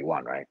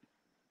 1941, right?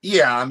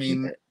 Yeah, I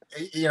mean,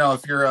 if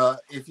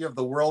you have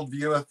the world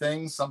view of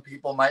things, some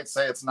people might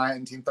say it's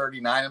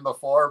 1939 and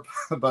before,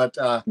 but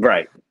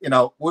right.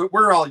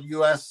 We're all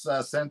U.S.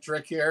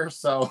 Centric here,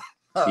 so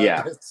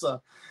yeah, it's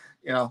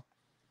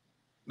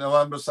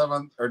November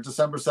 7th or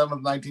December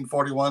 7th,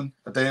 1941,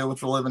 a day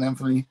which will live in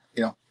infamy.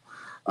 Yeah.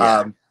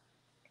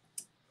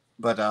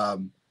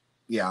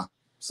 Yeah.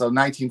 So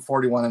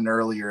 1941 and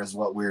earlier is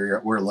what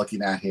we're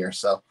looking at here.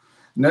 So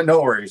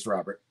no worries,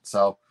 Robert.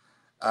 So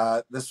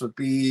this would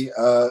be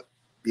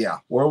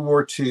World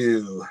War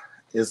II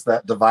is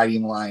that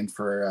dividing line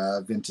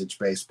for vintage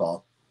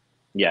baseball.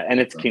 Yeah, and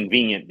it's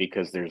convenient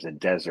because there's a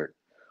desert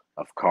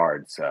of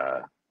cards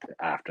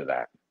after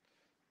that.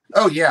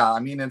 Oh yeah, I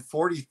mean in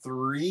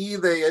 43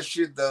 they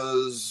issued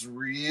those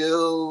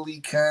really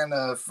kind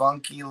of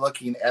funky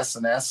looking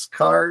S&S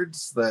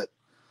cards that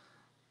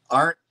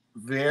aren't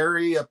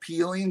very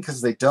appealing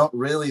because they don't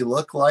really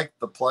look like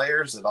the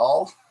players at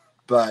all,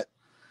 but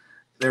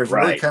there's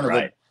really kind of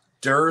a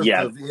dearth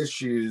of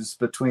issues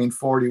between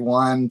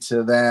 41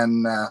 to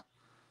then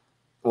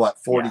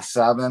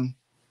 47.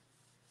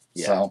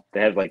 Yeah, so they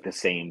have like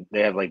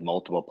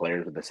multiple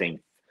players with the same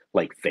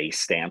like face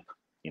stamp,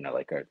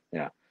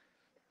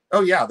 Oh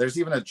yeah, there's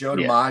even a Joe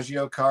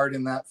DiMaggio card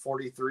in that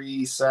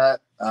 43 set.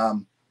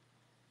 I'm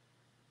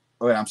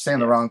saying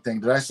the wrong thing.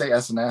 Did I say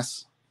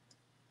S&S?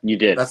 You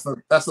did. That's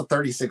the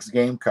 36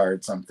 game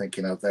cards I'm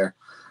thinking of there.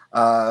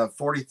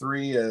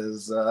 43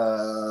 is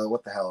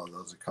what the hell are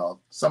those called?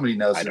 Somebody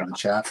knows in the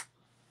chat.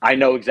 I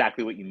know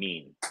exactly what you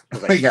mean.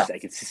 I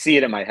can see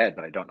it in my head,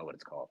 but I don't know what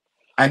it's called.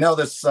 I know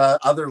this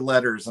other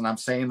letters, and I'm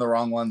saying the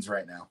wrong ones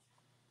right now.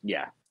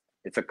 Yeah,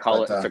 it's a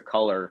color. It's a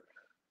color.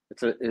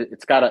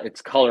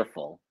 It's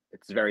colorful.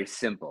 It's very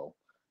simple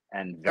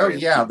and very.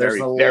 There's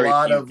a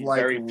lot of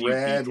like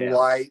red,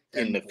 white,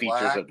 and in the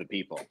features of the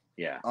people.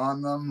 Yeah,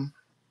 on them.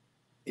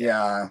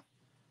 Yeah,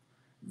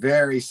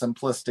 very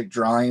simplistic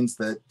drawings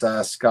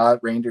that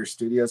Scott Reindeer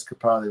Studios could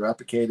probably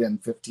replicate in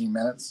 15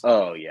 minutes.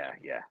 Oh yeah.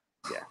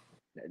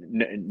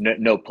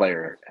 No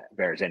player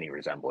bears any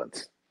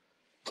resemblance.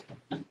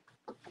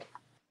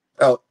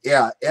 Oh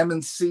yeah,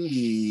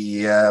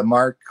 M&C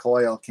Mark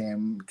Coyle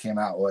came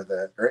out with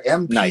it, or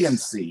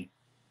MP&C.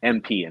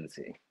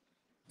 MP&C.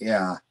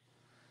 Yeah.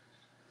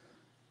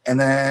 And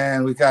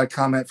then we've got a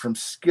comment from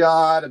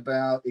Scott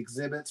about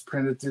exhibits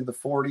printed through the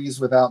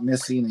 40s without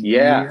missing a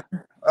year.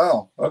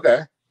 Oh,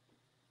 okay.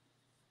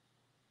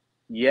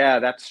 Yeah,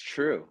 that's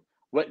true.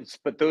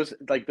 But those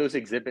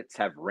exhibits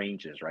have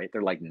ranges, right?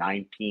 They're like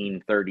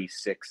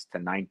 1936 to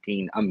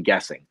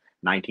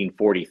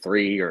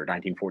 1943 or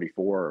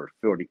 1944 or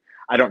 40.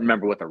 I don't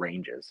remember what the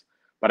range is,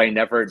 but I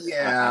never.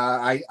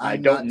 Yeah, I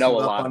don't know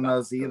a lot on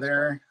those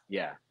either.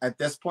 Yeah. At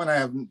this point, I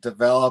haven't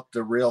developed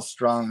a real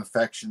strong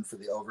affection for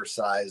the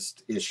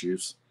oversized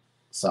issues.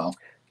 So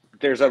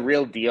there's a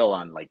real deal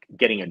on like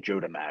getting a Joe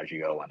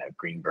DiMaggio and a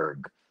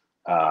Greenberg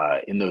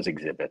in those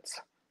exhibits.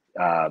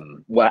 I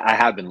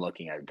have been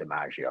looking at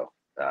DiMaggio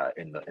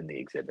in the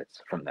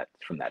exhibits from that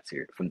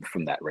series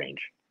from that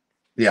range.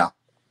 Yeah,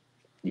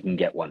 you can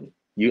get one.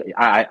 You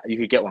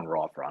could get one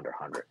raw for under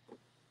 100.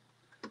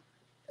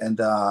 And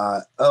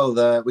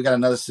we got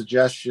another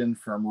suggestion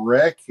from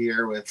Rick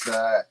here with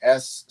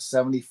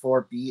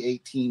S74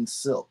 B18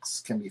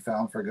 silks can be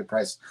found for a good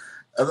price.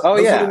 Those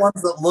are the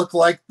ones that look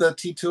like the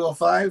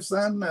T205s.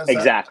 Then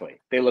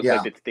exactly, they look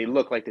like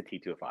the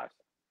T205s.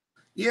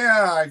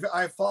 Yeah,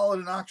 I followed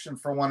an auction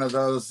for one of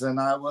those, and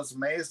I was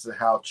amazed at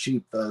how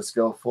cheap those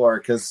go for.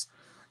 Because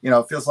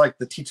it feels like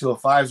the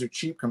T205s are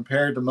cheap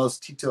compared to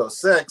most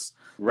T206.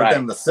 Right. But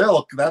then the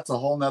silk, that's a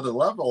whole nother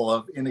level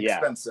of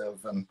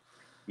inexpensive and.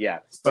 Yeah,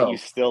 but you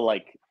still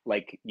like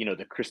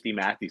the Christy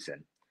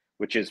Mathewson,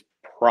 which is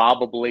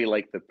probably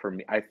like the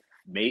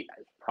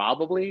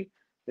probably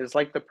is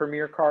like the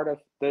premier card of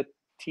the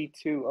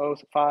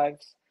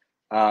T205s.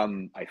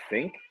 I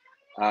think.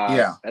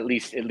 At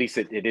least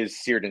it is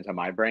seared into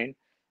my brain.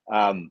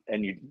 And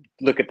you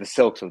look at the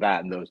silks of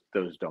that, and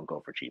those don't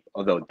go for cheap.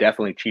 Although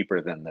definitely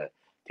cheaper than the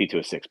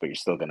T206, but you're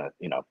still gonna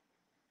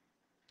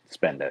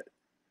spend a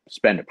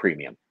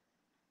premium.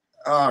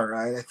 All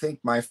right, I think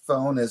my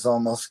phone is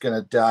almost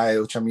going to die,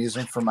 which I'm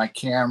using for my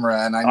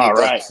camera, and I All need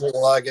right. to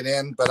plug it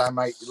in, but I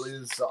might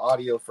lose the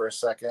audio for a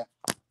second.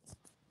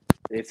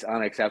 It's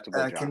unacceptable,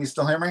 John. Can you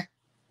still hear me?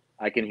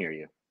 I can hear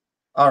you.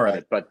 All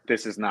right. But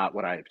this is not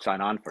what I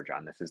sign on for,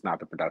 John. This is not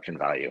the production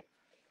value.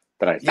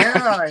 Yeah,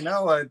 I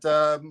know it.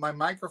 My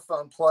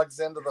microphone plugs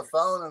into the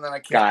phone, and then I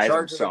can't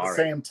charge it at the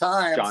same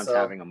time. John's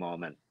having a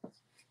moment.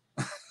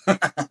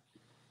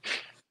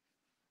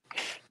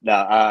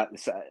 No,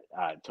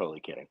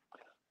 totally kidding.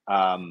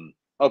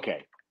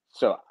 Okay,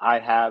 so I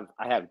have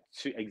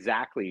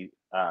exactly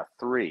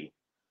 3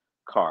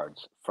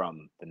 cards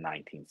from the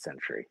 19th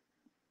century.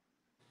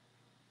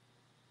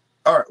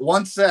 All right,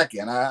 1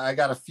 second. I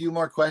got a few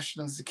more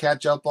questions to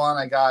catch up on.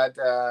 I got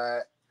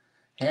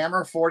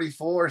Hammer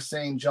 44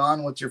 saying,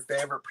 John, what's your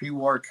favorite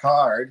pre-war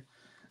card?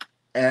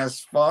 As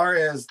far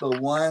as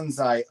the ones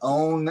I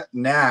own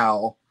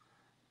now,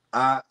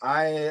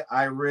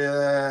 I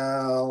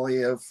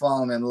really have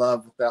fallen in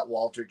love with that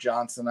Walter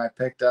Johnson I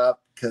picked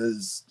up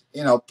because,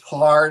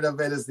 part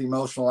of it is the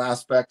emotional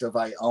aspect of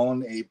I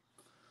own a,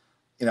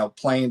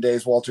 Playing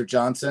Days Walter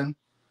Johnson.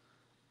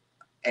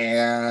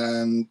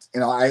 And,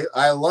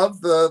 I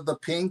love the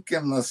pink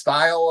and the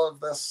style of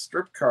the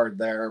strip card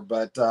there,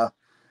 but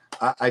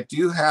I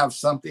do have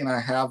something I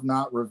have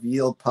not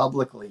revealed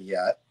publicly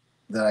yet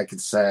that I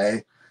could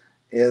say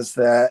is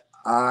that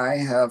I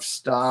have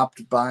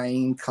stopped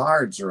buying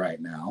cards right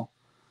now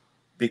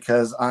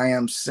because I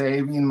am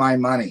saving my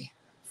money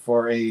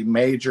for a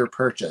major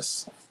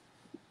purchase.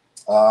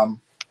 I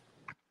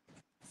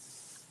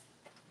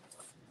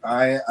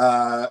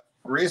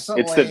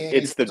recently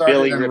it's the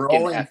Billy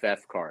Ripken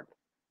FF card.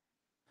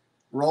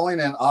 Rolling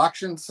in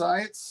auction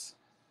sites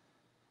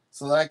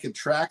so that I could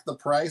track the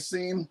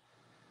pricing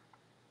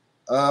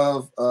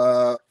of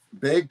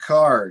big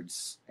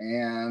cards,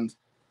 and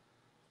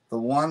the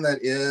one that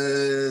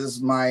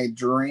is my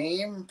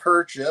dream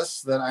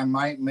purchase that I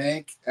might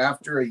make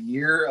after a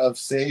year of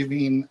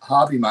saving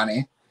hobby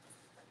money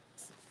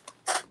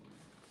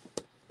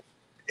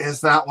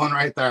is that one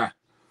right there.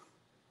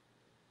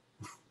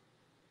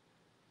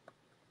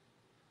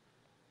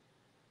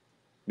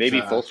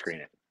 Maybe full screen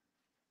it.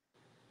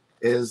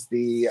 Is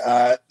the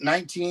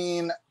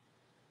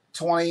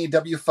 1920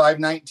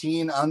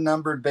 W519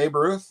 unnumbered Babe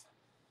Ruth.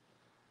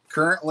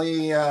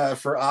 Currently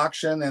for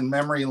auction in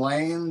memory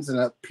lanes, and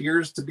it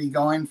appears to be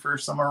going for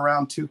somewhere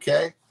around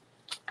 $2,000.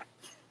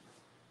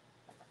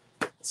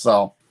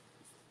 So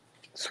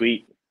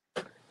sweet.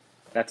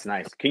 That's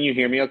nice. Can you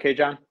hear me okay,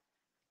 John?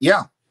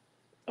 Yeah.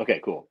 Okay,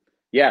 cool.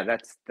 Yeah,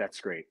 that's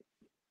great.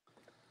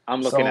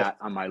 I'm looking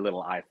on my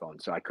little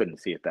iPhone, so I couldn't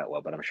see it that well,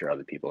 but I'm sure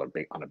other people are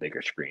on a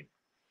bigger screen.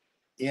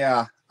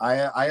 Yeah,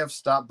 I have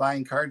stopped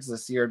buying cards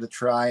this year to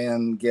try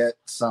and get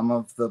some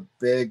of the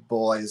big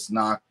boys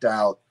knocked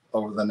out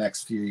over the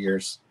next few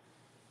years.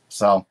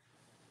 So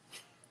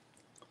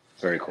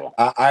very cool.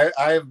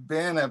 I've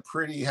been a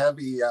pretty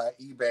heavy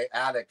eBay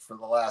addict for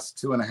the last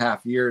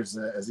 2.5 years,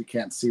 as you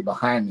can't see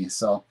behind me.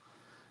 So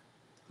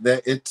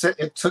it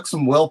took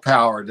some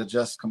willpower to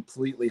just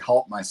completely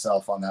halt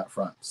myself on that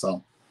front.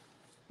 So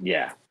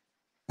yeah,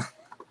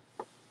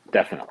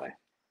 definitely.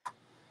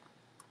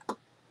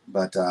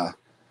 But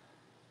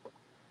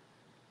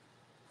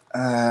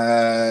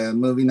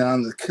moving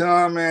on to the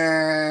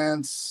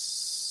comments.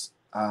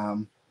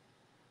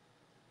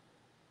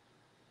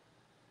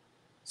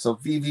 So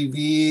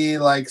VVV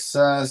likes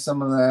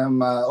some of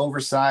them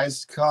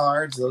oversized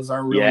cards. Those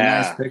are really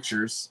nice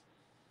pictures.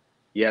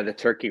 Yeah, the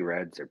turkey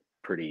reds are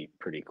pretty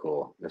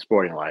cool. The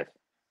Sporting Life.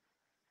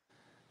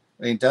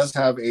 It does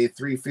have a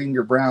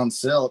 3-finger brown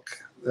silk.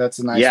 That's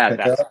a nice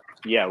pickup.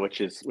 Yeah,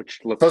 which looks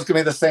supposed to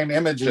be the same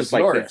image as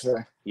like yours.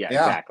 Yeah,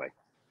 exactly.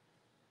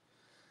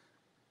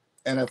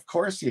 And of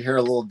course, you hear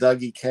a little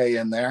Dougie K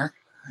in there.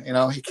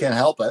 He can't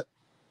help it.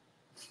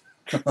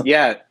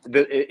 Yeah,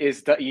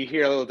 you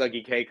hear a little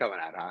Dougie K coming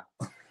out, huh?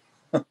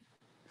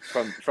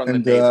 From the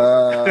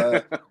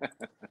neighborhood.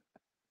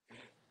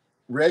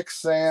 Rick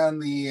saying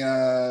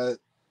the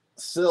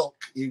silk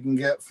you can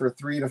get for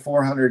 $300 to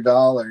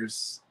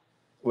 $400,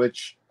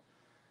 which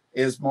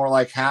is more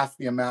like half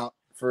the amount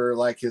for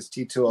like his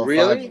T205.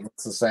 Really?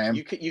 It's the same.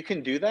 You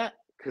can do that?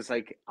 Because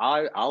like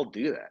I'll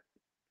do that.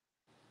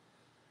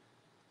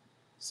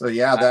 So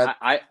yeah,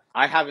 I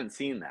haven't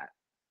seen that.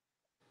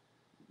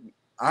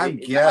 I'm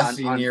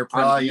guessing you're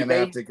probably gonna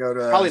have to go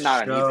to probably a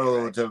not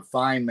show to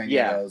find many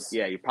of those.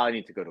 Yeah, you probably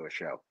need to go to a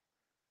show.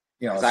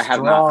 I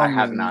have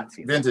not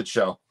seen vintage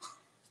show.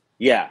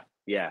 Yeah,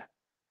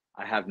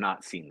 I have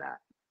not seen that.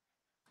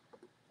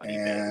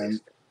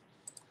 And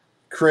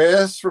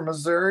Chris from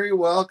Missouri,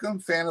 welcome,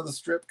 fan of the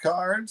strip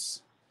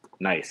cards.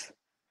 Nice.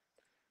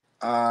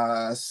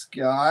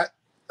 Scott,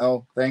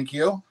 thank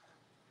you.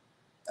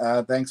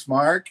 Thanks,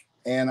 Mark.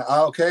 And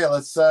okay,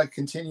 let's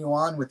continue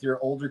on with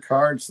your older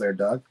cards there,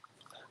 Doug.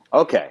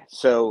 Okay,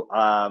 so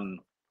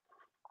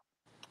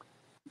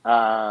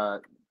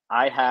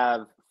I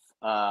have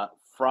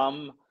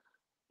from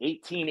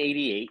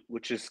 1888,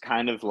 which is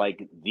kind of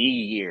like the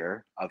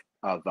year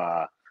of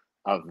the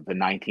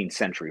 19th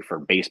century for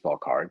baseball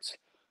cards.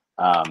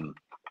 Um,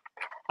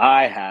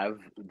 I have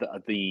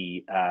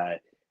the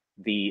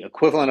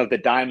equivalent of the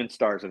Diamond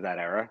Stars of that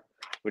era,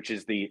 which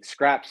is the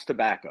Scraps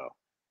Tobacco.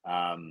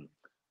 Um,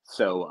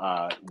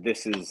 so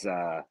this is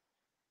the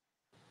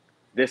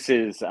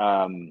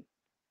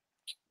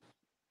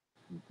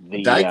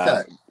Die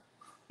cut.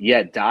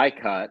 die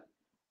cut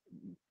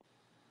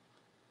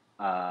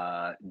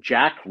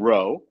Jack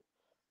Rowe,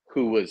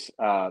 who was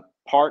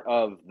part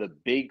of the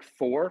Big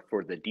Four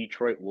for the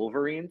Detroit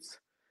Wolverines.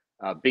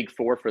 Big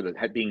Four for the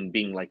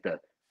being like the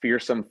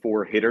fearsome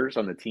four hitters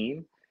on the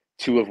team,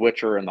 two of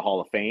which are in the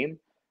Hall of Fame.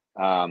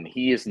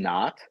 He is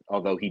not,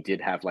 although he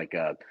did have like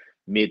a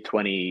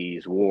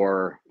mid-20s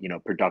WAR,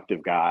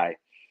 productive guy.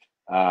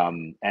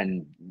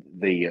 And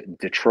the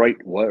Detroit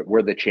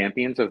were the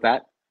champions of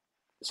that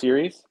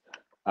series.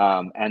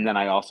 And then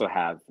I also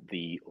have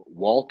the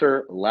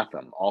Walter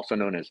Letham, also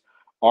known as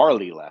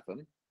Arlie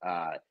Letham.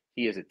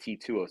 He is a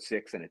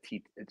T206 and a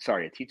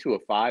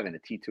T205 and a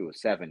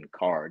T207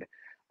 card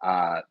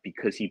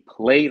because he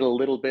played a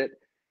little bit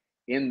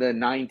in the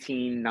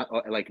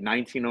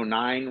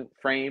 1909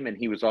 frame, and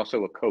he was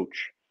also a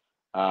coach.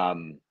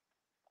 And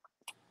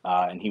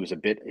he was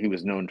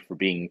known for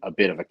being a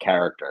bit of a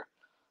character.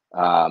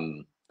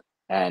 And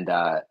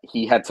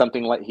he had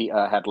something like he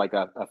had like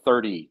a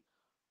 30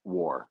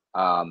 war.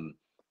 And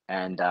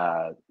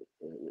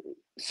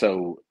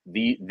so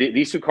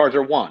these two cards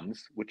are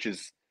ones, which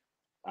is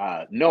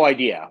no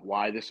idea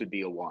why this would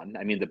be a one.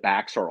 I mean, the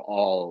backs are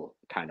all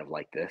kind of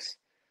like this,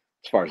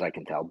 as far as I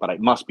can tell, but it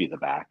must be the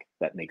back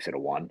that makes it a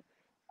one.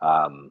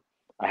 I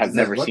have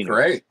never Look seen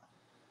great. it.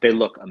 They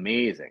look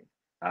amazing.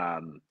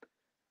 And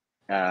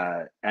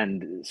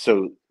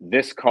so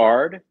this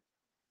card,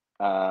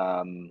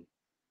 the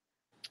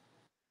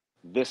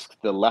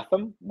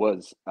Letham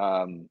was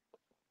 $202.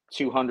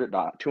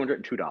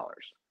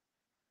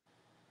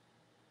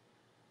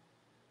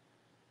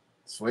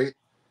 Sweet.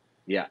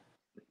 Yeah.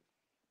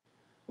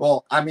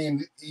 Well, I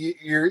mean,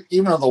 you're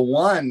even on the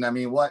one. I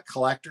mean, what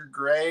collector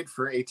grade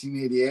for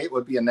 1888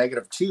 would be a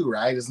 -2,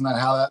 right? Isn't that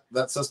how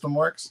that system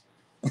works?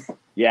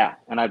 Yeah,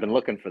 and I've been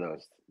looking for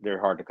those.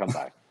 They're hard to come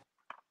by.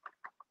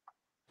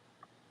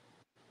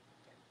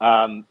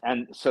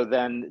 And so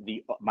then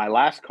my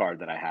last card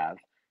that I have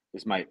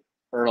is my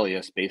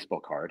earliest baseball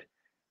card,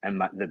 and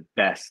the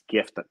best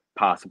gift that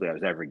possibly I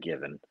was ever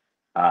given.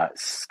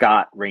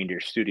 Scott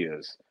Reindeer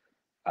Studios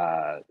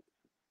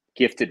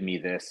gifted me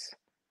this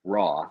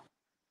raw,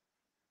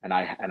 and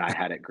I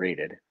had it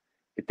graded.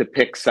 It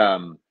depicts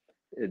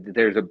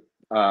there's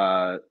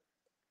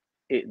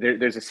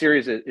there's a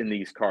series in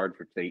these cards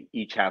which they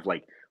each have,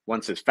 like,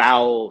 one says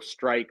foul,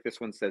 strike, this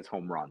one says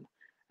home run,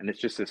 and it's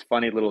just this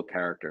funny little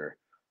character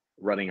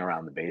running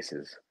around the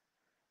bases.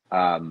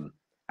 And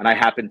I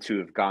happened to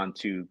have gone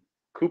to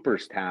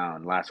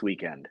Cooperstown last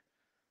weekend,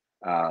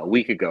 a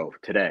week ago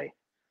today,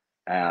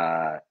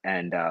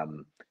 and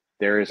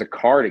there is a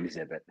card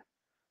exhibit,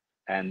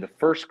 and the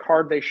first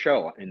card they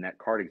show in that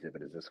card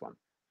exhibit is this one.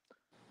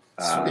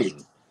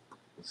 Sweet.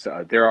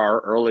 So there are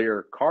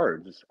earlier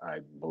cards, I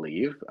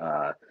believe.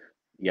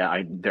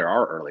 There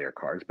are earlier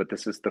cards, but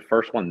this is the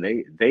first one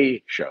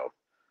they show,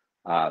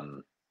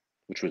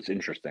 which was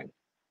interesting.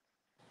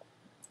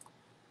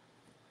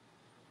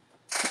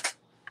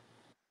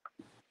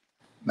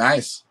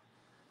 Nice.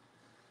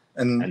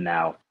 And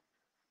now,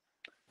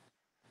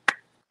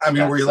 I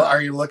mean,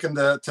 are you looking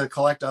to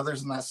collect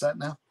others in that set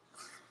now?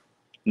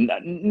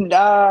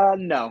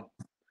 No,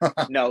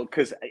 no,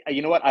 because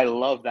you know what? I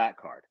love that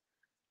card.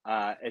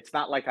 It's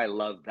not like I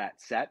love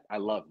that set. I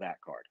love that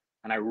card,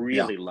 and I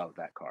really love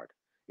that card.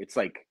 It's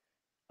like,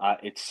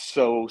 it's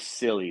so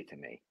silly to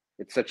me.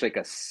 It's such like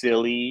a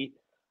silly,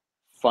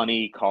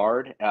 funny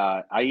card.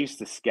 I used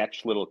to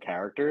sketch little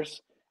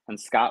characters, and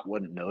Scott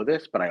wouldn't know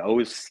this, but I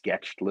always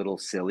sketched little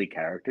silly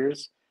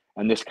characters,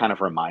 and this kind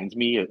of reminds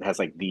me. It has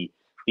like the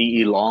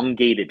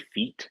elongated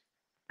feet,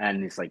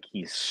 and it's like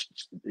he's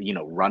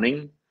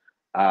running.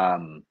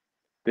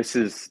 This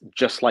is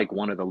just like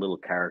one of the little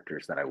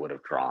characters that I would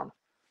have drawn.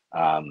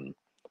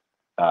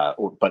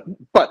 But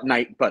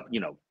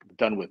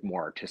done with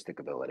more artistic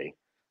ability.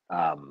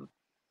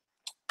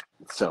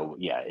 So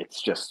yeah,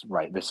 it's just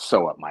right. This is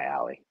so up my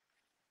alley.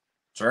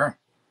 Sure.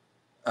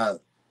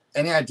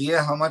 Any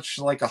idea how much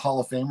like a Hall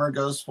of Famer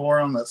goes for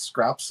on that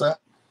scrap set?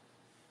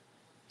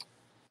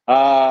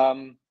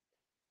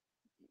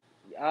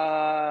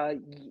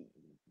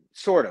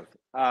 Sort of.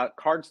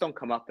 Cards don't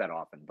come up that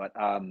often, but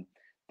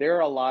there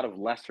are a lot of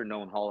lesser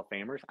known Hall of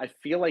Famers. I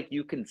feel like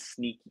you can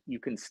sneak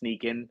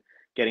in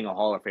getting a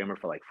Hall of Famer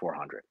for like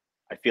 400.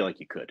 I feel like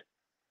you could.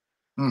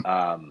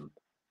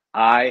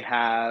 I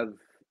have,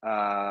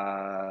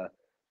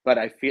 but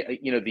I feel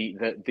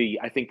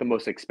I think the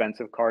most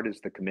expensive card is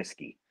the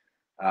Comiskey,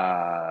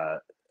 and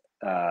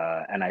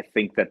I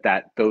think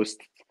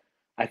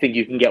I think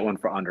you can get one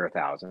for under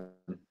 1,000.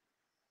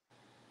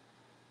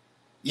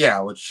 Yeah,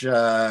 which you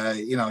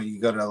know, you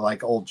go to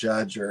like Old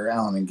Judge or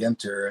Allen and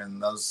Ginter,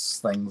 and those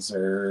things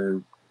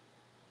are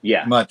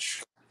Yeah,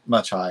 much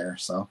higher.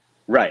 So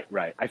right,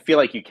 right. I feel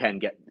like you can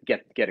get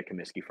a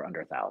Comiskey for under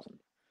 1,000, and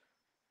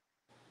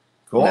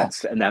cool.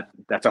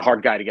 that's a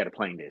hard guy to get a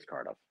playing days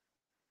card of.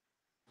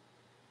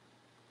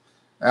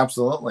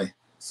 Absolutely.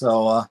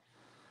 So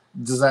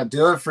does that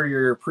do it for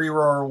your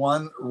pre-roar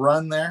one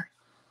run there?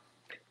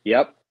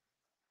 Yep.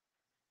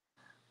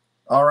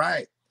 All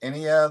right.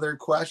 Any other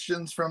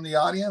questions from the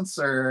audience,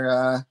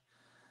 or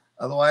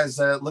otherwise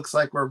it looks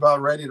like we're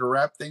about ready to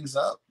wrap things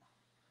up.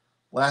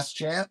 Last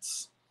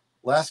chance,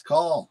 last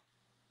call.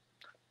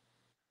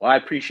 Well, I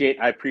appreciate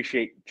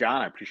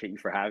John. I appreciate you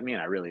for having me,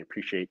 and I really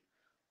appreciate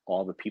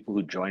all the people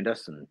who joined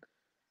us and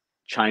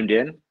chimed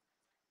in.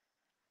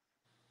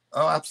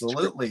 Oh,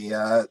 absolutely.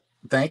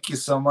 Thank you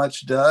so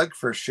much, Doug,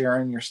 for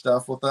sharing your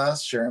stuff with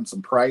us, sharing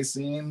some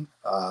pricing.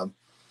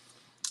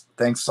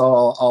 Thanks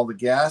all the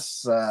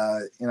guests.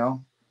 You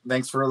know,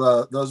 thanks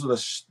for those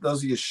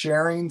of you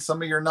sharing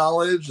some of your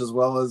knowledge, as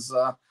well as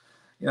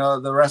you know,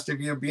 the rest of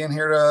you being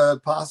here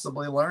to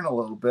possibly learn a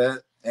little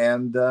bit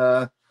and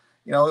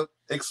you know,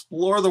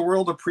 explore the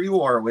world of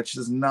pre-war, which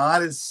is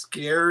not as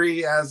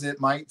scary as it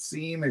might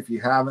seem if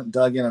you haven't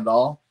dug in at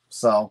all.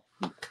 So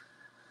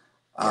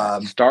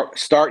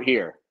start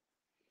here.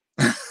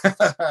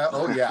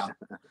 Oh yeah,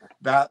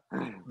 that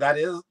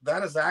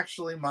is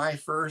actually my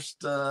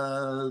first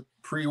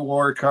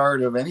pre-war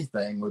card of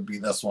anything would be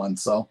this one.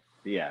 So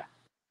yeah,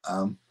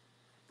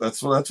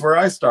 that's where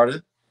I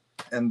started,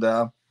 and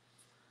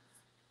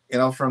you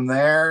know, from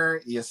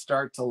there you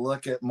start to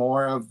look at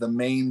more of the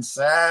main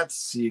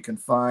sets. You can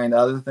find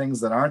other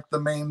things that aren't the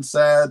main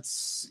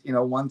sets, you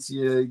know, once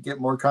you get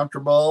more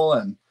comfortable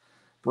and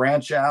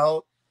branch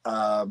out.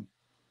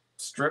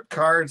 Strip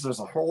cards, there's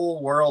a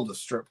whole world of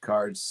strip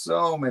cards,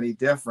 so many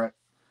different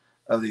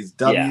of these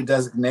W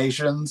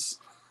designations,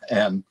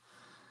 and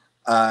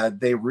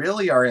they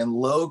really are in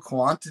low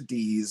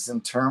quantities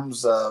in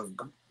terms of,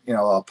 you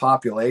know, a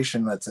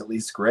population that's at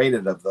least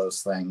graded of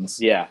those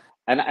things. Yeah.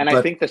 And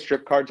I think the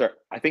strip cards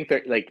I think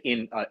they're like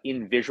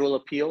in visual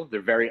appeal,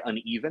 they're very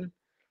uneven.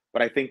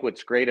 But I think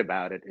what's great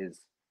about it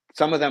is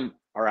some of them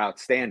are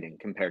outstanding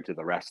compared to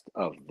the rest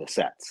of the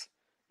sets.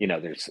 You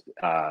know, there's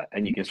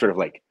and you can sort of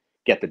like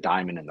get the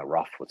diamond in the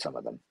rough with some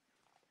of them.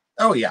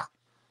 Oh yeah.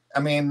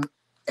 I mean,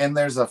 and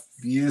there's a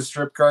few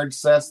strip card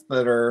sets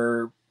that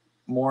are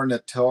more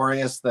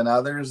notorious than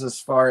others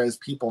as far as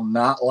people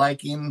not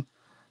liking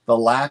the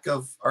lack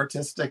of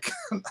artistic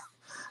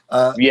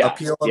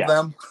appeal of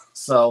them.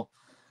 So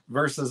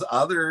versus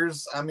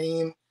others, I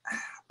mean,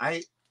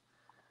 I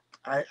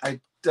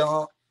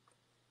don't,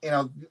 you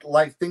know,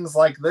 like things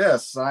like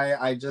this.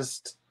 I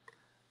just,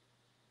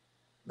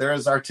 they're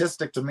as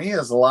artistic to me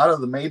as a lot of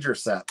the major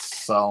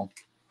sets. So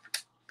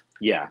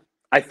yeah,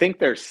 I think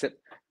there's,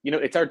 you know,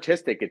 it's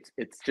artistic.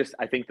 It's just,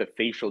 I think the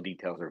facial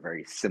details are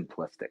very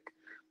simplistic,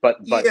 but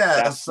yes,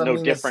 that's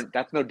no different.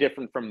 That's no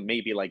different from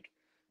maybe like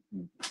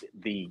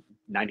the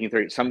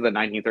 1930, some of the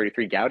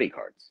 1933 Gaudi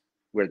cards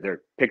where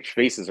their picture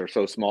faces are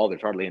so small,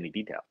 there's hardly any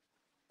detail.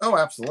 Oh,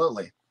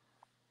 absolutely.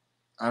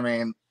 I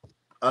mean,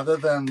 other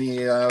than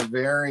the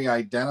very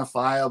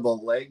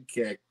identifiable leg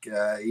kick,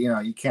 you know,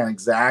 you can't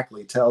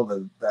exactly tell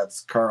that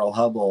that's Carl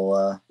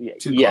Hubble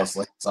too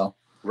closely. So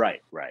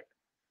right.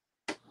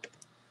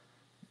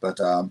 But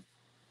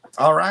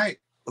all right.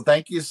 Well,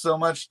 thank you so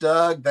much,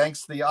 Doug.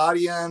 Thanks to the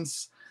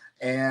audience.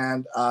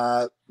 And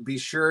be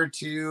sure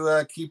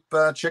to keep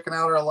checking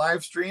out our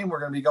live stream. We're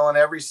going to be going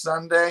every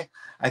Sunday.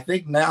 I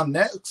think now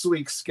next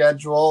week's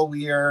schedule,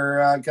 we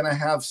are going to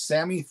have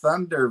Sammy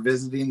Thunder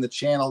visiting the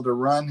channel to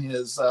run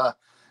his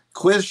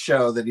quiz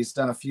show that he's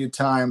done a few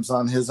times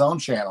on his own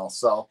channel.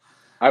 So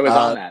I was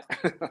on that.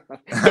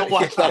 Don't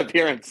watch that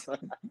appearance.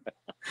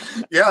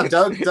 Yeah,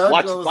 Doug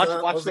watch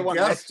was the a one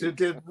guest who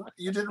did.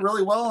 You did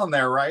really well on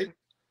there, right?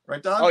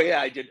 Right, Doug? Oh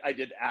yeah, I did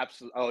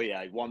absolutely. Oh yeah,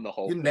 I won the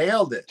whole. You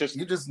nailed it.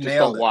 You just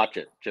nailed don't it. watch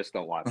it. Just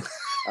don't watch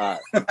it.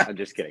 I'm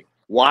just kidding.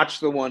 Watch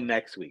the one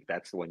next week.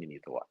 That's the one you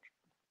need to watch.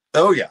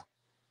 Oh yeah.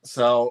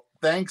 So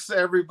thanks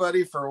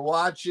everybody for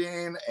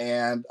watching,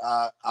 and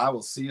I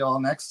will see you all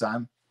next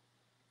time.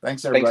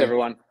 Thanks everybody. Thanks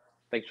everyone.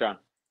 Thanks, John.